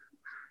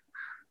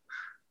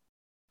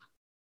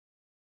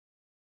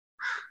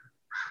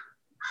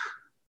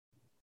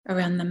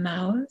 around the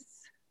mouth,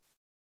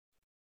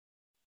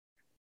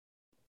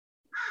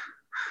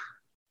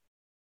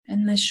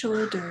 and the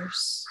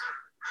shoulders.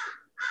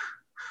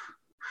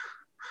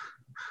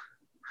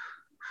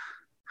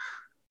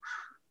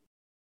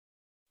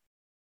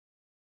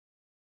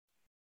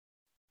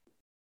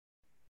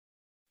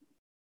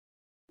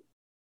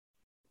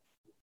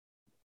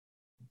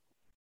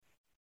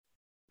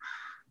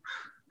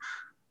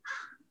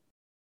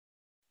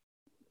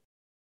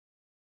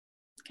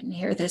 I can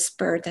hear this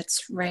bird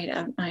that's right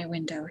out my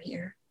window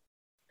here.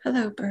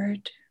 Hello,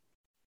 bird.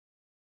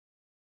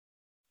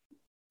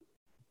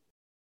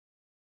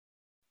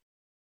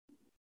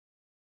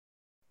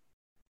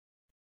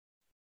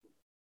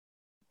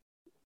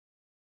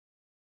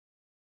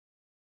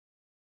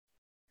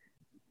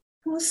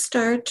 We'll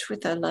start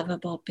with a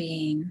lovable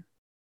being.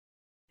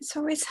 It's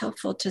always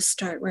helpful to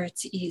start where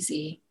it's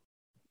easy.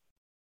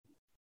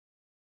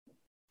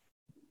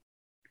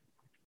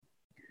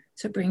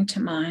 So bring to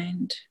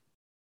mind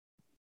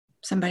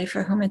somebody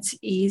for whom it's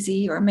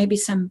easy, or maybe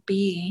some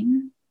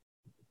being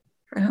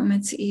for whom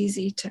it's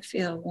easy to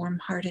feel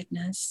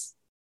warm-heartedness,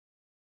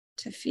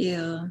 to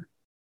feel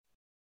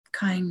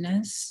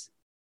kindness,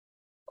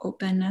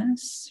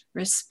 openness,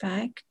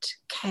 respect,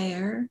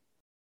 care,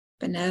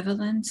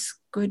 benevolence,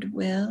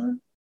 goodwill.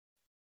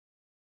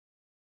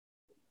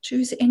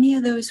 Choose any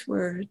of those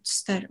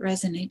words that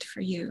resonate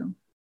for you.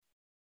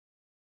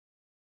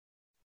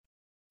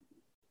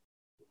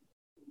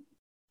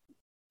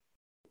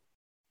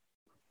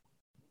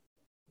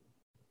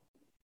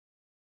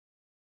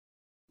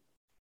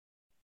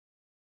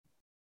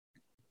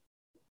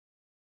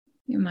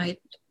 You might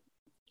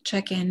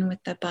check in with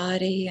the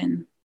body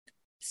and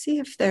see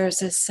if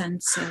there's a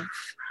sense of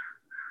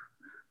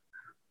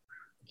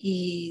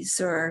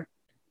ease or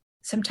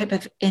some type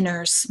of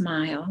inner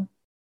smile.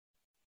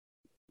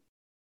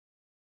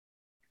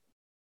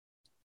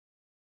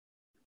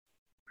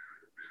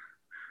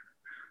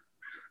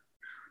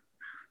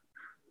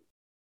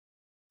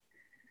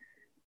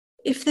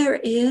 If there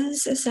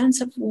is a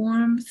sense of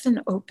warmth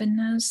and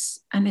openness,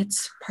 and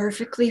it's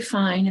perfectly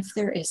fine if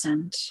there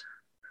isn't,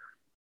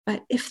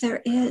 but if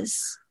there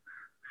is,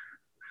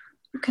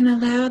 you can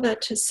allow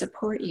that to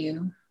support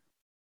you,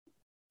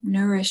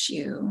 nourish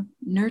you,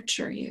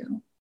 nurture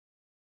you.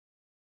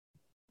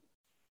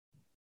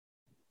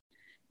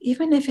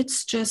 Even if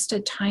it's just a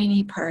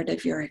tiny part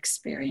of your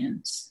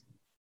experience.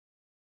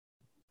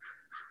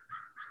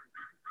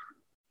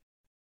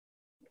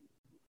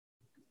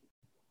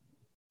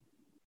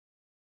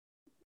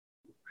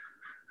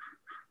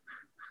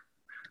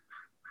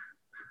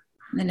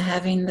 And then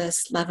having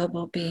this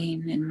lovable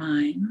being in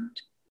mind,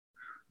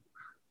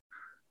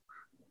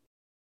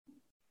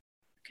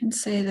 you can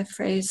say the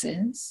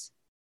phrases.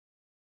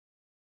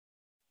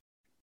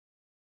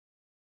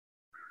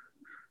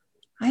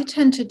 I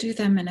tend to do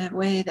them in a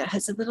way that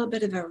has a little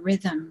bit of a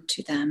rhythm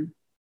to them.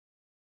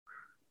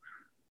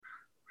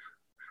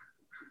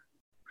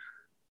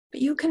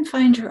 But you can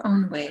find your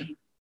own way.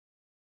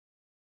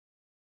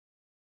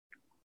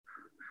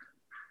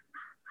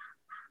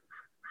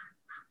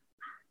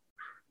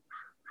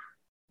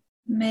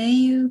 May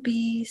you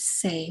be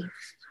safe.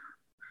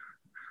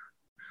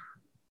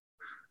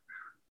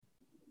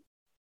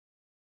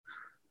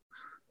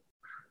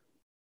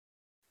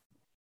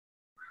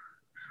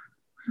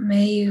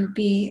 May you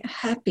be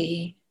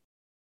happy.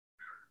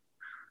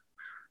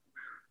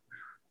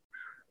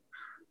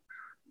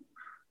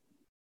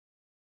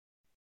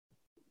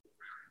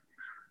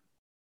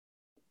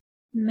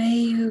 May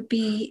you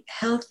be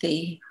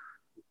healthy.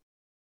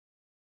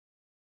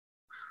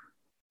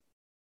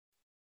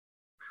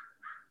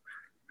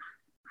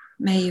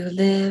 May you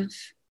live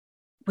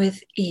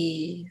with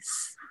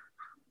ease.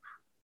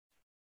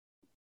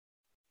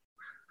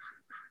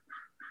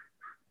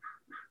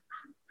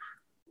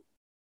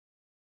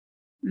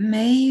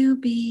 May you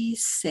be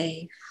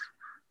safe.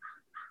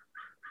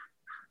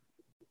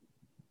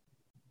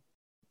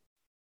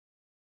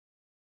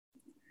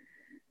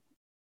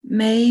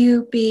 May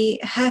you be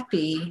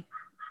happy.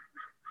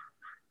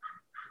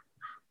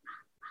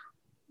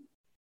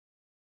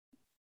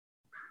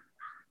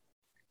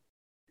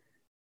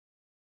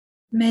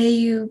 May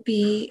you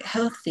be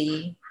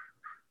healthy.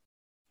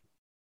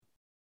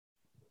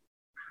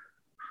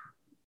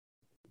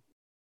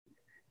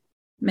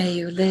 May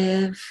you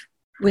live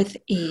with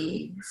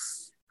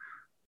ease.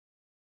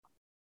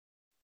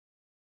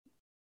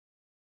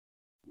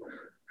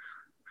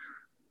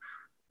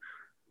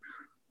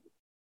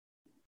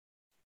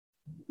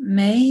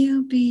 May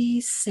you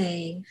be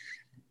safe.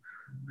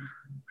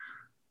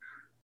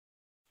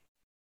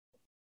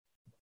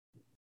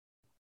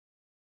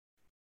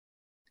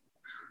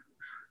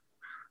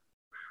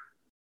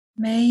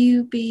 May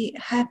you be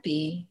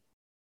happy.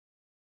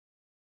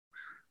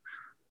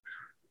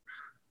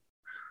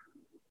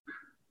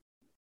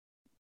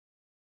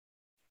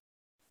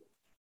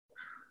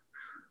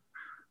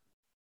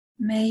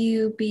 May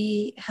you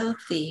be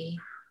healthy.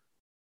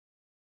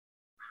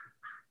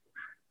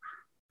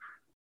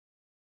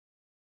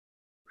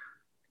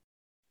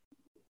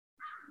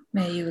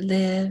 May you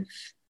live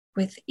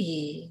with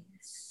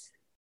ease.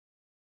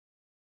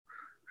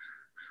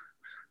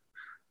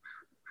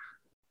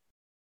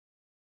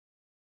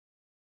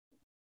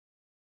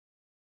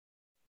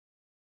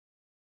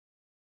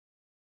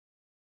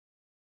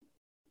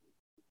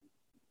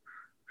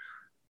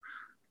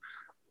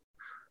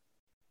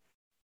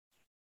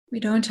 We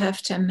don't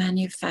have to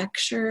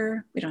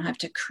manufacture, we don't have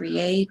to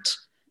create,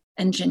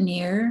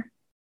 engineer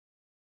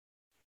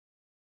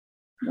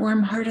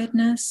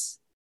warm-heartedness.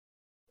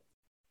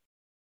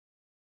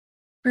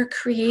 We're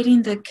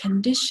creating the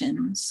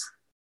conditions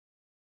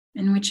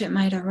in which it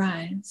might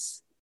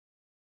arise.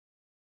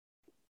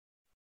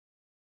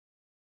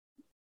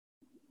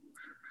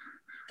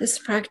 This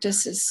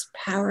practice is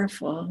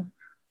powerful.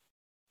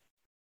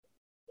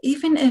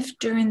 Even if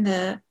during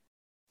the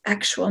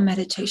actual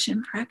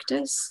meditation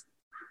practice,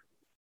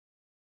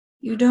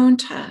 you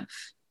don't have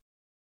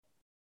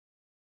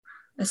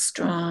a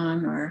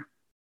strong or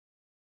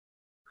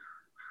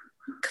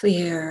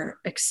clear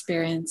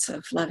experience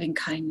of loving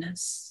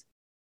kindness.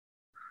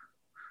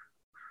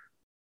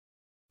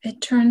 It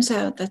turns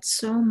out that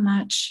so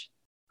much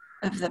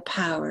of the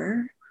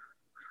power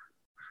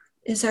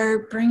is our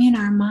bringing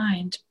our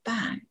mind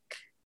back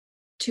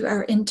to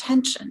our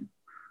intention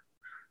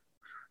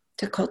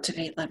to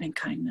cultivate loving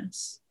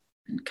kindness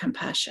and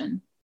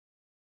compassion.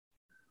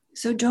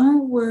 So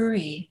don't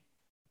worry.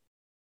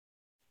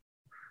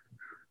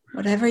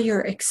 Whatever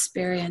your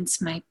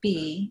experience might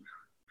be,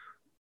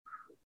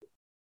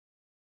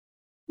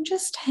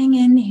 just hang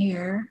in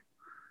here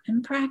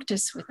and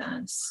practice with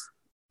us.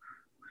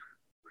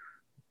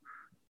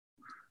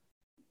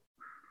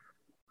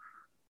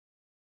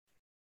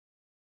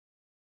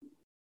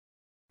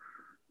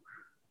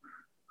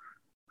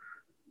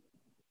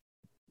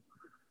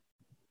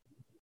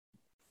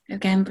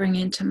 Again, bring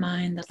into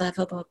mind the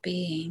lovable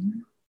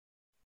being.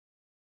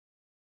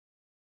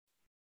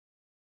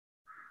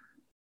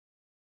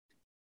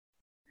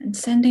 And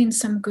sending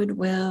some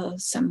goodwill,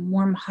 some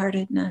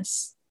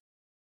warm-heartedness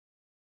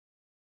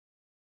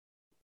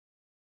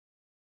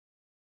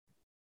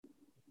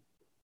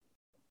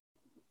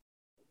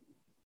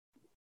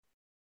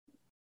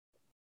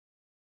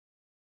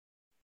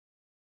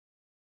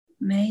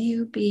May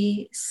you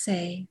be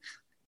safe.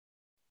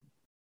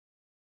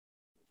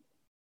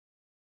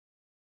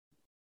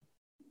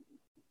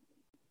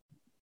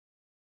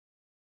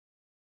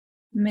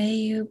 May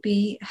you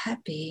be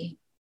happy.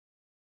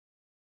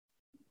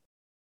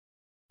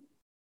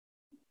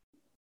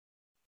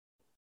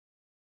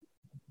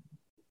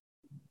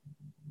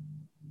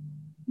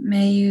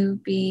 May you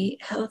be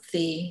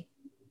healthy.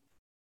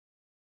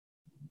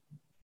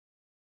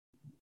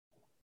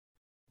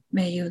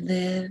 May you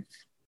live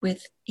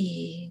with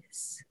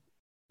ease.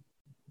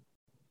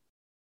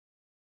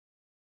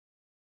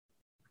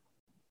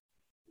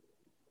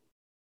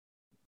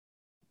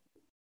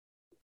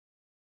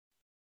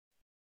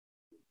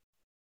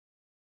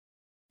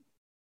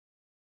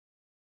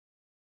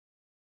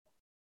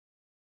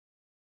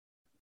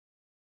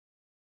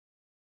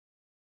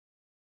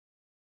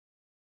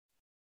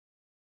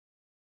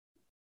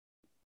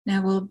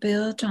 Now we'll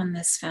build on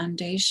this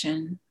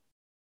foundation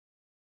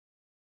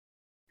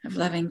of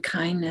loving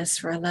kindness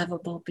for a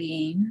lovable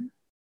being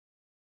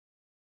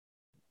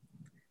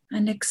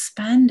and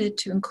expand it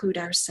to include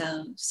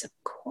ourselves. Of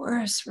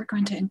course, we're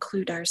going to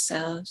include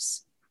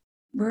ourselves.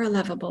 We're a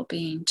lovable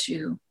being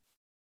too.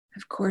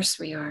 Of course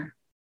we are.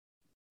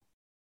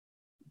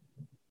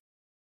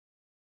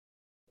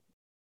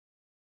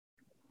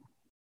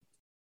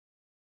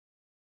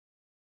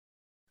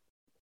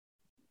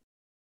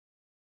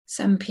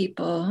 Some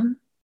people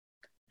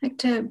like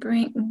to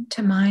bring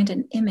to mind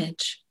an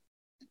image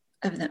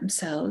of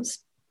themselves.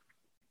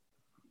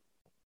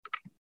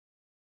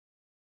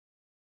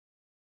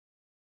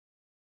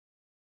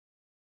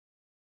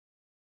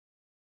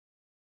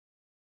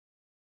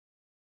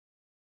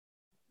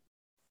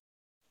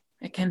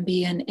 It can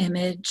be an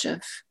image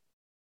of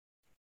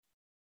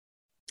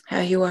how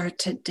you are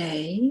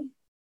today,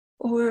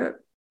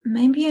 or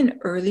maybe an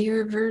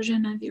earlier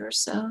version of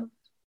yourself.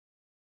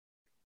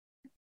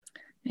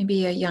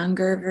 Maybe a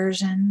younger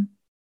version.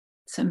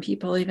 Some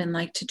people even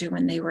like to do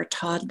when they were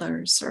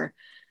toddlers, or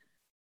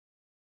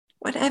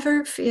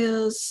whatever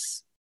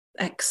feels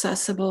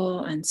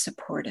accessible and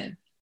supportive.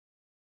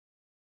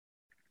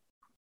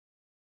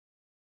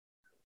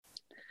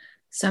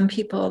 Some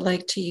people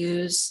like to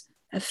use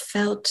a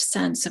felt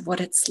sense of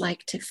what it's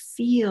like to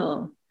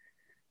feel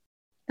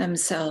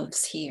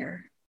themselves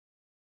here.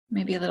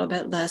 Maybe a little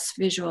bit less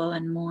visual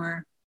and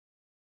more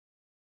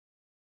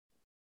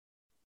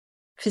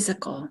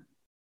physical,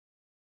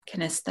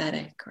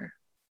 kinesthetic, or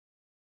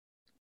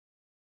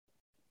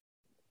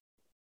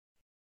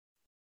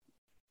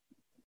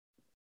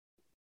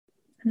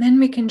and then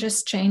we can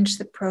just change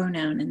the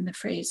pronoun in the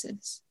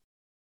phrases.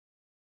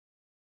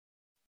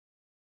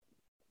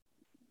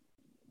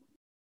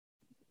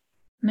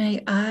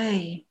 May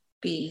I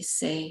be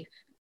safe.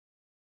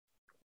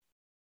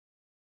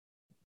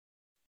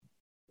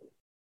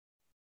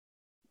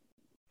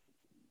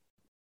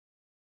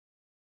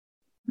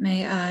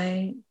 May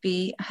I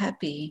be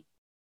happy.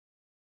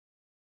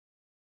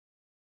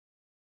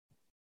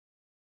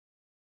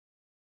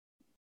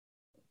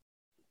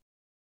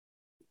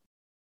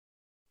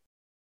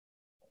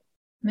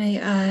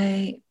 May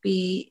I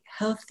be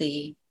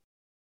healthy.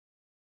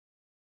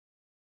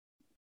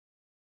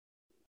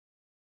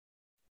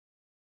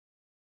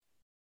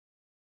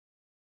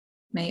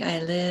 May I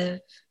live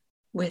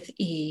with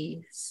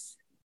ease.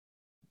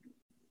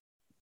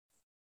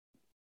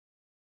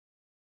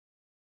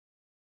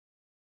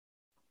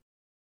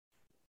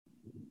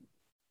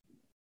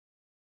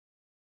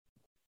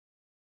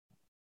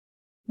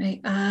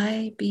 May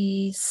I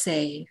be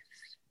safe.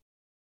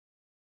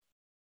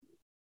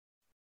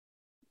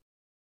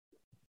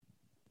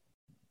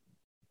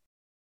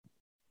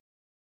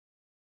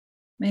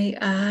 May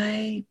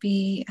I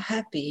be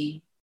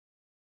happy.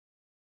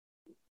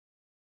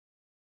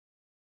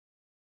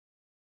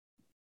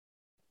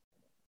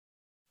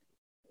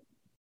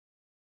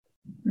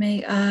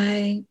 May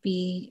I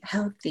be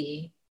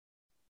healthy.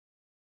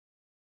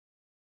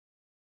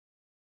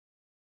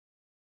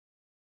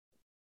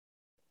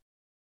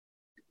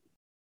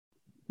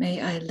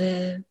 May I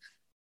live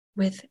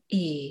with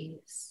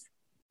ease.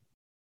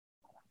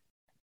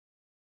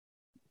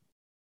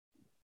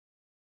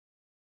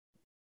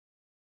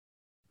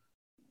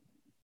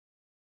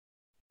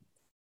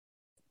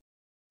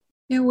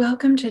 You're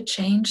welcome to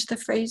change the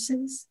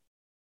phrases.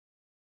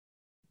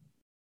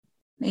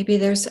 Maybe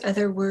there's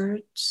other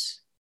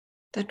words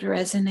that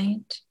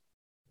resonate.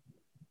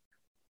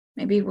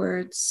 Maybe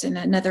words in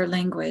another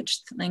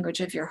language, the language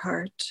of your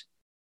heart.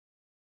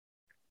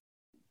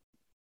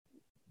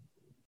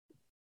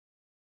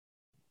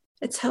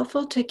 It's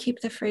helpful to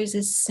keep the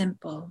phrases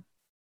simple,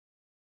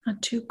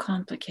 not too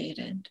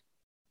complicated.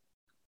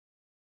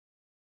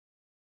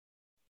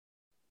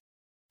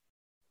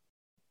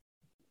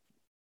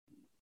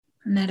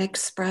 And that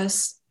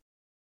express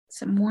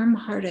some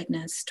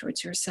warm-heartedness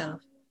towards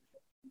yourself,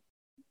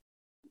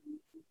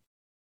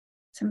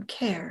 some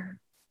care.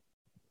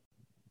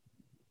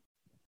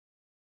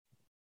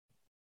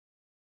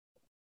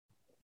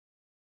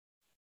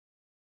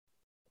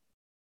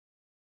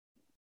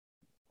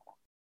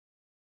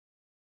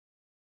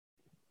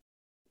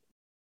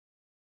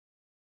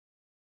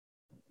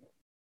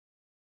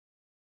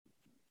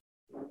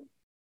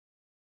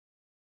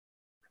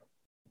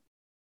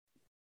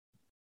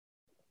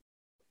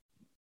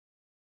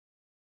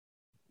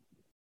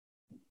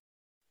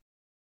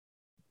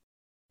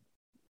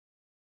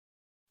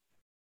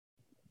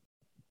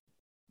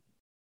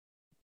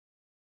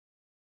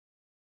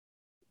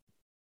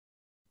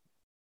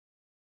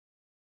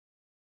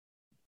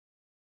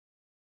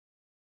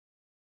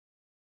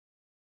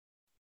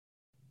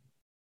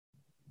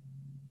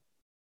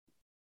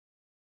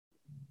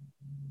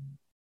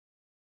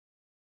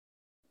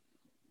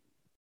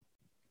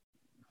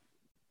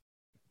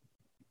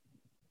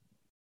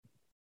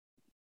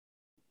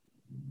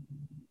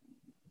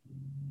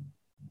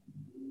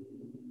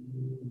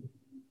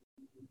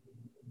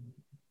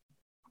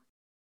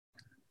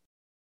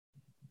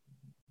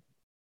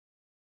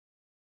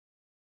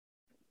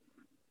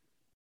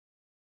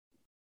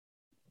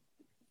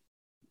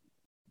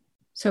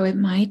 So it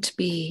might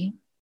be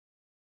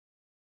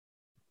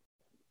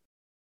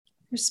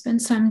there's been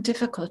some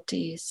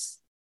difficulties,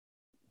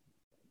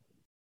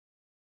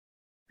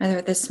 either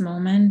at this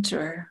moment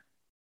or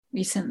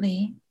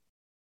recently.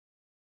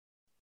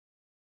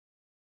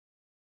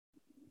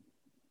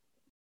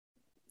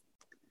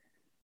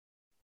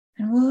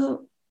 And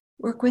we'll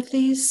work with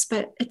these,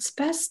 but it's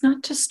best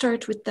not to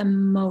start with the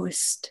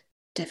most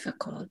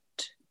difficult.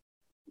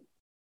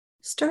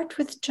 Start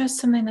with just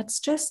something that's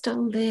just a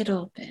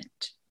little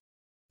bit.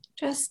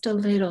 Just a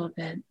little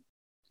bit.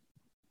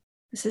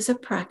 This is a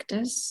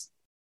practice,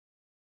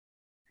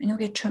 and you'll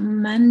get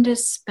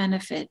tremendous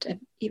benefit of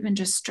even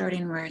just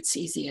starting where it's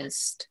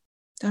easiest.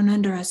 Don't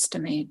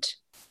underestimate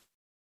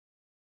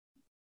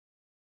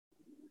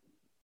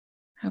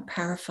how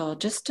powerful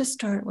just to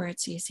start where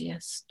it's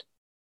easiest.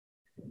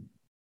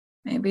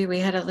 Maybe we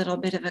had a little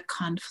bit of a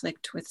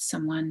conflict with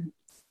someone.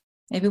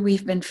 Maybe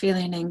we've been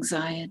feeling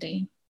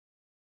anxiety.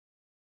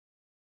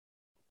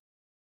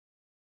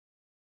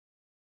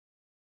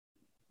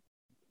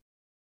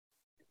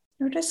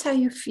 Notice how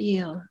you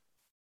feel.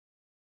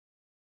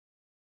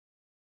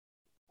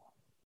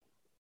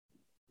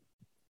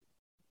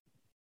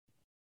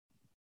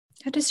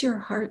 How does your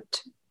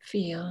heart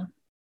feel?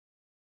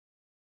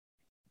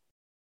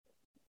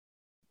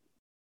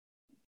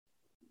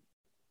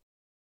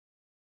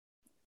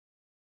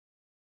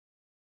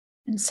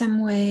 In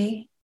some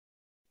way,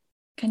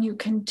 can you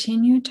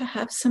continue to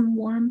have some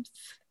warmth,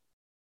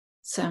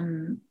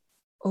 some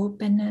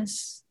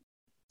openness,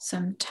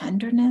 some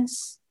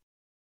tenderness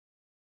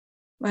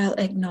while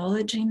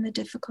acknowledging the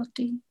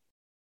difficulty?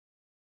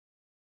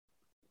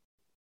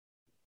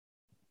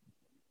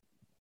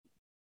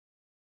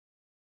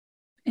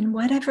 In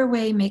whatever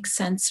way makes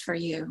sense for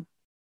you.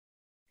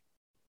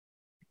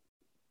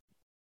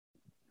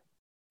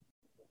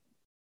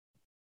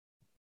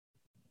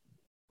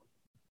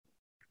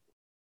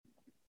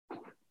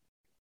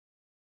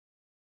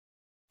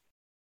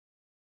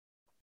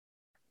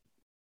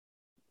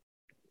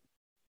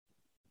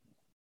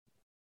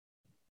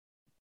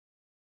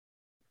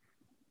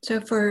 So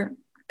for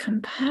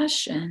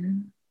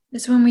compassion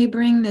is when we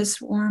bring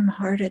this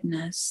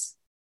warm-heartedness,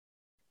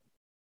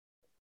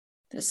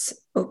 this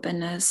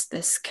openness,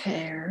 this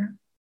care,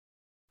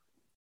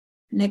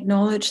 and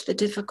acknowledge the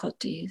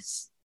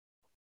difficulties.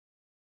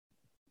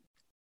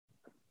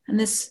 And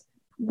this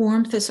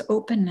warmth, this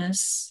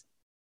openness,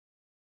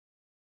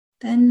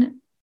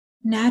 then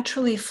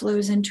naturally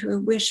flows into a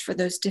wish for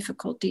those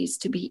difficulties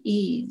to be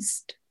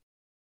eased.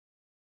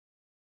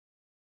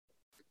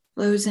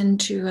 Flows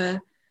into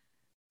a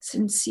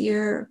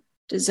sincere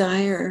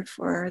desire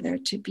for there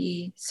to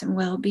be some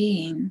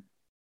well-being.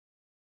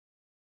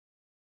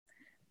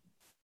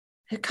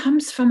 It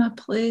comes from a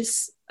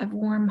place of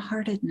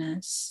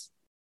warm-heartedness,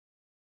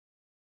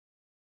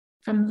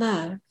 from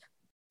love.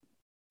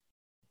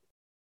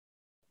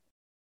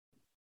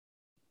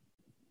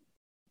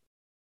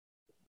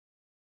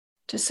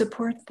 To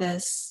support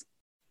this,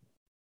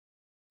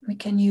 we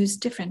can use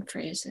different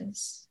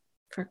phrases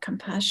for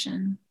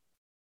compassion.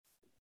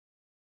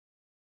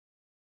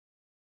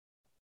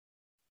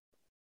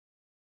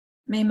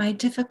 May my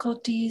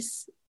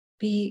difficulties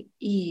be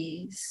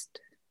eased.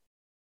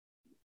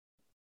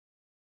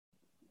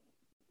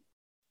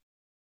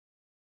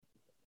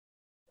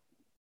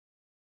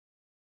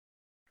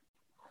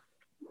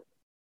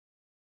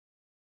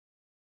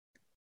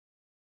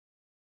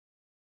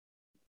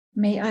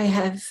 May I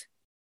have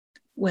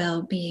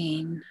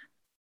well-being.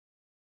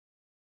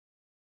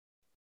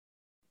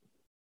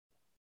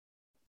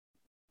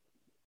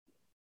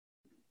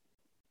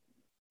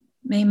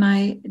 May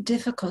my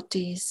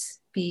difficulties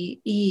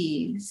be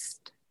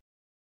eased.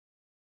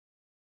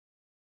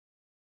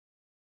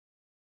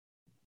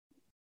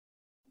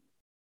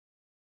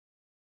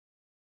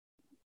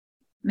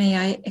 May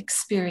I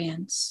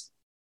experience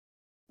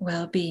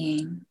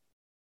well-being.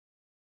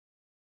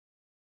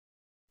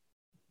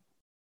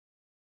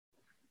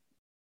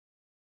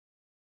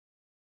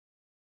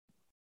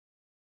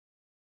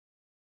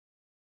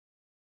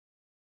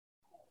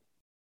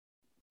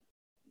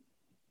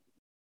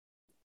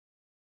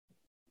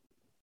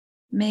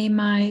 May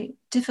my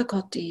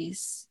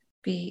difficulties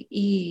be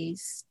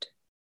eased.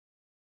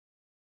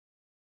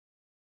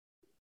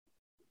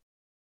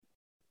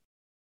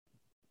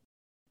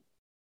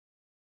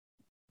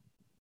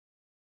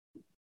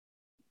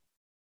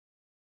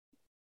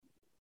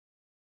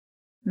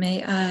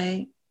 May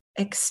I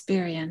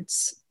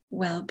experience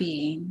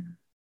well-being.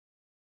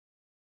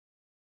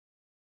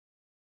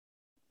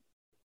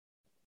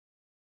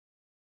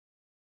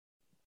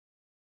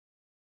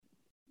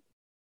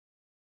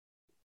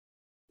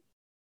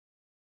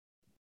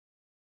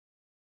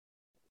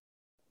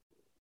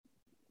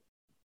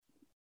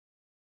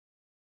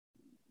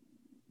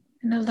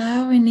 And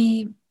allow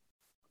any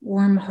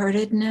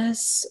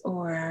warm-heartedness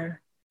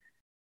or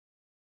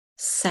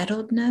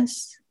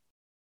settledness,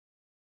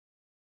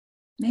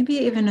 maybe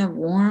even a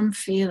warm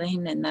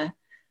feeling in the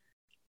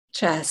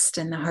chest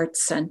and the heart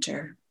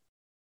center.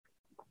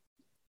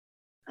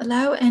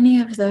 Allow any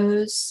of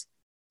those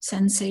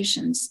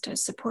sensations to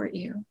support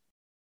you.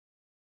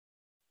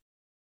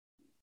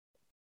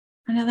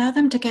 And allow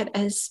them to get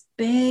as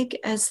big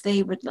as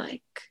they would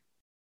like.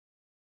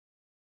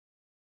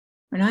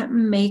 We're not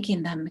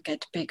making them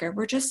get bigger,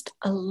 we're just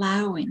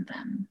allowing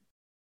them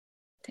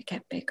to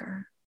get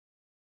bigger.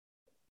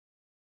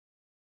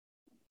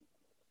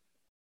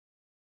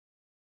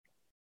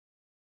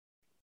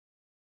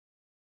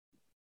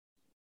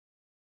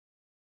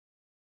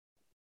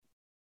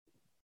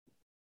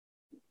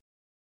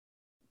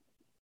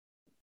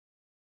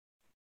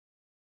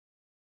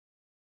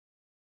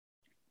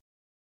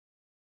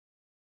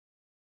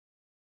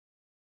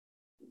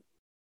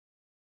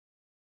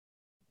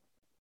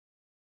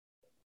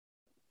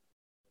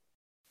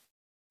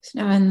 So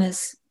now in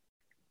this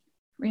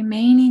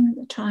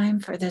remaining time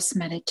for this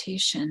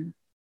meditation,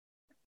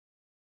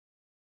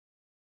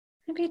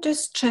 maybe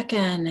just check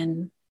in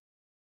and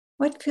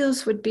what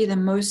feels would be the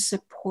most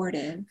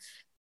supportive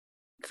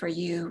for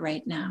you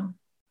right now.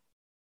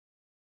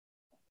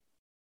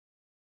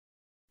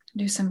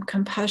 Do some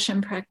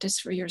compassion practice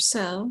for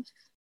yourself.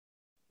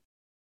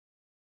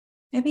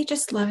 Maybe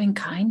just loving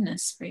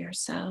kindness for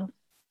yourself.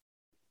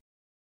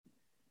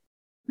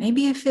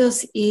 Maybe it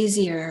feels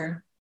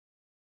easier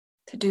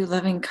to do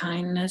loving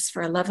kindness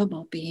for a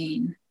lovable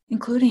being,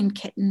 including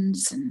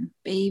kittens and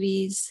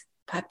babies,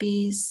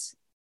 puppies.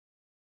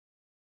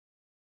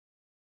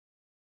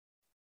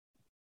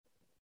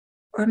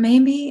 Or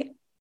maybe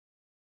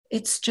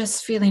it's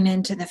just feeling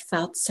into the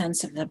felt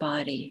sense of the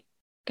body,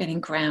 getting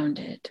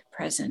grounded,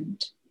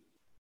 present.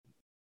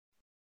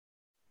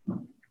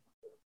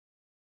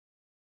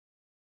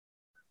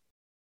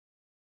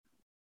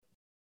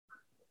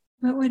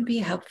 What would be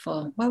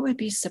helpful? What would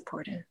be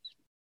supportive?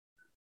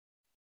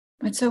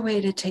 What's a way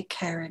to take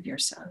care of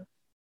yourself?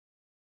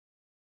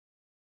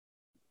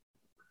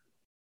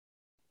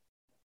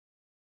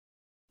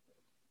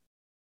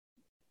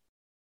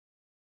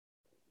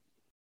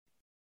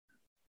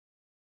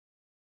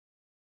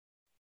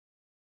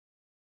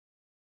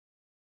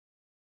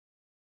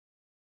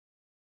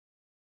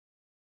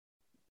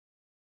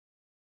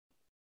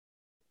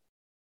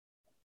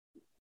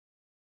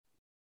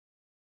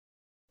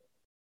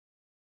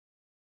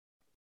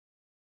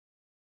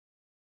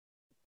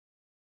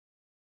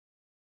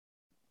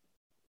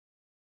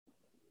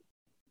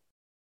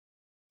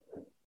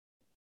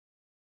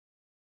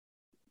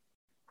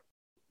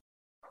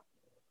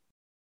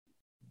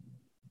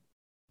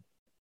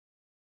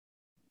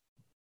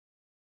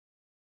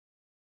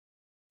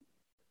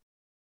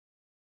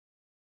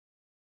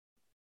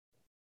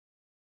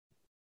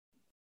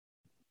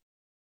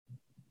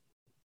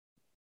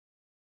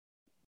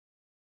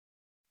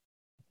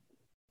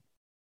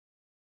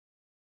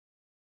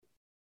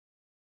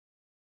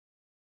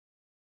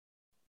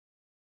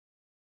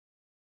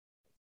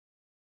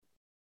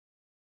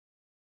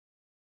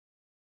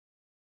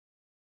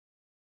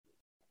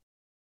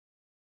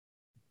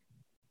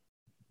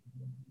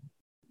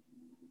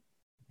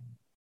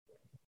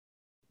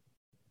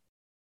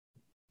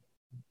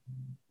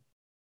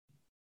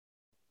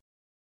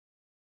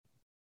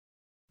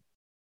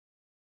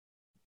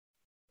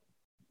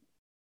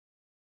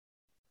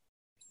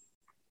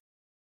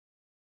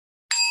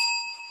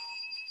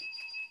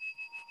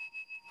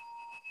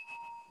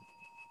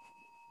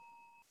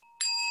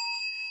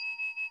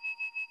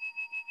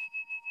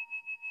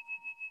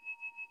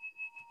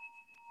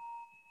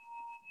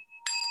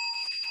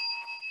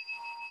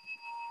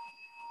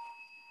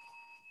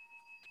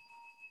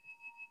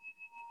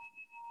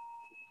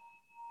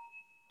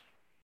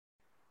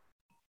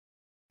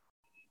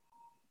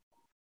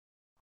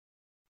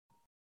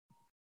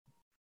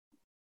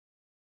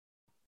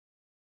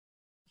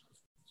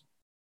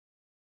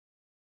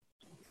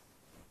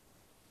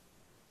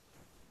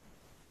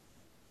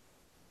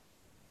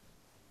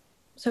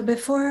 So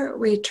before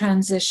we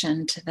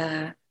transition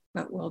to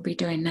what we'll be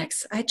doing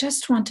next, I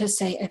just want to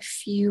say a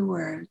few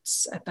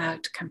words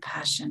about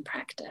compassion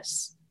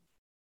practice.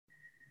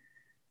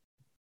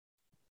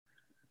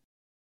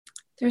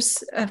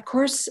 Of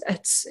course,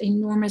 it's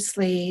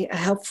enormously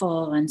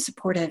helpful and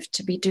supportive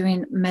to be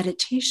doing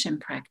meditation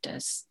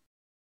practice,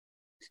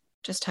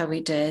 just how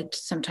we did,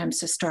 sometimes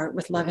to start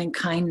with loving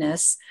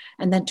kindness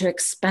and then to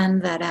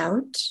expand that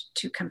out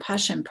to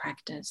compassion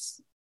practice.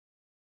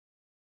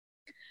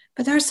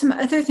 But there are some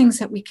other things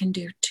that we can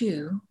do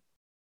too.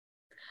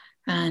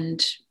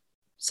 And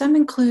some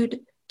include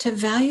to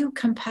value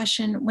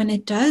compassion when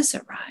it does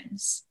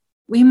arise.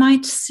 We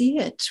might see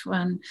it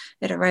when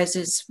it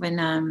arises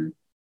when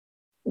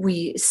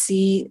we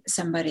see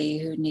somebody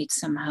who needs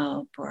some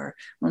help, or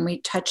when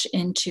we touch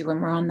into, when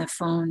we're on the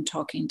phone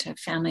talking to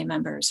family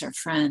members or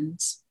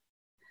friends.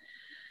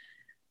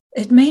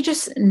 It may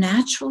just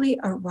naturally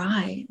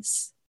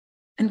arise.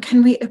 And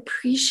can we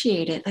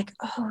appreciate it? Like,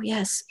 oh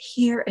yes,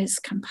 here is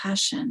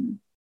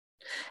compassion,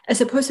 as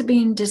opposed to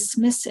being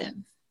dismissive.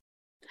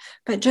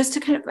 But just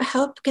to kind of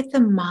help get the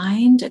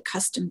mind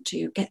accustomed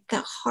to, get the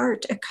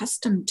heart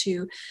accustomed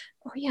to,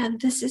 oh yeah,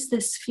 this is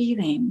this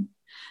feeling.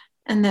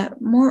 And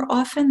that more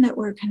often that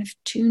we're kind of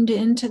tuned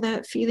into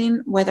that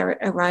feeling, whether it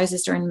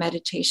arises during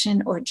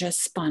meditation or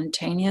just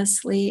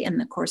spontaneously in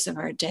the course of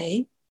our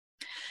day,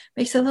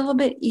 makes it a little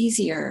bit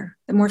easier,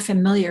 the more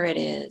familiar it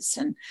is,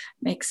 and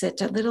makes it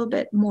a little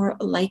bit more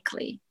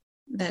likely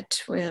that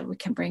we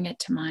can bring it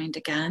to mind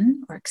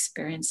again or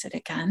experience it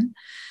again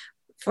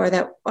for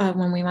that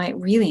when we might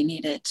really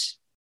need it.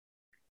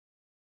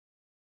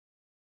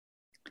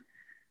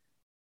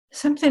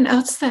 Something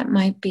else that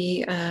might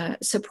be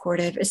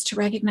supportive is to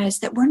recognize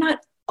that we're not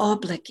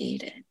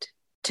obligated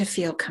to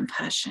feel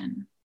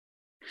compassion.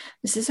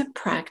 This is a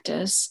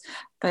practice,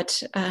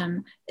 but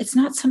it's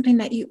not something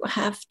that you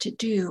have to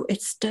do.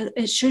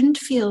 It shouldn't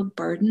feel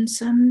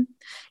burdensome.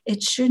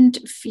 It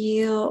shouldn't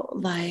feel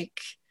like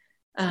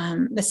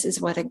this is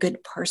what a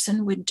good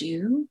person would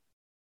do.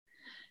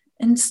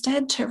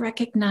 Instead, to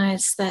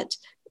recognize that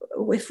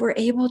if we're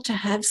able to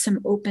have some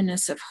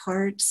openness of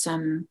heart,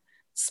 some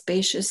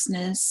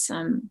spaciousness,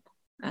 some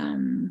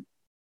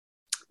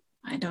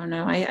I don't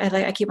know.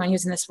 I keep on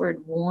using this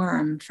word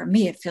warm. For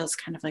me, it feels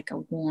kind of like a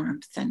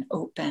warmth and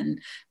open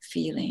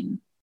feeling.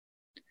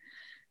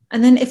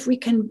 And then if we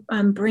can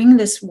bring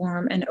this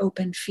warm and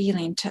open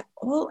feeling to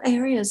all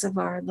areas of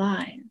our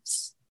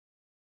lives,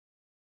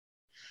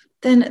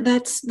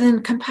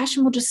 then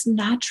compassion will just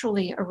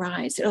naturally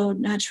arise. It'll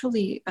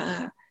naturally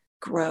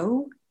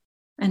grow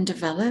and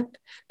develop,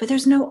 but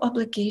there's no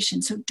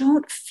obligation. So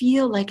don't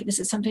feel like this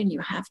is something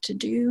you have to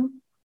do.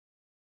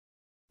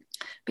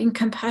 Being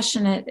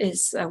compassionate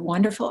is a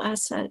wonderful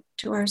asset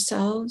to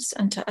ourselves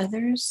and to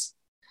others,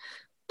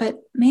 but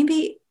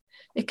maybe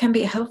it can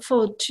be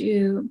helpful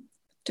to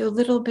do a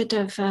little bit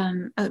of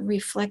a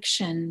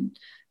reflection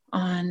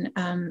on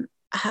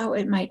how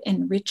it might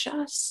enrich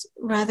us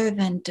rather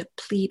than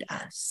deplete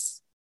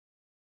us.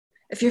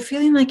 If you're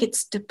feeling like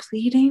it's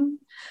depleting,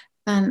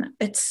 then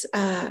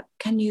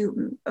can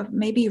you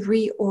maybe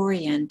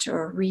reorient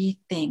or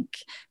rethink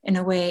in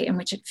a way in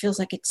which it feels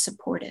like it's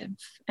supportive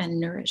and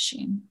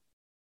nourishing.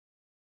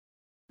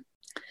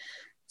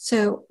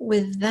 So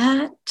with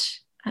that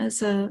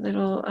as a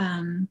little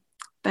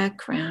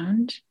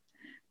background,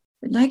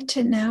 we'd like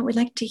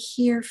to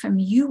hear from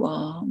you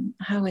all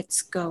how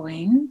it's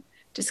going.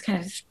 Just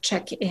kind of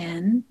check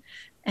in,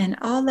 and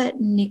I'll let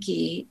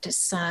Nikki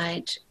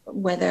decide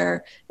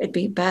whether it'd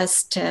be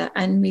best to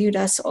unmute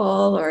us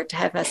all or to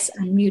have us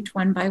unmute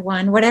one by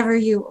one, whatever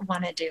you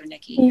want to do,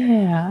 Nikki.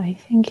 Yeah, I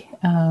think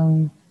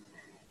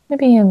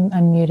maybe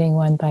unmuting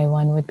one by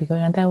one would be good.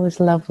 And that was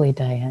lovely,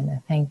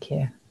 Diana. Thank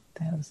you.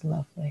 That was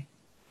lovely.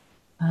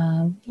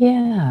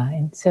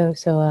 And so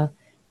I'll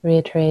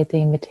reiterate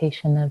the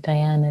invitation of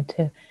Diana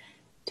to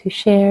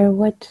share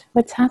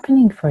what's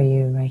happening for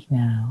you right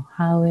now.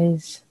 How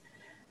is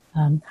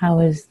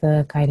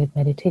the guided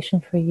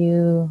meditation for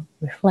you?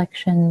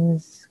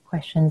 Reflections,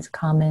 questions,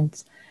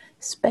 comments,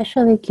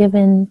 especially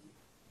given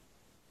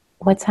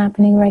what's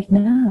happening right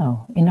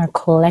now in our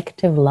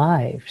collective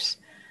lives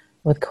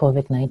with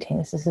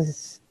COVID-19. This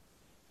is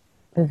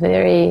a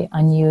very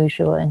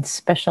unusual and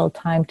special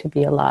time to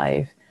be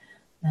alive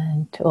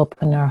and to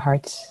open our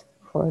hearts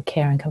for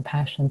care and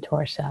compassion to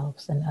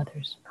ourselves and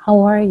others. How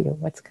are you?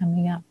 What's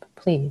coming up?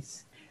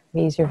 Please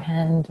raise your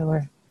hand,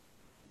 or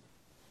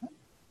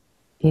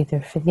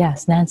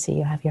yes, Nancy,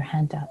 you have your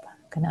hand up.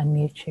 I'm going to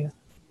unmute you.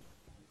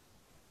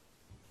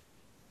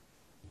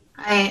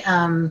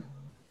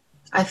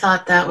 I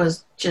thought that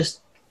was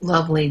just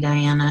lovely,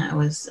 Diana. It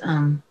was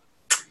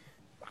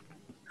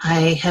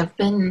I have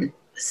been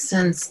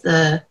since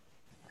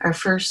our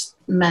first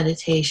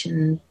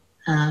meditation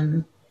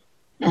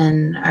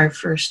and our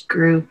first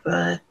group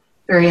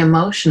very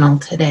emotional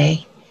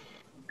today.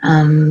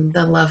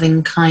 The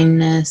loving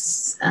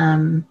kindness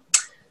and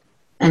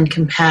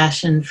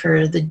compassion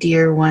for the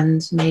dear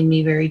ones made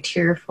me very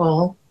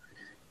tearful.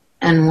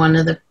 And one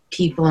of the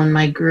people in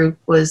my group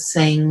was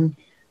saying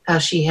how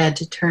she had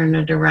to turn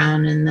it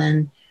around and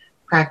then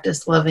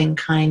practice loving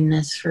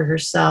kindness for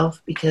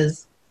herself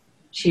because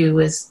she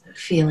was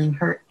feeling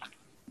hurt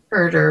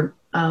or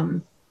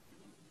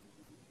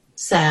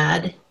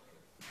sad.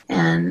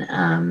 And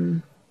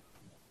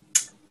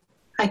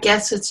I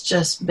guess it's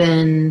just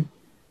been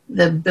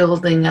the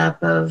building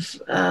up of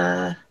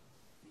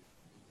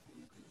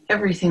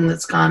everything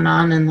that's gone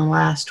on in the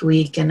last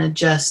week, and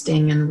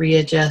adjusting and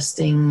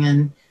readjusting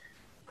and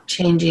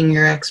changing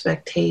your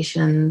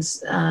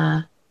expectations.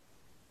 And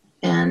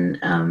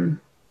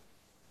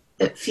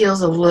it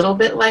feels a little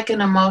bit like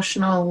an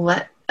emotional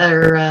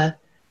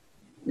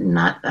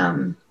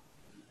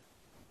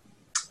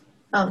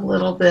a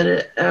little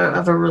bit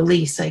of a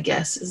release, I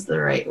guess is the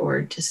right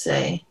word to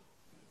say.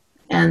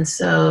 And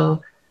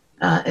so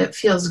it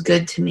feels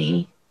good to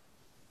me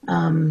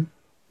to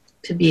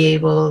be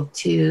able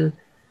to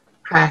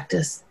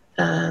practice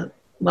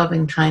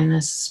loving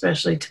kindness,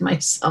 especially to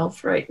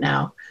myself right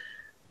now,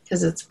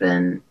 because it's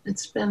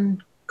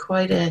been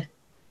quite a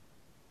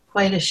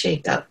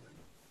shake-up.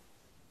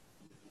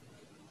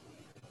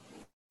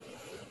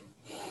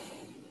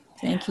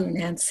 Thank you,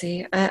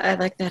 Nancy. I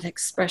like that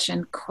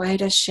expression, quite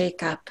a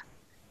shake-up.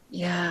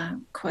 Yeah,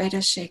 quite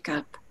a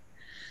shake-up.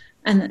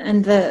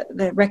 And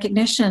the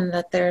recognition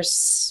that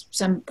there's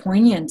some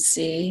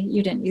poignancy,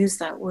 you didn't use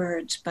that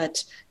word,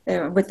 but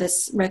with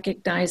this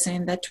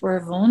recognizing that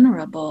we're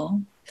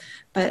vulnerable.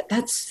 But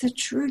that's the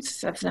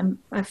truth of them,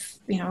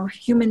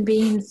 human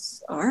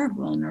beings are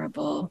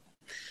vulnerable.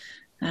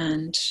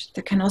 And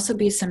there can also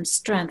be some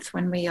strength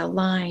when we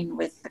align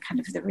with the kind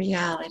of the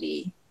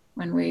reality,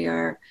 when we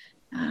are,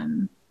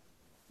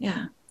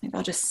 maybe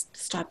I'll just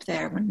stop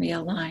there, when we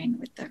align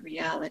with the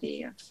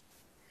reality of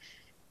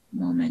the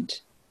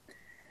moment.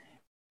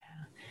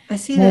 I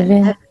see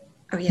Nevin, that.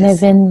 Oh, yes.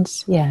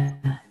 Nevin's,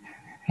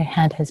 her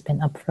hand has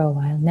been up for a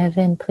while.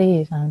 Nevin,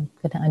 please, I'm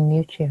going to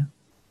unmute you.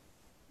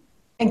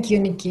 Thank you,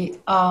 Nikki.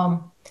 I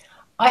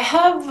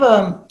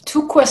have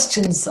two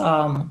questions.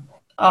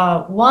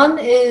 One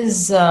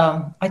is,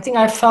 I think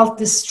I felt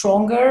this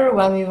stronger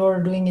when we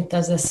were doing it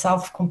as a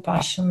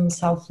self-compassion,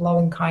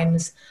 self-loving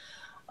kindness.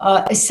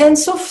 A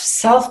sense of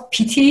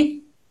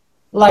self-pity,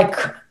 like,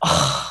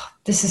 oh,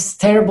 this is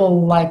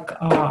terrible, like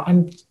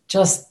I'm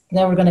just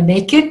never going to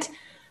make it.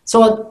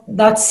 So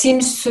that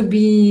seems to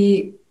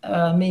be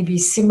maybe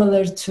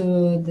similar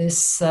to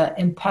this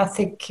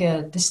empathic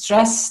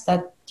distress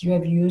that you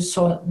have used.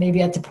 So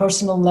maybe at the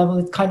personal level,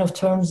 it kind of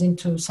turns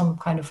into some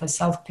kind of a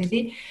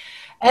self-pity.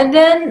 And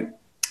then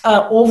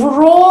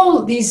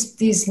overall,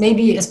 these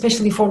maybe,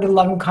 especially for the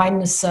loving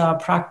kindness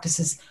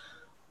practices,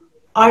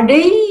 are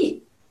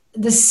they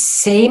the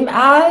same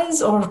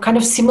as or kind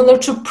of similar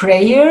to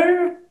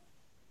prayer?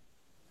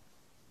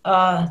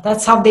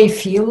 That's how they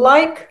feel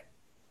like.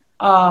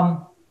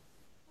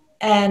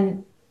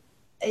 And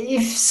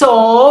if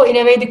so, in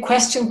a way, the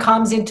question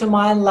comes into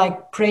mind,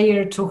 like,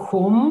 prayer to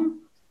whom?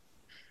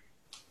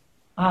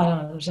 I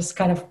don't know, just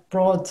kind of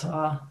broad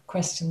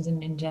questions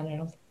in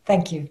general.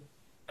 Thank you.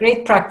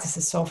 Great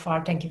practices so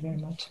far. Thank you very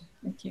much.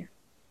 Thank you.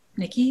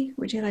 Nikki,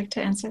 would you like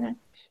to answer that?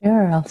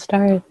 Sure, I'll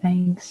start.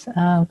 Thanks.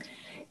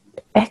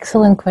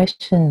 Excellent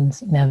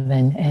questions,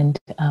 Nevin. And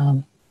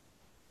am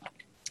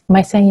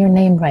I saying your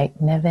name right,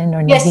 Nevin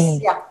or Naveen?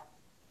 Yes,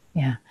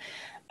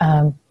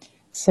 yeah.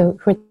 So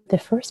for the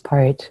first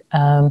part,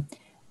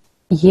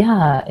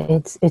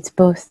 it's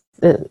both.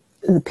 The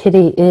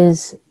pity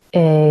is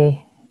a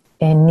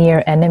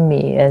near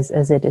enemy,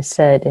 as it is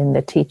said in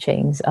the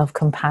teachings of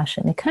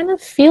compassion. It kind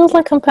of feels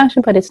like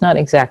compassion, but it's not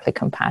exactly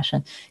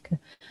compassion.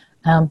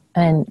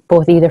 And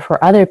both either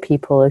for other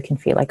people, it can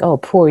feel like, oh,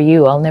 poor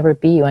you, I'll never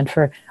be you. And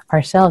for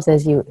ourselves,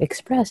 as you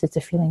express, it's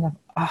a feeling of,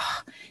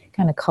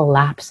 kind of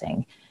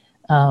collapsing.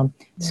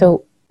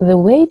 So the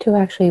way to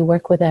actually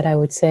work with that, I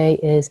would say,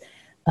 is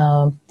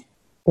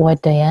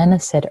what Diana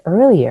said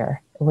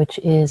earlier, which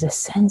is a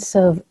sense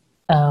of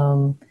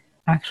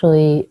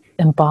actually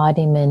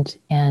embodiment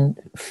and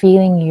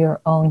feeling your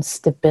own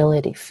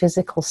stability,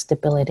 physical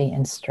stability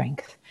and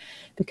strength.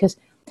 Because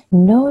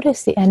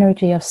notice the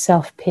energy of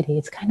self-pity.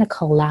 It's kind of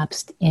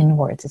collapsed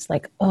inwards. It's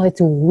like, oh,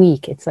 it's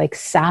weak. It's like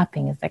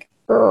sapping. It's like,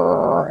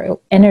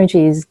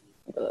 energy is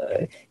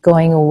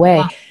going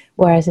away.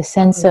 Whereas a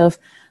sense of,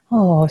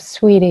 oh,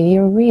 sweetie,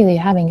 you're really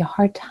having a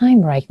hard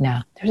time right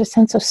now. There's a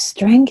sense of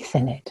strength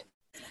in it.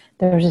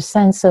 There's a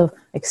sense of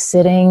like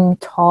sitting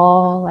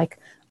tall, like,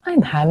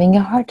 I'm having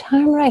a hard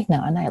time right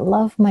now, and I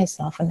love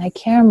myself, and I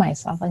care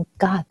myself, and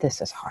God,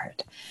 this is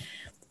hard.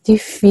 Do you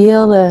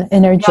feel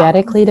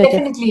energetically?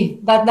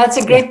 Definitely. That's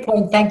a great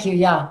point. Thank you.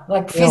 Yeah,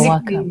 like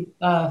physically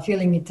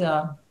feeling it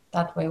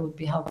that way would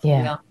be helpful.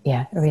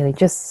 Yeah, really.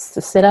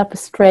 Just sit up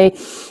straight,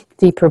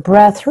 deeper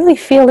breath, really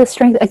feel the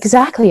strength.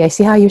 Exactly. I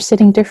see how you're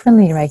sitting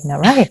differently right now,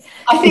 right?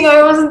 I think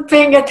I wasn't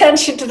paying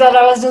attention to that.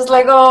 I was just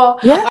like,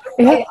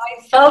 I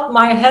felt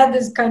my head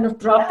is kind of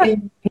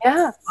dropping.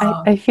 Yeah,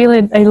 I feel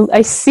it.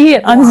 I see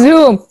it on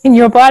Zoom in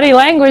your body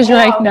language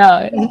right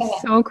now.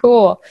 It's so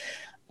cool.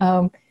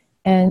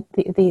 And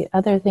the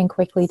other thing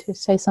quickly to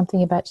say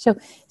something about,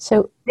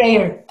 so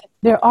prayer.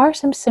 There are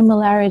some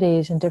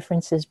similarities and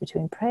differences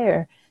between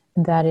prayer,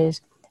 and that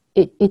is,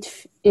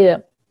 it's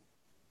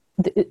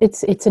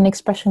an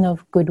expression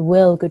of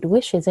goodwill, good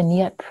wishes, and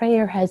yet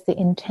prayer has the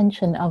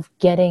intention of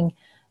getting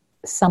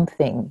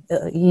something.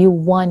 You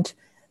want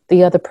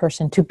the other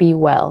person to be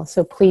well,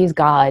 so please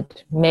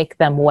God, make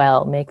them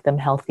well, make them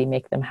healthy,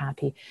 make them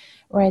happy.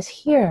 Whereas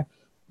here,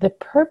 the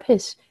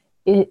purpose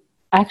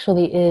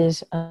actually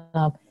is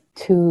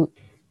to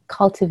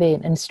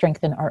cultivate and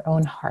strengthen our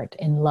own heart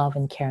in love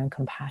and care and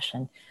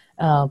compassion,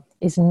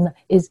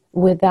 is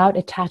without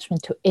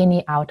attachment to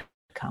any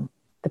outcome.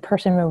 The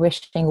person we're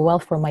wishing well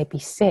for might be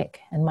sick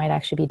and might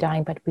actually be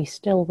dying, but we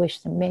still wish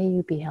them, may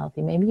you be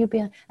healthy, maybe you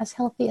be as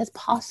healthy as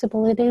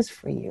possible it is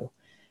for you,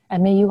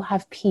 and may you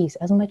have peace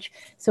as much.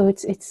 So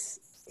it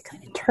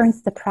kind of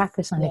turns the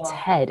practice on its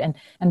head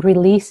and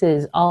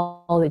releases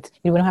all its,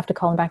 you don't have to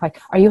call them back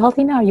like, are you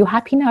healthy now? Are you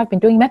happy now? I've been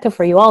doing metta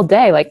for you all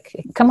day. Like,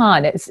 come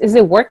on, is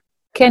it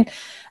working?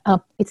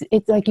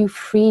 It's like you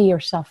free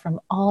yourself from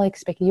all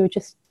expectation. You're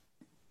just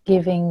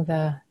giving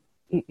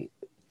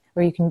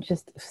or you can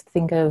just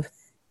think of,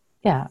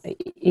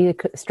 either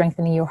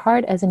strengthening your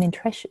heart as an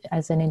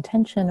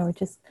intention, or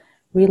just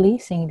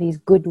releasing these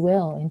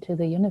goodwill into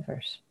the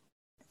universe.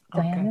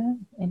 Okay. Diana,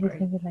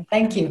 anything you'd like?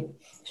 Thank you.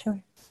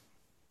 Sure.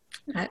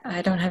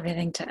 I don't have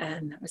anything to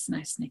add. That was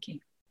nice,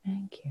 Nikki.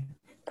 Thank you.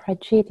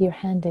 Prajit, your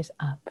hand is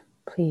up,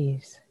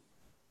 please.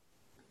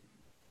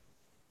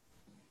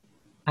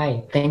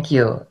 Hi, thank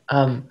you.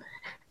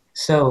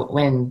 So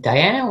when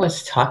Diana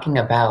was talking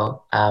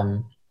about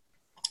kind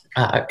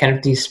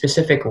of these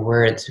specific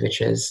words,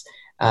 which is,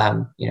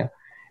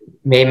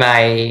 may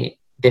my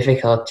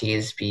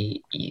difficulties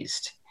be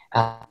eased,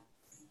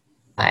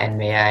 and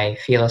may I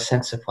feel a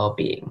sense of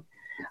well-being.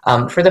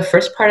 For the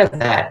first part of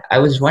that, I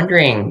was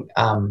wondering,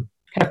 kind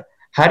of,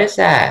 how does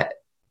that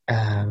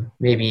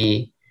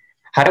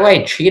how do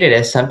I treat it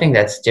as something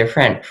that's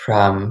different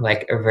from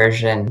like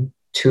aversion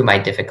to my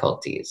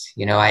difficulties?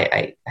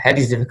 I had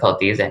these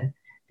difficulties and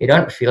they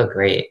don't feel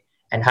great.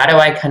 And how do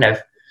I kind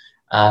of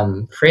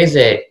phrase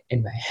it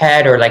in my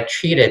head, or like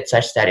treat it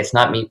such that it's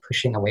not me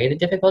pushing away the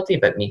difficulty,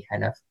 but me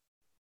kind of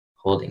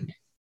holding it?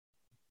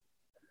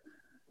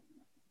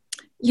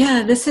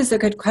 Yeah, this is a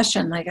good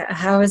question. Like,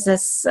 how is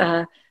this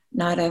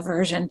not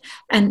aversion?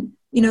 And,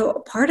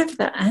 part of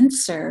the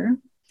answer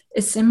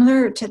is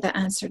similar to the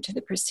answer to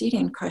the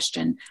preceding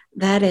question.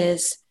 That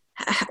is,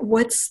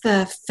 what's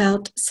the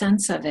felt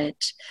sense of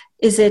it?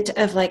 Is it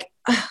of like,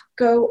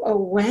 go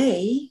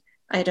away,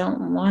 I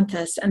don't want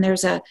this. And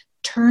there's a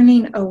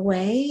turning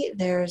away.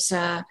 There's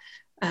a,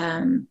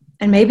 and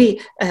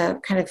maybe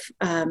kind of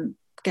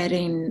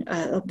getting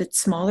a little bit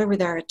smaller with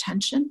our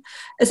attention,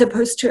 as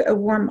opposed to a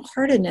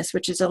warm-heartedness,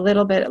 which is a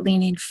little bit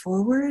leaning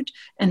forward,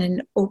 and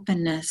an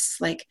openness,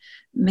 like,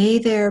 may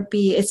there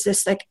be, it's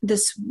this like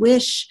this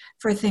wish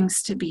for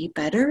things to be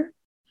better,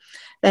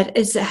 that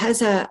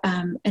has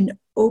an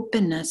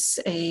openness,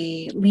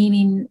 a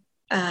leaning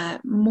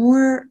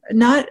more,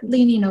 not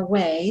leaning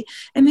away,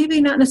 and maybe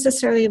not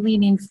necessarily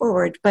leaning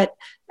forward, but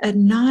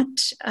not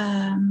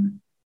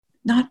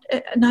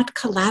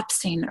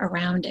collapsing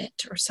around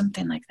it, or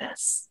something like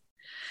this.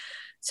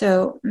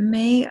 So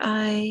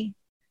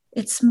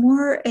it's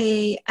more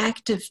a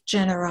act of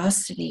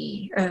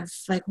generosity, of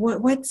like,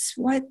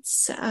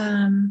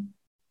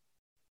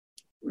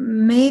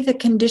 may the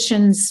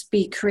conditions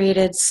be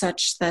created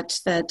such that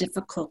the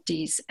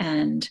difficulties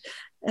end,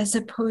 as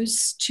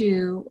opposed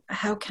to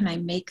how can I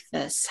make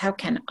this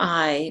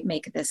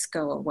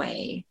go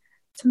away?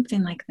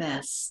 Something like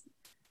this.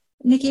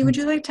 Nikki, would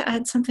you like to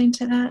add something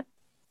to that?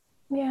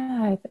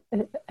 Yeah,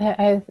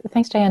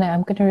 thanks, Diana.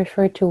 I'm going to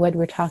refer to what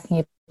we're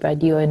talking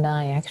about, you and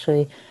I,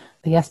 actually,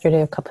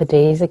 yesterday, a couple of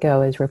days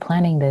ago, as we're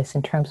planning this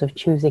in terms of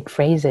choosing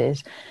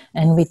phrases.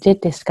 And we did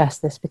discuss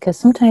this, because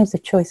sometimes the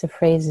choice of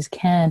phrases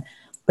can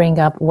bring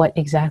up what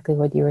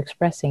you're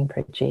expressing,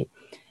 Prajit.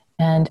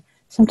 And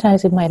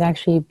sometimes it might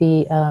actually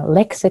be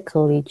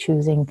lexically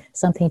choosing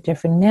something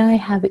different. May I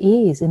have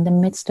ease in the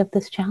midst of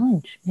this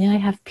challenge? May I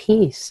have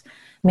peace?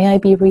 May I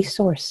be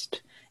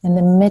resourced in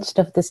the midst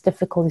of this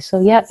difficulty? So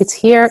yeah, it's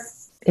here.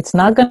 It's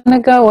not going to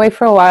go away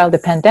for a while. The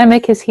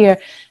pandemic is here.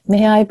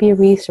 May I be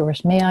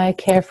resourced? May I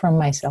care for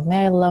myself?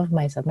 May I love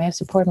myself? May I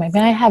support may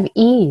I have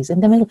ease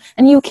in the middle?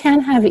 And you can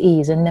have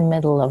ease in the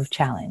middle of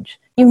challenge.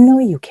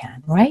 You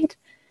can, right?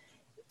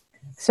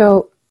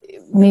 So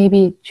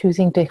maybe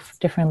choosing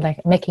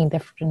making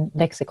different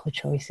lexical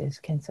choices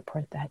can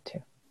support that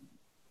too.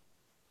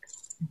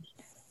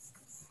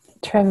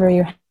 Trevor,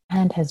 your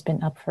hand has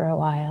been up for a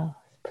while.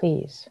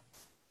 Please.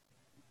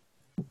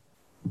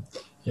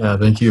 Yeah,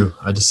 thank you.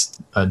 I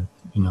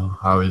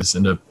always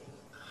end up a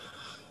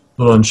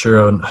little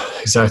unsure on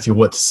exactly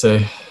what to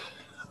say,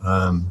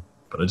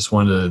 but I just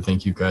wanted to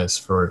thank you guys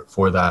for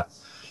that.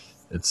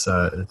 It's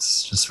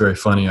just very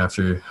funny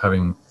after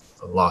having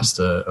lost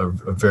a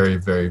very,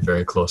 very,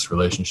 very close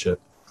relationship.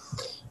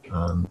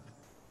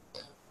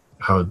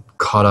 How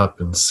caught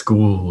up in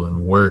school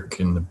and work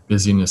and the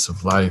busyness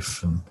of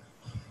life, and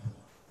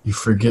you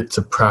forget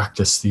to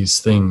practice these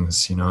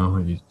things,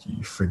 you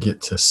forget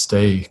to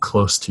stay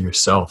close to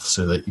yourself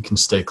so that you can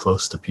stay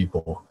close to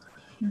people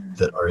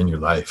that are in your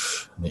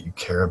life and that you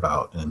care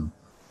about. And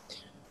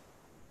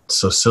it's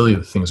so silly,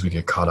 the things we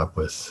get caught up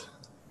with.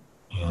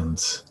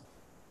 And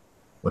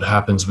what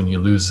happens when you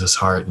lose this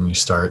heart and you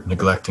start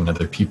neglecting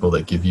other people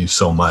that give you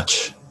so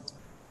much.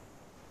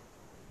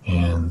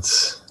 And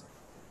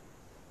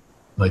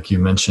like you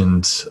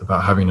mentioned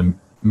about having to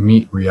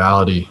meet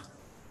reality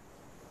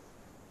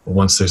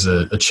once there's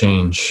a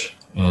change,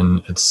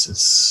 and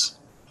it's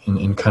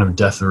in kind of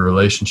death of a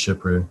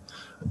relationship, or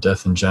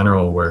death in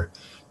general, where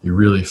you're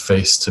really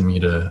faced to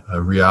meet a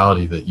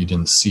reality that you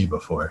didn't see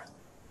before.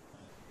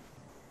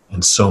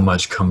 And so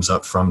much comes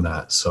up from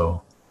that.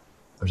 So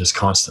I've just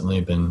constantly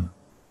been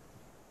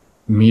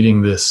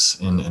meeting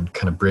this and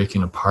kind of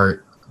breaking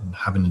apart and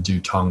having to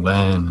do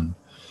Tonglen and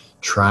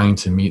trying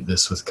to meet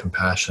this with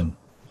compassion.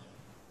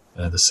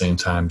 And at the same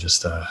time,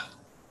 just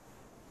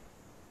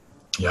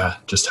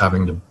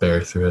having to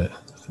bear through it.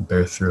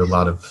 bear through a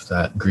lot of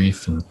that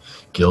grief and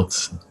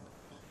guilt,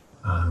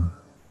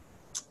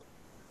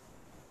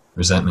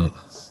 resentment.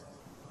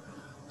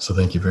 So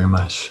thank you very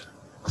much.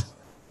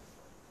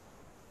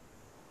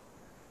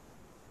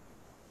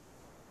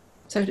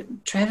 So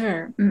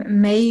Trevor,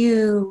 may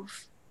you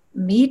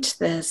meet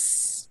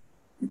this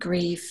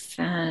grief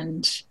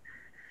and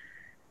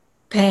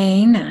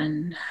pain,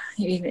 and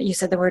you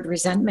said the word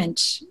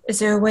resentment. Is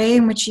there a way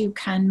in which you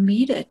can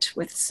meet it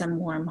with some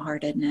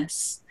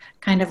warm-heartedness?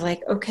 Kind of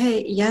like,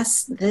 okay,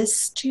 yes,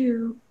 this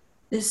too,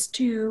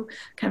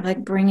 kind of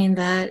like bringing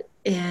that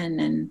in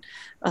and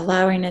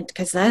allowing it,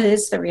 because that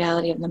is the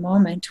reality of the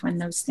moment when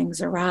those things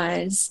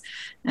arise.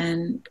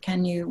 And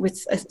can you,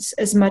 with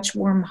as much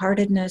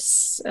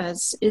warm-heartedness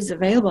as is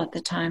available at the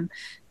time,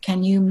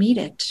 can you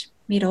meet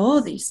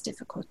all these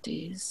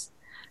difficulties?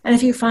 And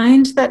if you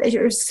find that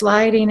you're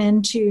sliding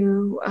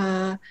into,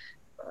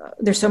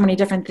 there's so many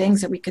different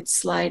things that we could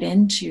slide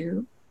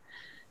into,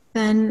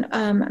 then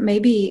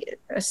maybe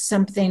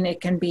something, it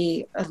can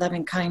be a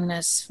loving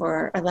kindness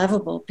for a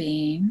lovable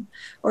being.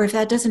 Or if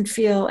that doesn't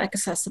feel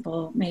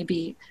accessible,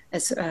 maybe,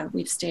 as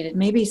we've stated,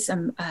 maybe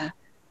some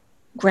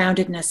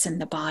groundedness in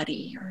the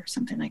body or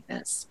something like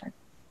this. But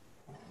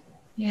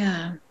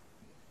yeah,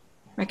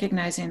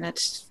 recognizing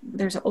that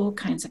there's all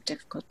kinds of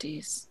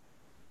difficulties.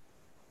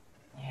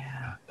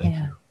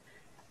 Yeah.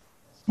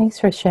 Thanks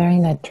for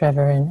sharing that,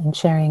 Trevor, and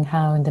sharing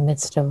how in the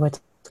midst of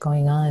what's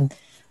going on,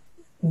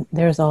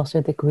 there's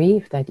also the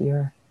grief that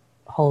you're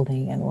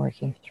holding and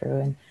working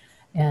through.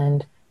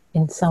 And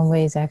in some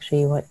ways,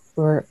 actually, what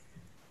we're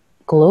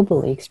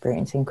globally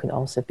experiencing could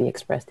also be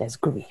expressed as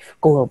grief,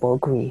 global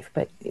grief.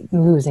 But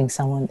losing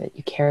someone that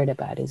you cared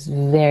about is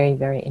very,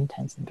 very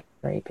intense and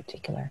very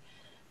particular.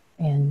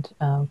 And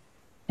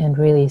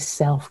really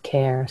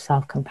self-care,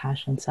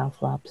 self-compassion,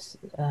 self-love,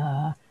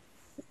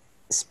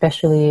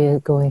 especially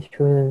going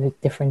through the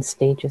different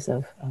stages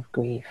of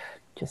grief,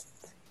 just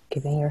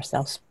giving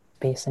yourself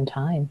space and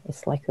time.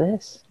 It's like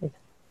this.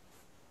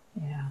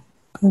 Yeah.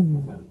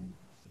 Thank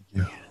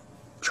you.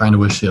 Trying to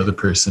wish the other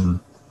person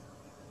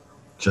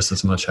just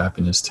as much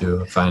happiness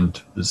too. I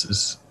find this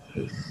is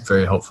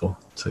very helpful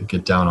to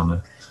get down on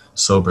a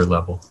sober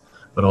level,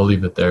 but I'll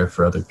leave it there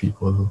for other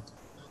people who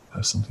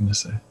have something to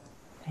say.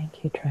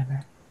 Thank you,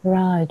 Trevor.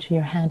 Raj,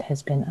 your hand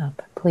has been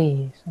up.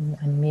 Please, I'm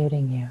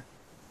unmuting you.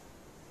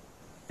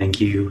 Thank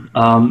you.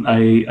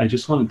 I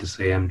just wanted to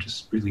say I'm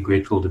just really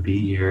grateful to be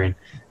here. And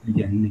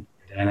again,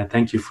 Diana,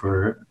 thank you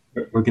for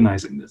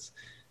organizing this.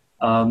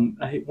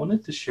 I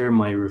wanted to share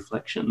my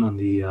reflection on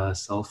the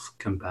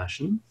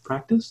self-compassion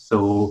practice.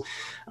 So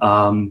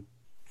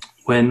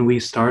when we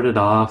started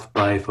off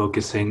by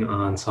focusing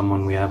on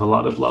someone we have a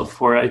lot of love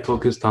for, I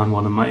focused on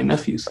one of my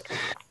nephews.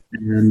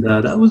 And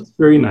that was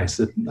very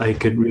nice. I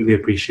could really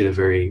appreciate a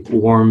very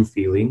warm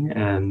feeling.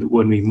 And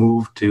when we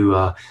moved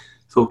to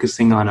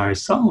focusing on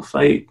ourselves,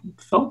 I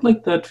felt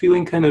like that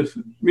feeling kind of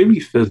really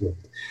fizzled.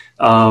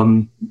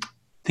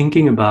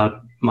 Thinking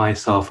about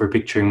myself or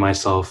picturing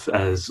myself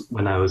as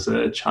when I was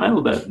a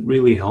child, that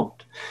really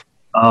helped.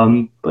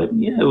 But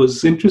yeah, it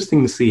was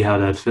interesting to see how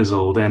that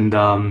fizzled. And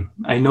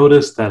I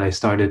noticed that I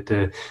started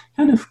to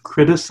kind of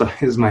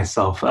criticize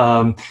myself.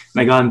 And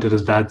I got into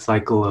this bad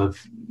cycle of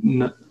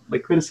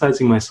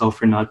criticizing myself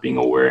for not being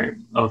aware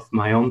of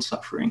my own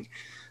suffering.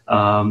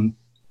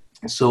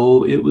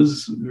 So it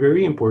was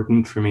very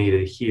important for me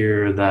to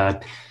hear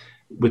that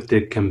with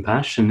the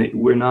compassion,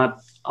 we're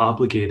not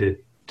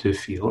obligated to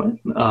feel it.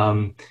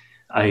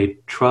 I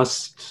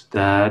trust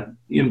that,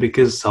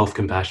 because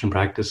self-compassion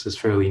practice is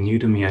fairly new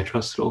to me, I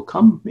trust it'll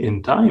come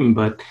in time,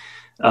 but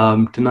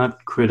to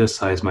not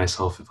criticize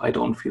myself if I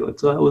don't feel it.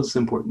 So that was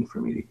important for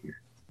me to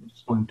hear. I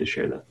just wanted to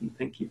share that, and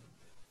thank you.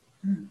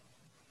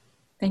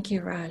 Thank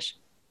you, Raj.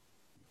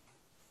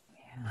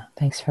 Yeah,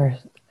 thanks for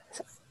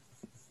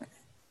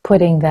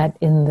putting that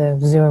in the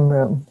Zoom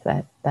room,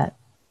 that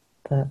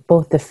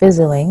both the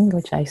fizzling,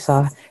 which I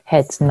saw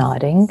heads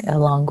nodding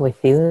along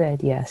with you,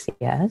 that yes,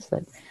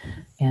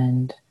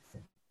 and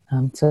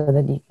so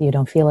that you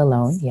don't feel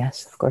alone.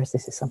 Yes, of course,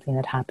 this is something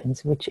that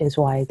happens, which is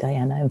why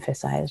Diana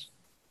emphasized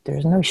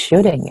there's no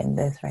shooting in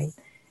this, right?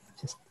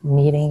 Just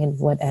meeting and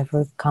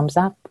whatever comes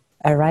up,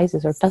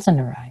 arises or doesn't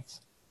arise.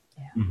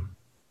 Yeah. Mm-hmm.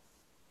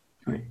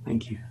 Great,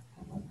 thank you.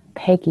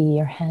 Peggy,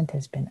 your hand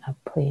has been up,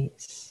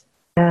 please.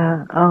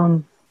 Yeah,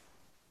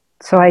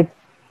 so I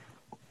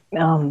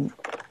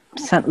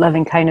sent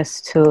loving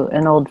kindness to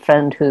an old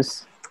friend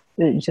who's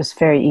just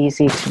very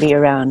easy to be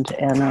around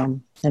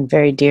and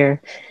very dear.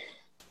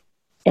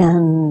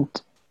 And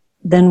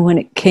then when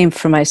it came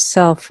for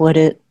myself, what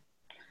it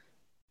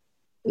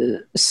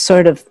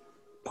sort of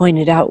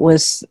pointed out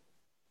was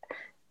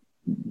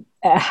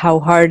how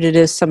hard it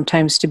is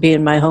sometimes to be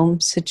in my home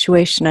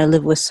situation. I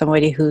live with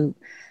somebody who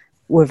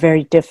we're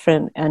very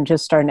different, and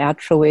just our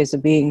natural ways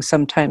of being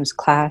sometimes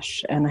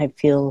clash. And I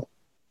feel,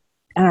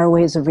 and our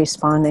ways of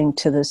responding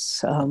to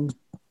this, the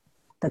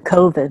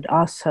COVID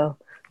also,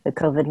 the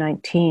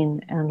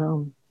COVID-19.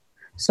 And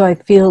so I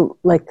feel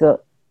like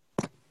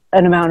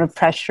an amount of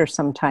pressure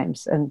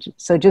sometimes. And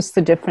so just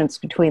the difference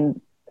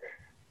between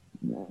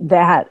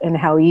that and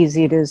how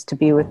easy it is to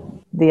be with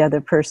the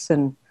other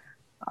person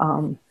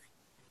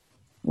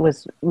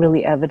was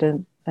really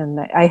evident. And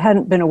I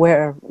hadn't been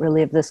aware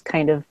really of this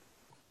kind of,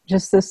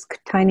 just this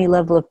tiny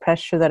level of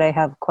pressure that I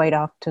have quite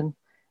often.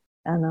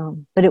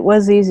 And but it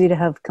was easy to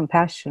have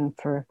compassion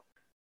for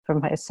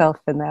myself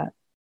in that.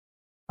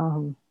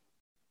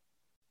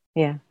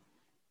 Yeah,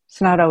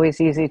 it's not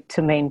always easy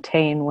to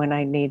maintain when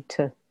I need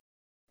to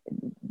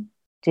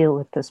deal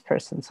with this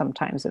person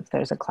sometimes if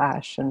there's a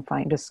clash, and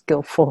find a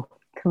skillful,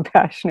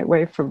 compassionate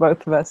way for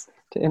both of us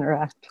to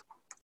interact.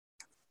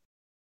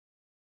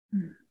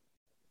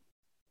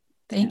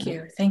 Thank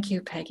you. Thank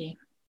you, Peggy.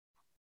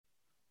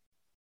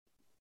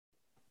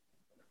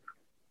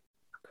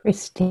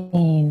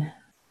 Christine,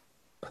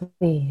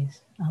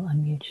 please, I'll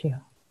unmute you.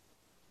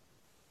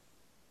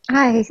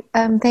 Hi,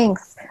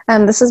 thanks.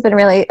 This has been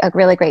a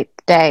really great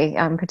day,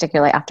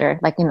 particularly after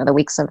the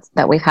weeks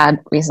that we've had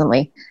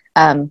recently.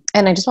 And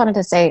I just wanted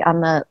to say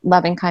on the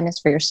loving kindness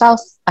for yourself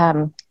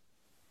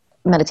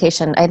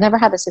meditation, I'd never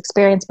had this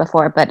experience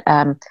before, but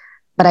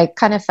I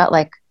kind of felt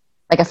like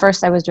at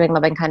first I was doing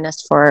loving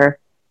kindness for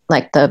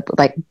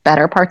the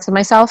better parts of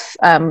myself,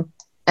 and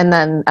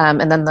then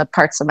the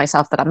parts of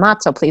myself that I'm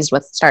not so pleased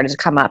with started to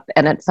come up,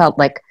 and it felt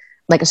like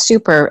a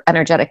super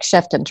energetic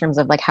shift in terms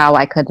of how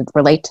I could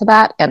relate to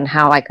that and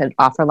how I could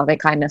offer loving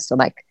kindness to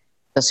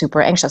the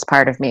super anxious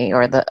part of me,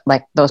 or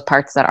those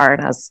parts that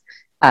aren't as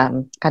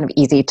kind of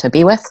easy to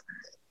be with.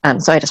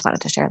 So I just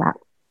wanted to share that.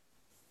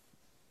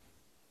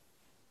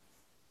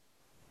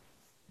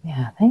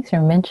 Yeah, thanks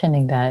for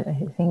mentioning that.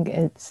 I think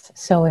it's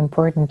so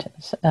important.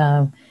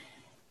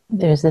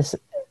 There's this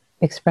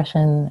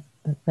expression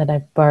that I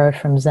borrowed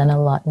from Zen a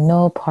lot: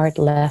 no part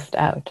left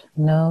out,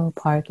 no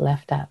part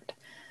left out.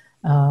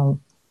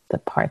 The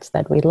parts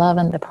that we love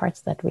and the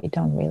parts that we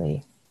don't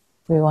really,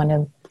 we want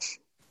to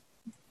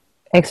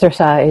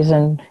exercise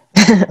and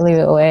leave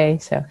it away.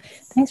 So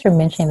thanks for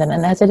mentioning that.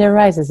 And as it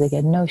arises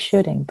again, no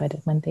shooting, but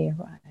when they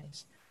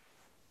arise.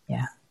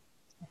 Yeah.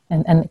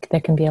 And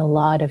there can be a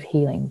lot of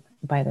healing,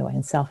 by the way,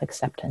 and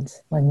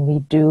self-acceptance when we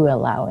do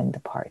allow in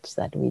the parts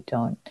that we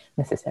don't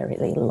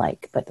necessarily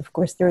like. But of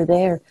course they're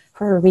there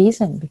for a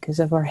reason, because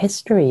of our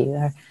history,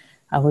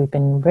 how we've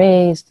been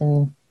raised,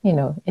 and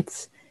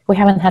we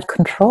haven't had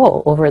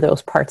control over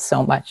those parts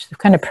so much. They're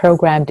kind of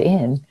programmed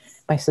in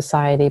by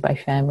society, by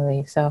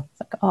family. So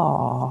it's like,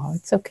 oh,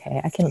 it's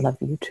okay. I can love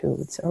you too.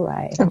 It's all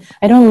right.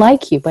 I don't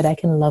like you, but I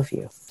can love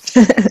you.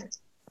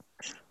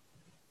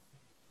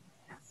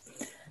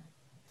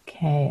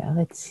 Okay,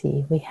 let's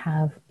see. We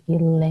have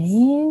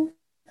Elaine.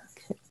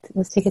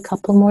 Let's take a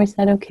couple more. Is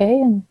that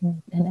okay?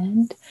 And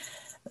end.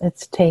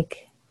 Let's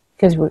take,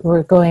 because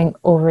we're going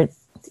over.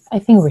 I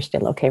think we're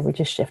still okay. We're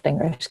just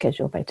shifting our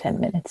schedule by 10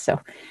 minutes.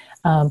 So,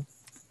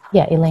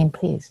 yeah, Elaine,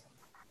 please.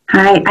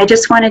 Hi, I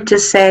just wanted to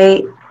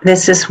say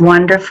this is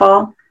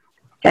wonderful.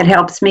 It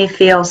helps me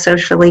feel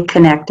socially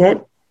connected,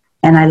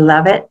 and I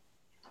love it.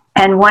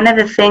 And one of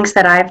the things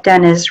that I've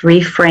done is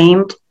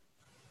reframed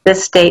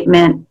this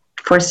statement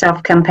for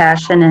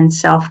self-compassion and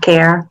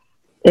self-care.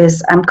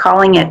 Is I'm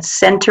calling it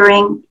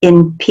centering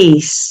in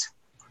peace.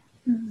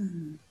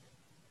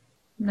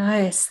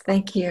 Nice,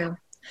 thank you.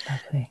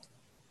 Lovely.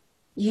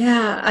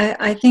 Yeah,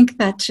 I think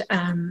that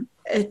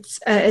it's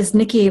as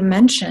Nikki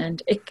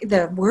mentioned,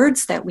 the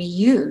words that we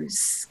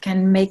use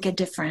can make a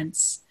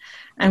difference.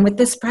 And with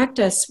this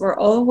practice, we're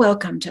all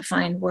welcome to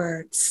find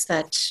words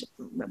that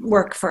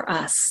work for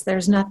us.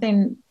 There's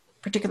nothing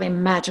particularly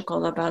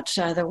magical about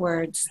the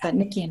words that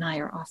Nikki and I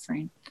are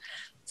offering.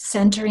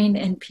 Centering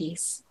in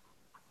peace.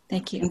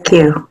 Thank you. Thank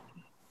you.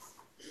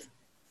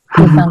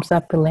 Thumbs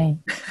up,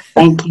 Elaine.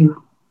 Thank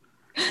you.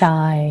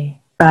 Shy.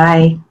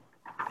 Bye.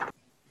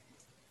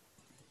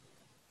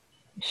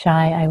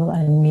 Shy, I will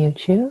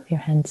unmute you. Your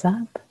hand's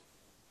up.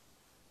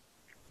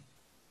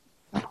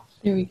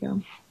 There we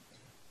go.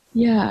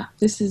 Yeah,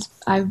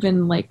 I've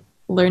been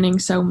learning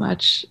so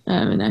much,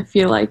 and I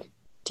feel like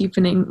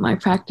deepening my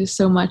practice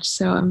so much.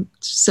 So I'm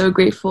so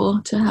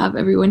grateful to have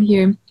everyone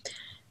here.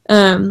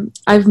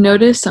 I've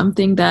noticed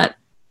something that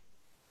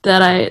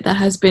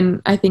has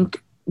been, I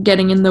think,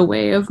 getting in the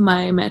way of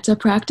my metta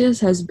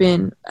practice has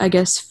been, I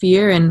guess,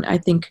 fear, and I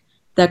think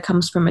that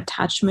comes from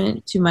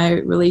attachment to my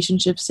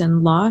relationships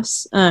and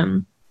loss.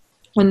 And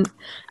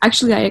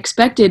actually, I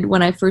expected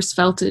when I first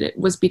felt it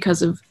was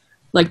because of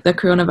the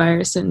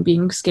coronavirus and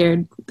being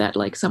scared that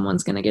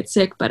someone's gonna get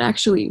sick. But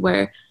actually,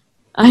 where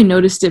I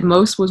noticed it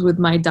most was with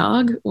my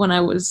dog. When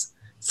I was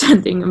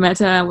sending a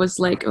metta, I was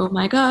like, oh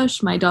my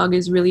gosh, my dog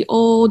is really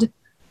old.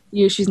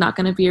 She's not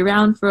gonna be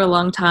around for a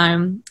long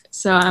time.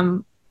 So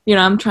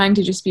I'm trying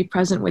to just be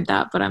present with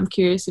that. But I'm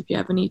curious if you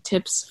have any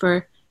tips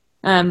for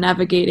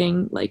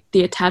navigating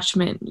the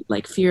attachment,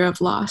 fear of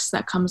loss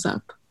that comes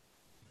up.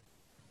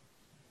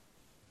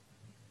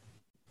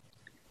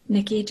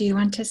 Nikki, do you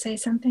want to say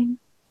something?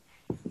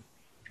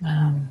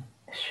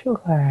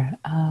 Sure.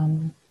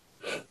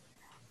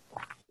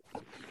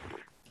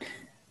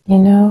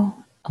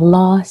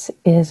 Loss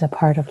is a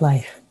part of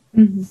life,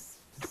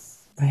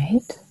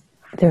 right?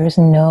 There is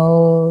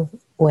no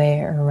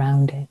way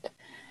around it.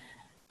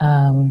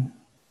 And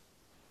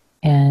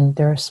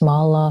there are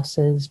small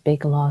losses,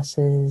 big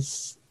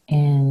losses,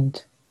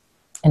 and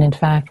in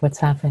fact, what's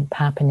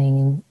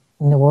happening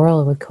in the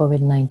world with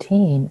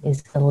COVID-19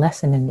 is the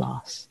lesson in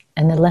loss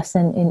and the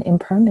lesson in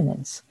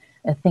impermanence.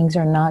 That things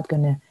are not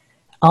going to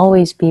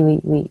always be,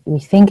 we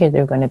think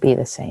they're going to be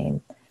the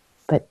same,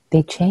 but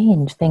they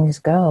change, things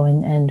go,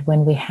 and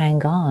when we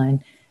hang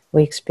on,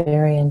 we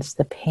experience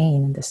the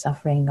pain and the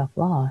suffering of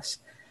loss.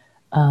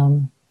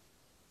 And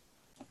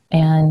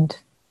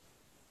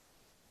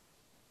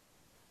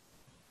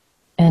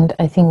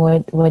I think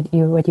what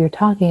you're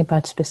talking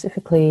about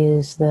specifically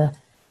is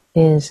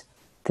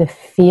the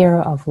fear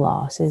of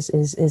loss,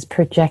 is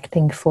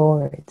projecting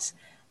forwards,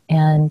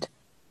 and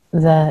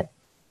there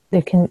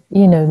can,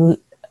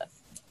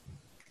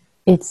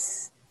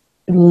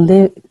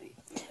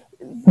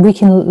 we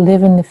can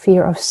live in the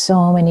fear of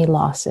so many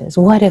losses.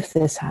 What if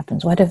this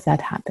happens? What if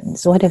that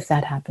happens? What if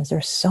that happens?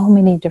 There's so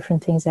many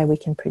different things that we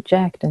can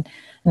project, and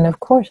of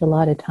course, a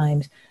lot of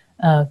times,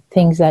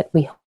 things that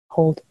we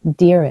hold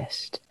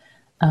dearest.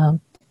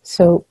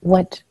 So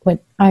what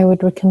I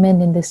would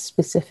recommend in this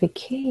specific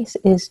case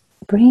is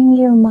bring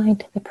your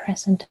mind to the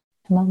present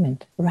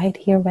moment, right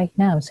here, right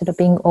now, instead of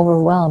being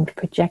overwhelmed,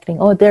 projecting,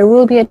 oh, there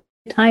will be a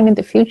time in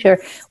the future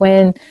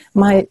when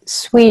my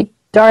sweet,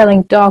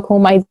 darling dog,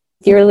 whom I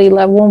dearly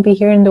love, won't be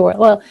here in the world.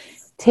 Well,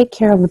 take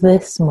care of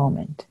this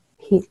moment.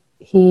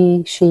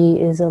 She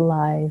is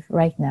alive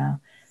right now.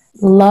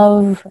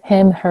 Love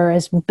him, her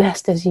as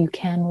best as you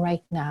can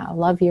right now.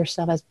 Love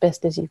yourself as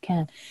best as you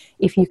can.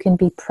 If you can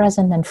be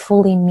present and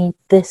fully meet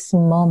this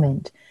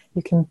moment,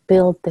 you can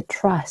build the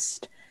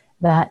trust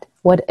that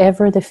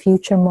whatever the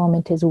future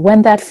moment is,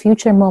 when that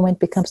future moment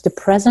becomes the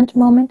present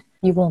moment,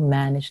 you will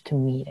manage to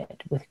meet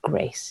it with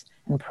grace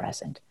and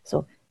present.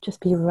 So just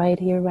be right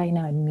here, right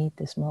now, and meet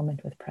this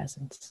moment with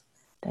presence.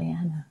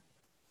 Diana.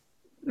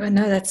 Well,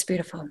 no, that's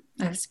beautiful.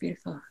 That was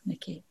beautiful,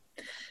 Nikki.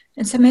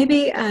 And so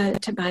maybe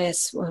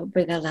Tobias will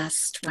be the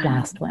last one.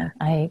 Last one.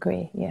 I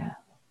agree. Yeah.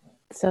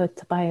 So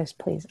Tobias,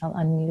 please, I'll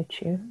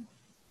unmute you.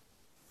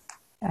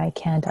 I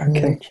can't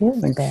unmute you.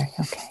 Thanks. There.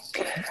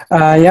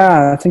 Okay.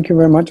 Yeah, thank you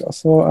very much.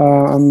 Also,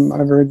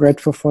 I'm very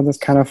grateful for this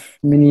kind of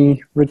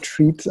mini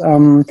retreat.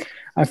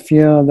 I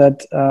feel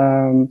that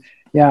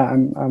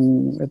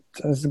it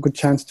is a good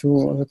chance to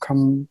also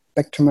come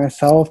back to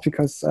myself,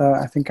 because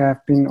I think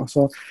I've been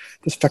also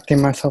distracting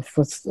myself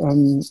with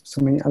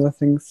so many other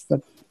things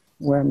that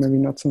were maybe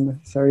not so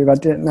necessary.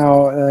 But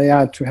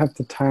now, to have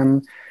the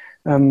time,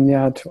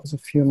 to also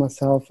feel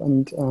myself,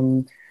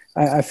 and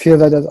I feel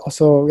that there's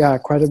also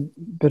quite a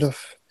bit of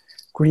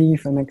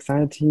grief and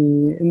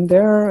anxiety in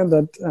there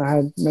that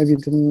I maybe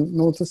didn't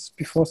notice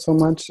before so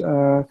much.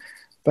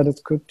 But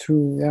it's good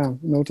to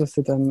notice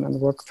it and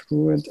work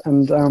through it.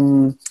 And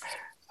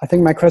I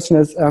think my question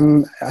is,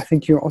 I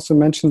think you also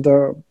mentioned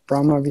the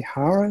Brahma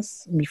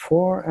Viharas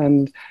before,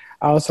 and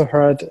I also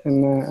heard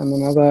in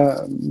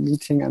another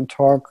meeting and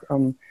talk,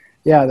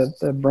 that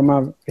the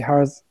Brahma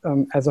Viharas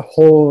as a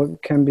whole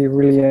can be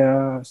really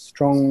a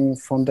strong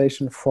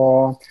foundation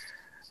for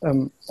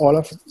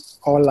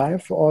all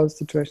life, all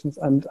situations.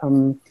 And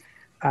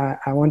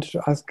I wanted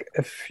to ask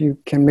if you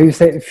can maybe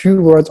say a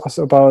few words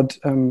also about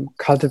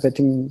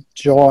cultivating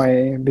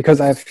joy, because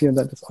I feel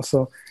that it's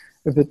also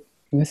a bit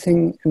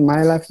missing in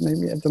my life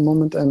maybe at the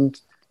moment,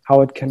 and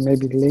how it can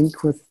maybe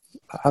link with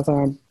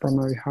other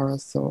Brahma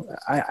Viharas. So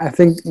I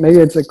think maybe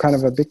it's a kind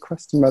of a big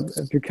question, but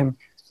if you can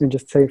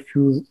just say a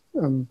few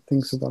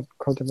things about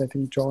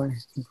cultivating joy,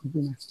 it would be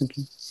nice. Thank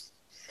you.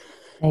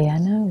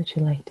 Diana, would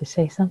you like to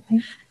say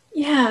something?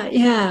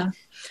 Yeah.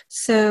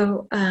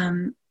 So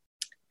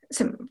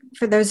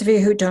for those of you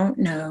who don't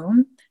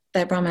know,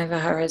 the Brahma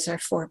Viharas are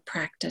 4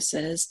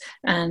 practices,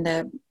 and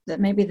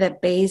maybe the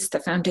base, the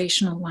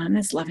foundational one,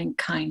 is loving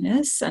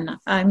kindness, and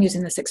I'm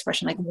using this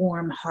expression like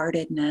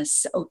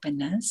warm-heartedness,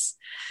 openness,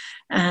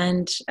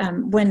 and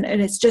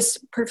it's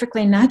just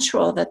perfectly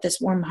natural that this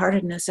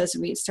warm-heartedness, as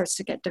it starts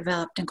to get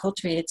developed and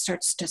cultivated,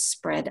 starts to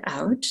spread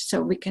out.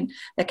 So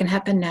that can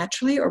happen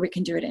naturally, or we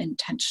can do it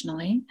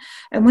intentionally.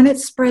 And when it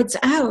spreads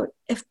out,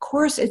 of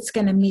course, it's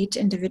going to meet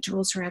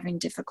individuals who are having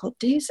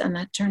difficulties, and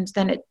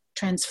then it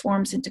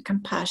transforms into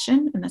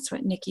compassion, and that's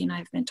what Nikki and I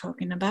have been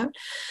talking about.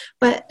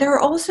 But there are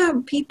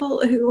also people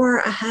who are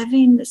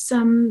having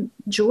some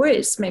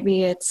joys.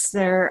 Maybe it's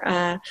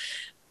their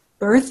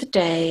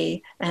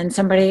birthday and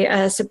somebody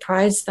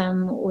surprised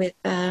them with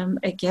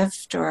a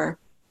gift, or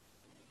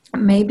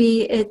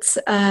maybe it's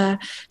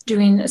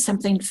doing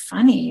something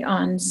funny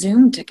on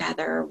Zoom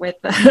together with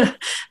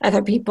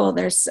other people.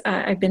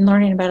 I've been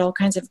learning about all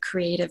kinds of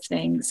creative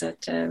things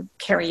at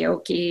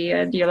karaoke,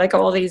 and like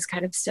all these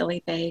kind of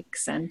silly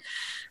things. And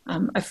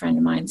a friend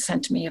of mine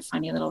sent me a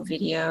funny little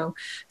video.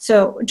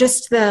 So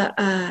just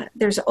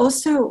there's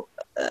also,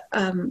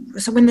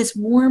 so when this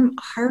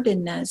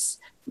warm-heartedness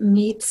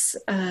meets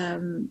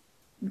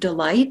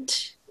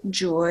delight,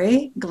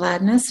 joy,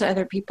 gladness that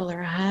other people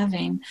are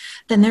having,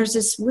 then there's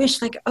this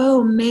wish like,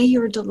 oh, may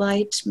your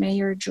delight, may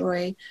your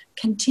joy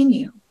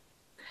continue.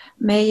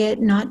 May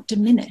it not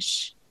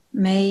diminish.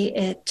 May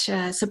it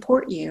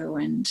support you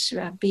and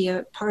be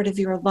a part of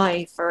your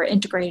life or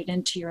integrated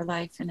into your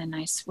life in a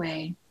nice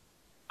way.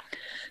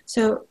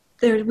 So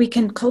we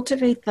can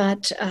cultivate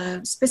that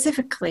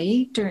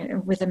specifically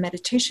with a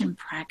meditation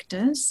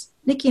practice.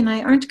 Nikki and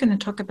I aren't going to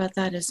talk about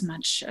that as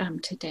much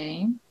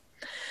today.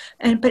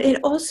 But it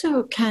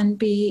also can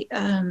be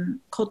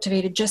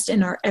cultivated just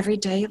in our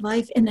everyday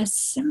life in a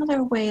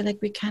similar way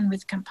like we can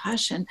with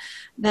compassion.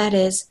 That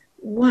is,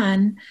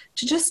 one,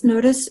 to just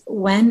notice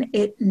when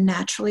it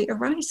naturally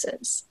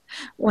arises.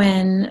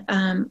 When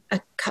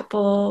a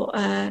couple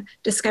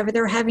discover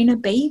they're having a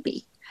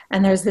baby,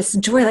 and there's this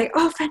joy, like,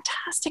 oh,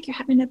 fantastic, you're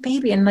having a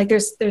baby. And like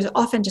there's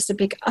often just a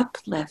big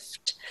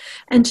uplift.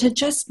 And to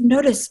just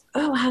notice,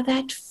 oh, how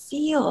that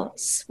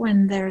feels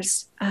when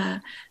there's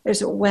a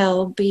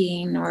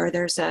well-being, or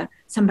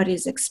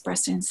somebody's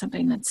expressing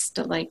something that's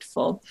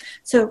delightful.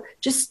 So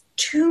just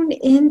tune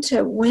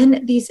into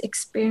when these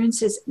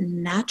experiences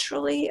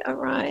naturally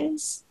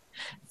arise.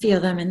 Feel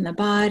them in the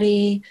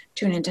body,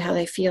 tune into how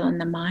they feel in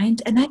the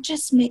mind, and that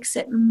just makes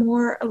it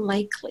more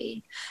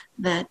likely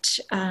that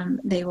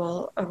they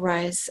will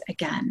arise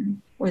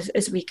again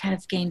as we kind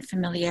of gain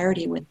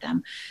familiarity with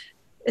them.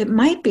 It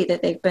might be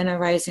that they've been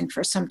arising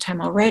for some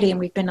time already and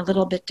we've been a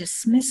little bit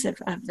dismissive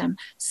of them.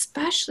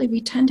 Especially, we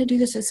tend to do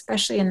this,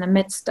 especially in the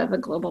midst of a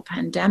global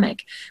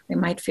pandemic. We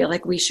might feel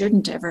like we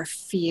shouldn't ever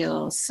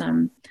feel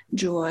some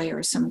joy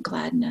or some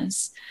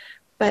gladness.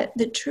 But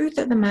the truth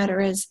of the matter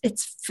is,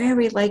 it's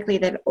very likely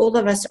that all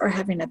of us are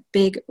having a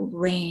big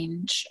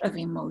range of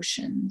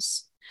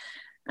emotions.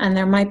 And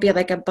there might be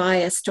like a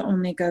bias to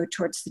only go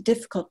towards the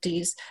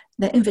difficulties.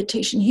 The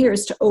invitation here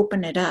is to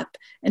open it up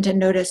and to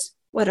notice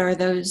what are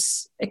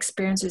those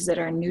experiences that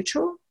are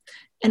neutral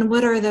and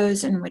what are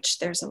those in which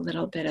there's a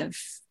little bit of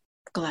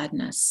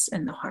gladness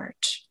in the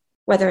heart,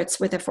 whether it's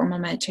with a formal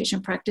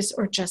meditation practice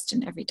or just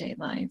in everyday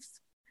life.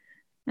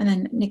 And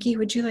then, Nikki,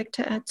 would you like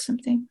to add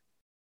something?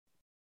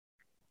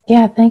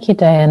 Yeah, thank you,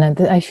 Diana.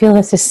 I feel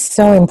this is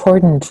so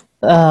important,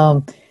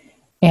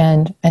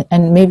 and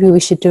maybe we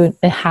should do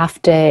a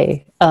half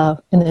day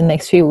in the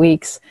next few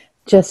weeks,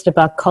 just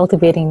about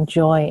cultivating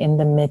joy in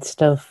the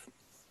midst of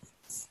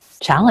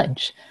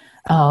challenge.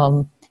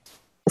 You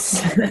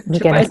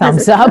get a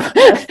thumbs up.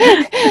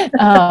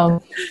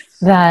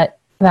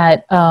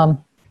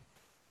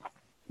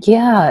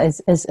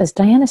 As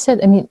Diana said,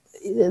 I mean,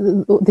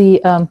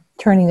 the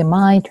turning the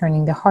mind,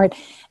 turning the heart,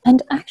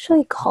 and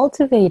actually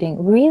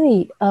cultivating,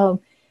 really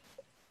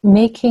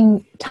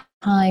making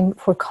time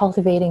for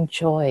cultivating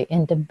joy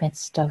in the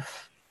midst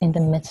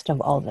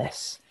of all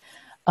this.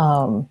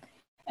 I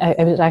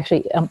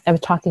was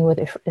talking with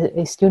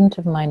a student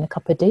of mine a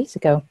couple of days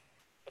ago,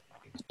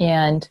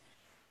 and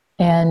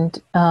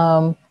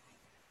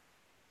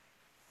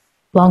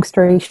long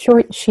story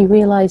short, she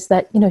realized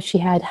that she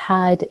had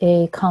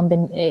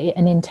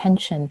an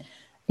intention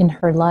in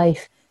her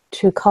life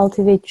to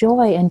cultivate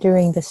joy, and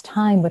during this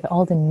time with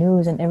all the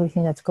news and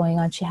everything that's going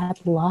on, she had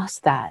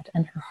lost that,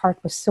 and her heart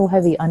was so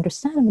heavy,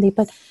 understandably.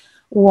 But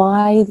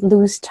why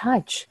lose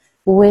touch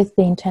with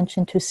the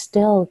intention to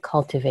still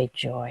cultivate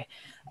joy?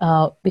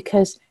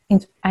 Because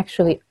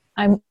actually,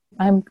 I'm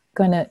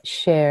going to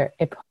share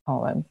a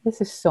poem. This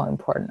is so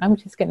important. I'm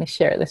just going to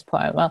share this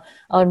poem.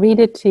 I'll read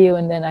it to you,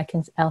 and then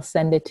I'll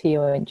send it to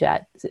you in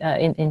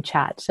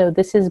chat. So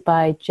this is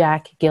by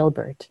Jack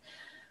Gilbert.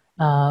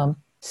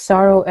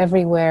 Sorrow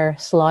everywhere,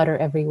 slaughter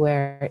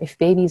everywhere. If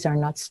babies are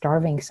not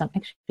starving,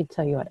 actually,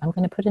 tell you what, I'm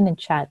going to put it in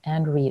chat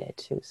and read it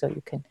too, so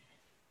you can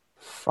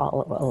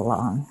follow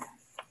along.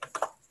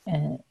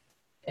 And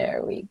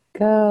there we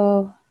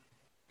go.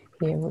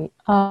 Here we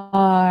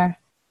are.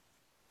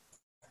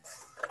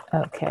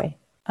 Okay.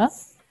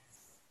 It's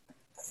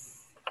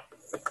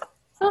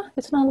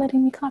not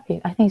letting me copy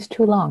it. I think it's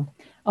too long.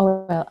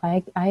 Oh, well,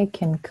 I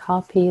can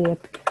copy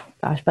it.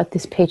 Gosh, but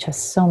this page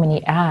has so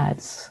many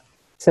ads.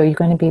 So you're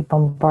going to be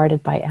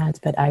bombarded by ads,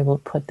 but I will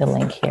put the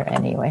link here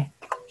anyway.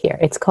 Here,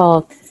 it's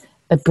called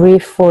A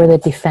Brief for the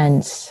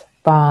Defense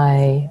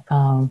by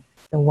the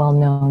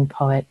well-known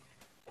poet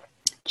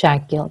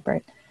Jack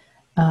Gilbert.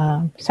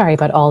 Sorry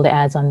about all the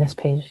ads on this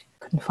page.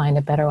 Couldn't find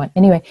a better one.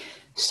 Anyway,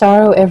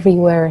 sorrow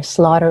everywhere,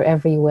 slaughter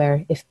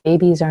everywhere. If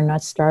babies are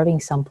not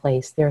starving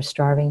someplace, they're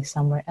starving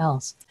somewhere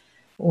else,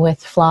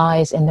 with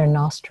flies in their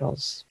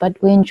nostrils.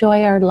 But we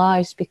enjoy our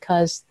lives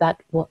because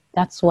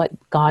that's what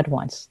God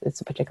wants.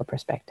 It's a particular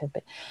perspective.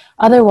 But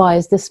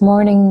otherwise, this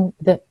morning,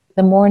 the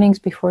mornings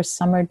before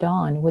summer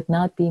dawn would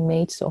not be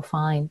made so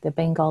fine. The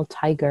Bengal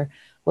tiger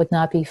would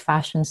not be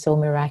fashioned so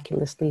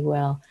miraculously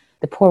well.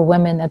 The poor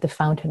women at the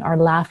fountain are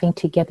laughing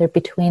together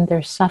between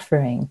their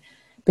suffering,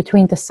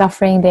 between the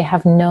suffering they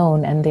have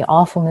known and the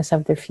awfulness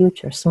of their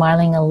future,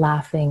 smiling and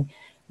laughing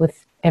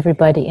with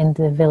everybody in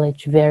the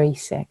village very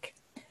sick.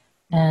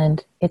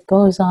 And it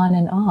goes on.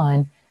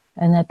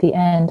 And at the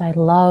end, I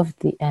love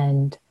the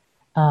end.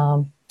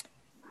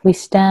 We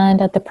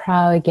stand at the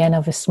prow again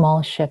of a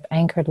small ship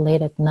anchored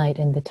late at night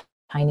in the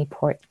tiny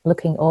port,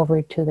 looking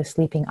over to the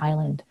sleeping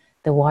island,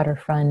 the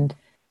waterfront,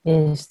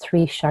 is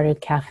 3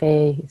 shuttered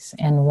cafes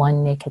and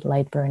 1 naked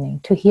light burning.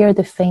 To hear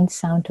the faint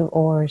sound of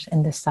oars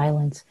in the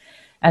silence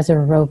as a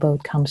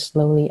rowboat comes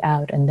slowly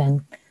out and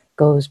then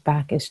goes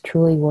back is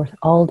truly worth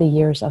all the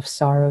years of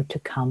sorrow to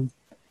come.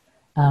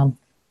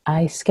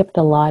 I skipped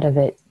a lot of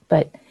it,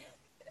 but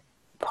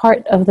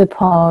part of the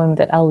poem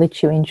that I'll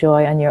let you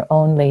enjoy on your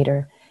own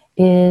later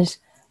is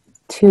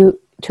to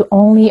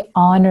only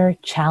honor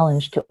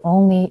challenge, to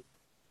only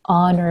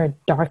honor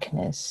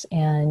darkness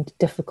and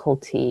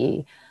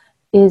difficulty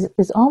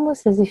is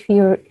almost as if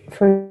you're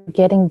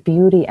forgetting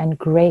beauty and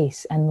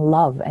grace and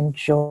love and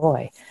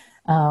joy.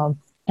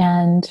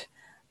 And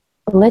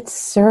let's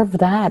serve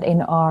that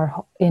in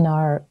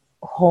our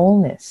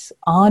wholeness,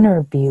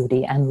 honor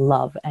beauty and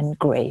love and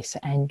grace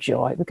and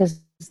joy, because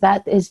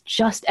that is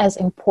just as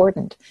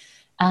important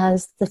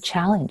as the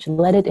challenge.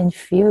 Let it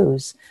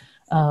infuse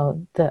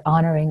the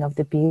honoring of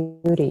the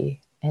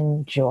beauty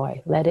and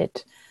joy.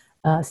 Let's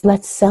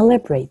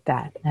celebrate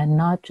that and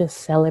not just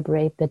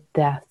celebrate the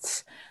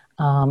deaths.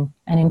 And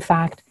in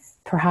fact,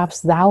 perhaps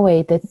that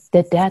way,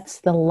 the deaths,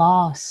 the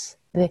loss,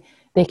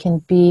 they can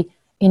be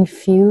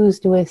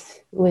infused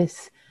with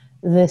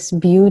this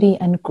beauty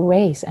and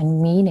grace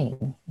and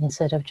meaning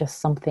instead of just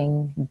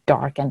something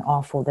dark and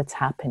awful that's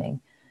happening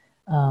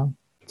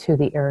to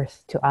the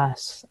earth, to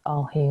us,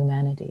 all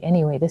humanity.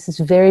 Anyway, this is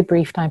very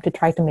brief time to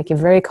try to make a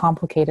very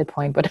complicated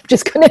point, but I'm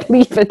just going to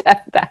leave it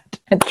at that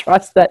and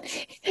trust that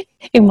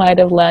it might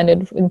have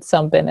landed in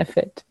some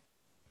benefit.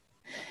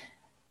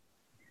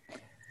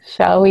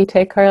 Shall we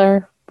take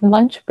our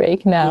lunch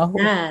break now?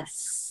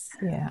 Yes.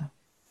 Yeah.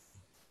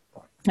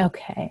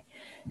 Okay.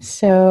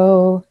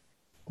 So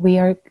we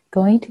are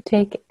going to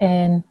take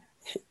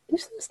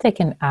let's take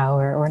an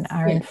hour or an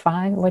hour and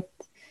 5. What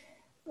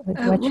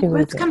should we do?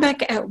 Let's come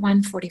back at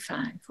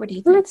 1:45. What do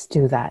you think? Let's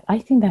do that. I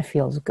think that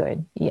feels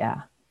good.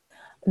 Yeah.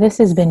 This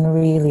has been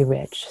really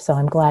rich, so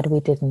I'm glad we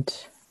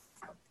didn't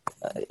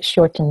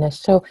shorten this.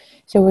 So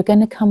we're going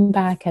to come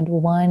back at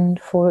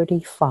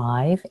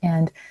 1:45,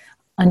 and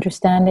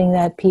understanding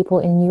that people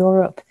in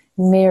Europe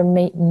may or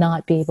may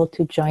not be able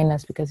to join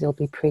us because it'll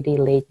be pretty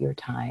late your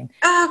time.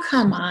 Oh,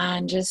 come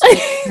on. Just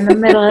in the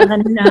middle of the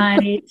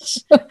night.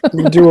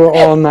 We do an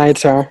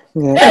all-nighter.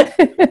 Yeah.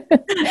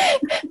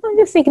 I'm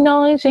just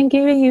acknowledging,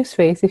 giving you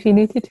space if you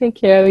need to take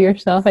care of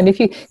yourself. And if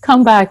you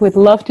come back, we'd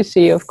love to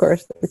see you, of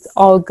course. It's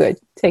all good.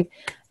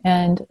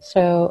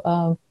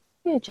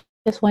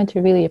 Just want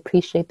to really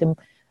appreciate the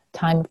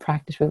time of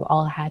practice we've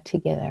all had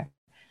together.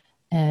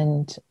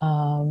 And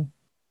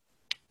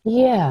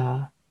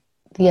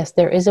yes,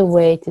 there is a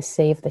way to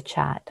save the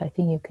chat. I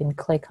think you can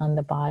click on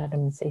the bottom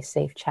and say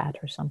save chat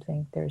or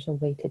something. There's a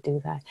way to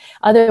do that.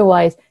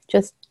 Otherwise,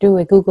 just do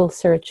a Google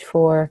search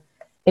for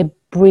a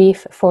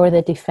brief for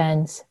the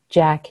defense,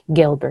 Jack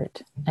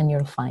Gilbert, and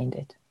you'll find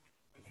it.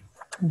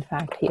 In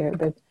fact, here.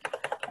 But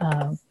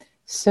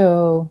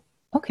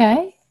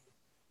okay.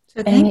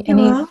 So thank you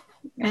all,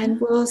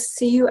 and we'll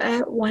see you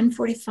at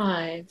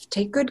 1:45.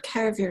 Take good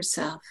care of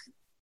yourself.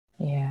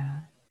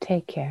 Yeah.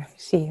 Take care.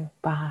 See you.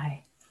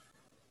 Bye.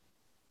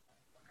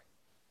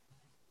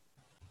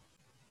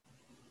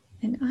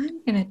 And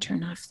I'm going to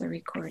turn off the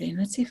recording.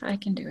 Let's see if I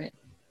can do it.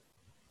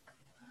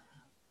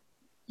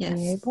 Yes. Are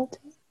you able to?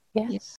 Yes.